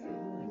 God, yes, they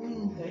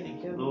will.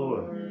 Thank you,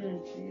 Lord.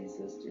 Lord.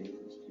 Jesus,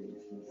 Jesus,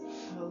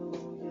 Jesus.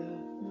 Hallelujah.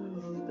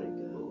 Thank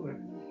you, Lord.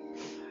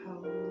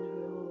 Hallelujah,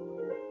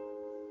 Lord.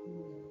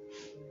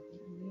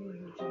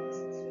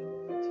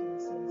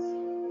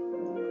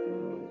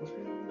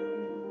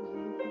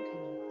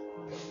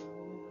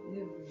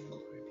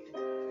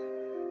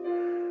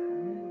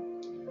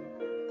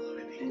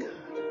 Glory be to God.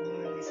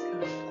 Yes,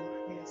 God.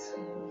 Yes,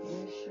 Lord.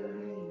 Bless your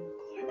name.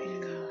 Glory be to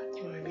God.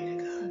 Glory be to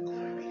God.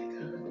 Glory be to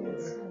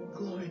God.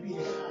 Glory be to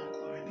God.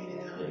 Glory be to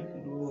God. Thank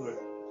you, Lord.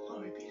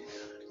 Glory be to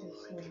God.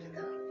 Glory be to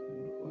God.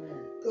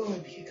 Glory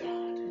be to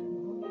God.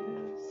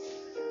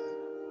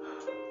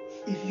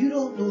 If you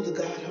don't know the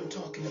God I'm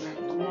talking about,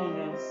 Come on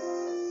now.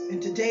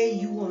 and today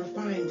you want to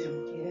find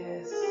him,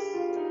 Yes.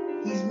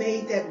 he's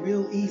made that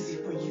real easy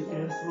for you.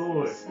 Yes,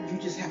 Lord. You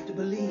just have to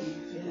believe.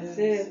 Yes.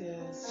 it.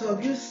 Yes. So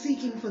if you're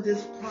seeking for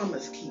this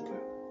promise keeper,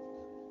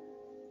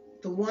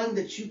 the one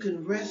that you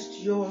can rest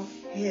your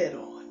head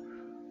on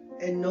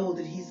and know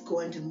that he's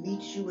going to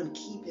meet you and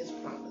keep his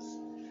promise,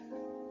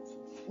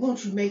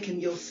 won't you make him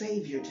your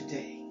Savior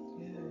today?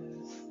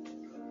 Yes.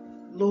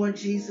 Lord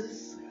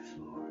Jesus,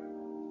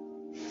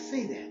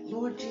 say that.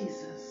 Lord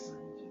Jesus,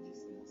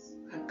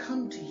 I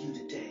come to you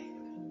today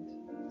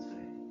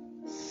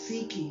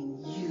seeking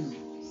you,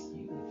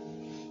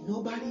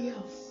 nobody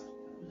else,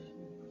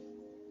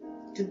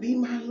 to be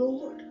my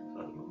Lord,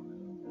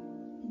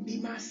 be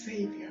my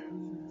Savior.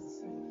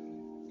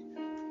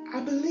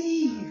 I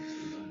believe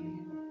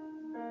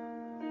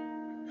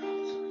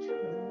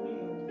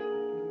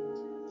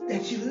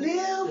that you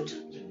lived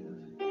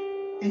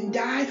and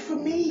died for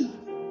me.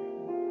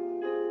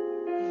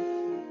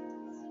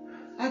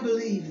 I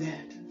believe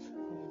that.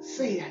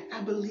 Say that.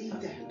 I believe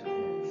that.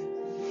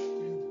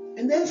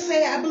 And then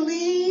say, I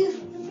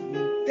believe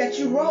that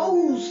you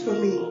rose for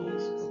me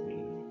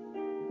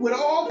with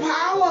all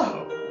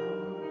power.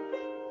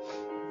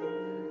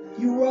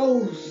 You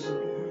rose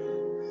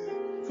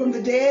from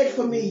the dead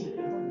for me,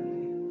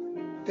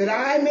 that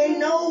I may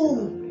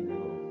know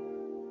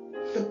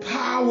the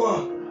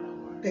power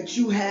that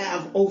you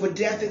have over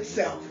death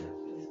itself.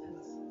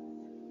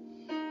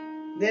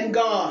 Then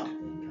God,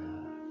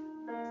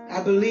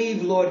 I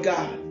believe, Lord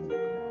God,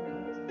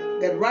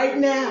 that right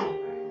now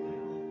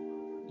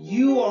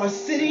you are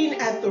sitting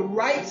at the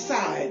right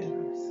side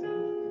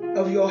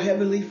of your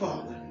Heavenly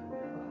Father.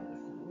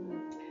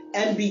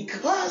 And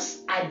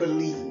because I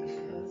believe,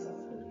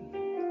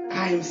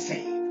 I am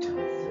saved.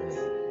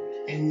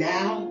 And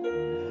now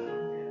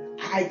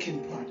I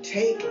can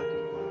partake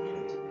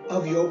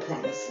of your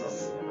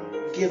promises.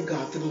 Give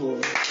God the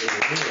glory.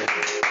 Hallelujah.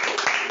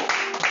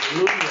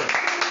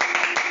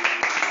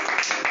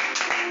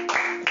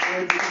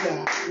 Glory be to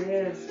God.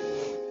 Yes.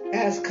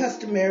 As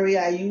customary,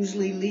 I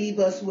usually leave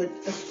us with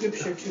a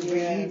scripture to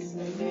read.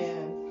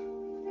 Amen.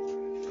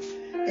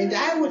 And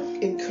I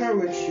would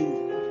encourage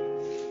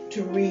you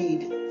to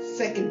read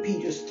 2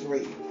 Peter 3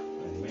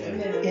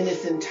 Amen. in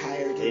its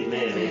entirety.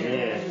 Amen.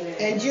 Amen.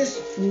 And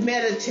just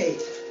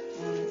meditate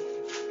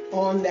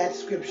on that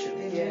scripture.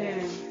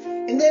 Amen.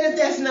 And then if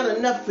that's not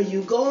enough for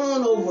you, go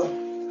on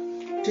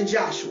over to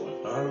Joshua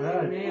All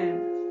right.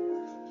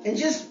 Amen. and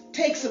just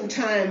take some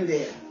time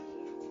there,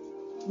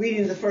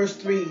 reading the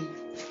first 3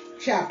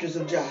 chapters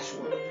of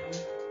Joshua.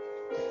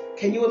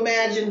 Can you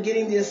imagine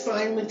getting the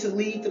assignment to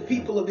lead the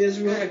people of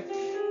Israel?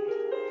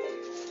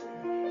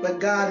 But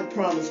God had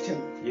promised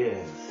him.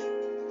 Yes.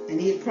 And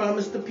he had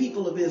promised the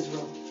people of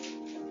Israel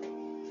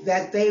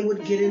that they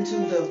would get into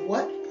the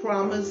what?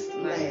 Promised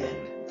land.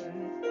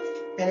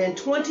 And in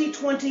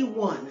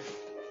 2021,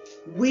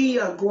 we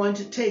are going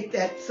to take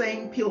that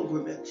same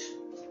pilgrimage.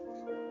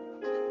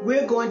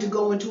 We're going to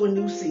go into a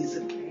new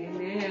season.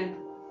 Amen.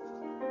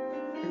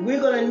 And we're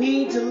going to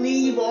need to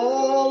leave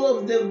all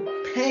of the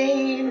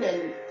pain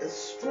and the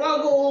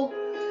struggle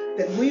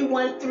that we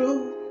went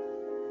through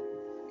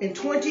in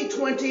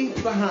 2020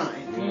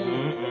 behind.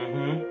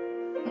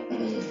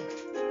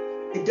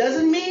 It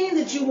doesn't mean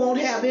that you won't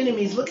have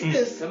enemies. Look at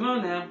this. Come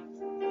on now.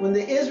 When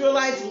the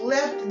Israelites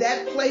left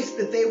that place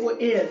that they were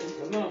in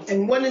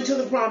and went into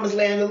the promised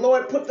land, the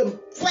Lord put them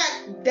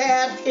flat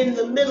dab in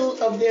the middle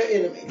of their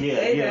enemy.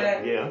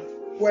 Yeah.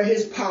 Where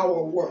his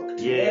power worked.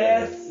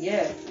 Yes.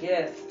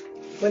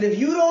 But if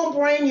you don't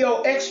bring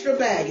your extra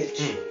baggage,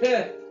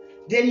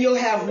 then you'll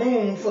have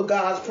room for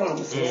God's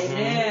promises.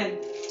 Amen.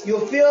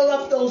 You'll fill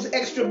up those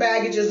extra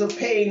baggages of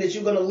pain that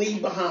you're going to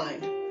leave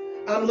behind.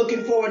 I'm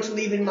looking forward to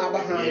leaving my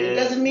behind. It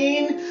doesn't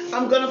mean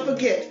I'm going to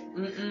forget.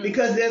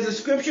 Because there's a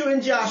scripture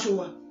in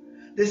Joshua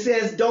that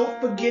says,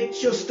 don't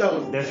forget your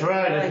stone. That's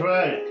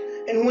right.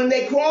 And when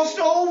they crossed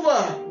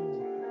over,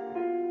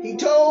 he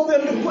told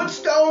them to put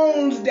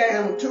stones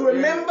down to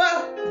remember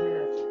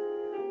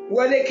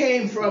where they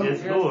came from.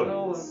 Yes, Lord.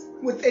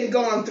 What they'd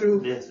gone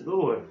through. Yes,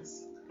 Lord.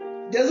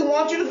 Doesn't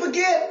want you to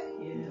forget.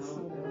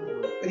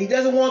 But he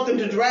doesn't want them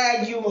to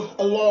drag you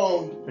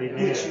along with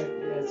you.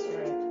 That's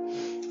right.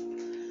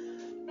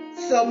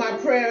 So my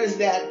prayer is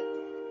that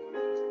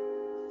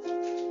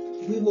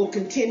we will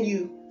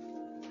continue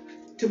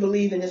to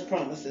believe in his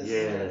promises.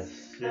 Yes,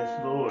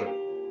 Lord.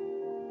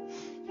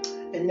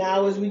 And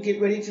now as we get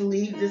ready to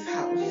leave this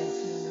house,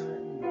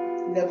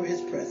 never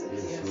his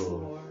presence. Yes,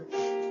 Lord.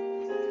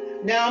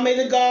 Now may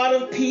the God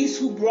of peace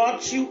who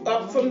brought you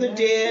up from the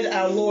dead,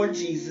 our Lord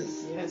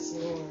Jesus,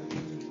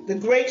 the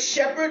great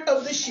shepherd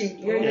of the sheep,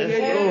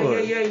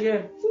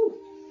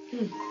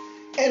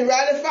 and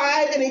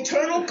ratified an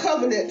eternal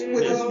covenant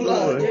with his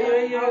blood.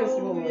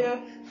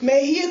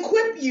 May he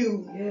equip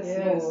you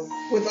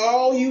with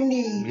all you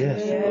need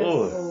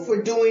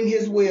for doing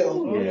his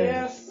will.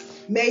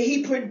 May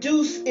he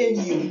produce in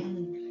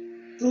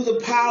you, through the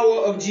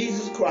power of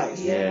Jesus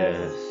Christ,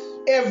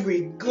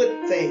 every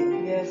good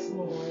thing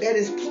that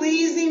is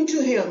pleasing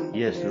to him,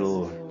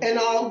 and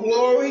all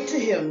glory to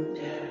him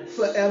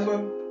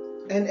forever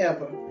and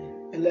ever.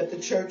 And let the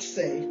church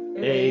say,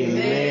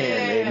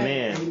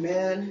 Amen.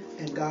 Amen,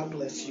 and God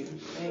bless you.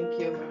 Thank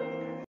you.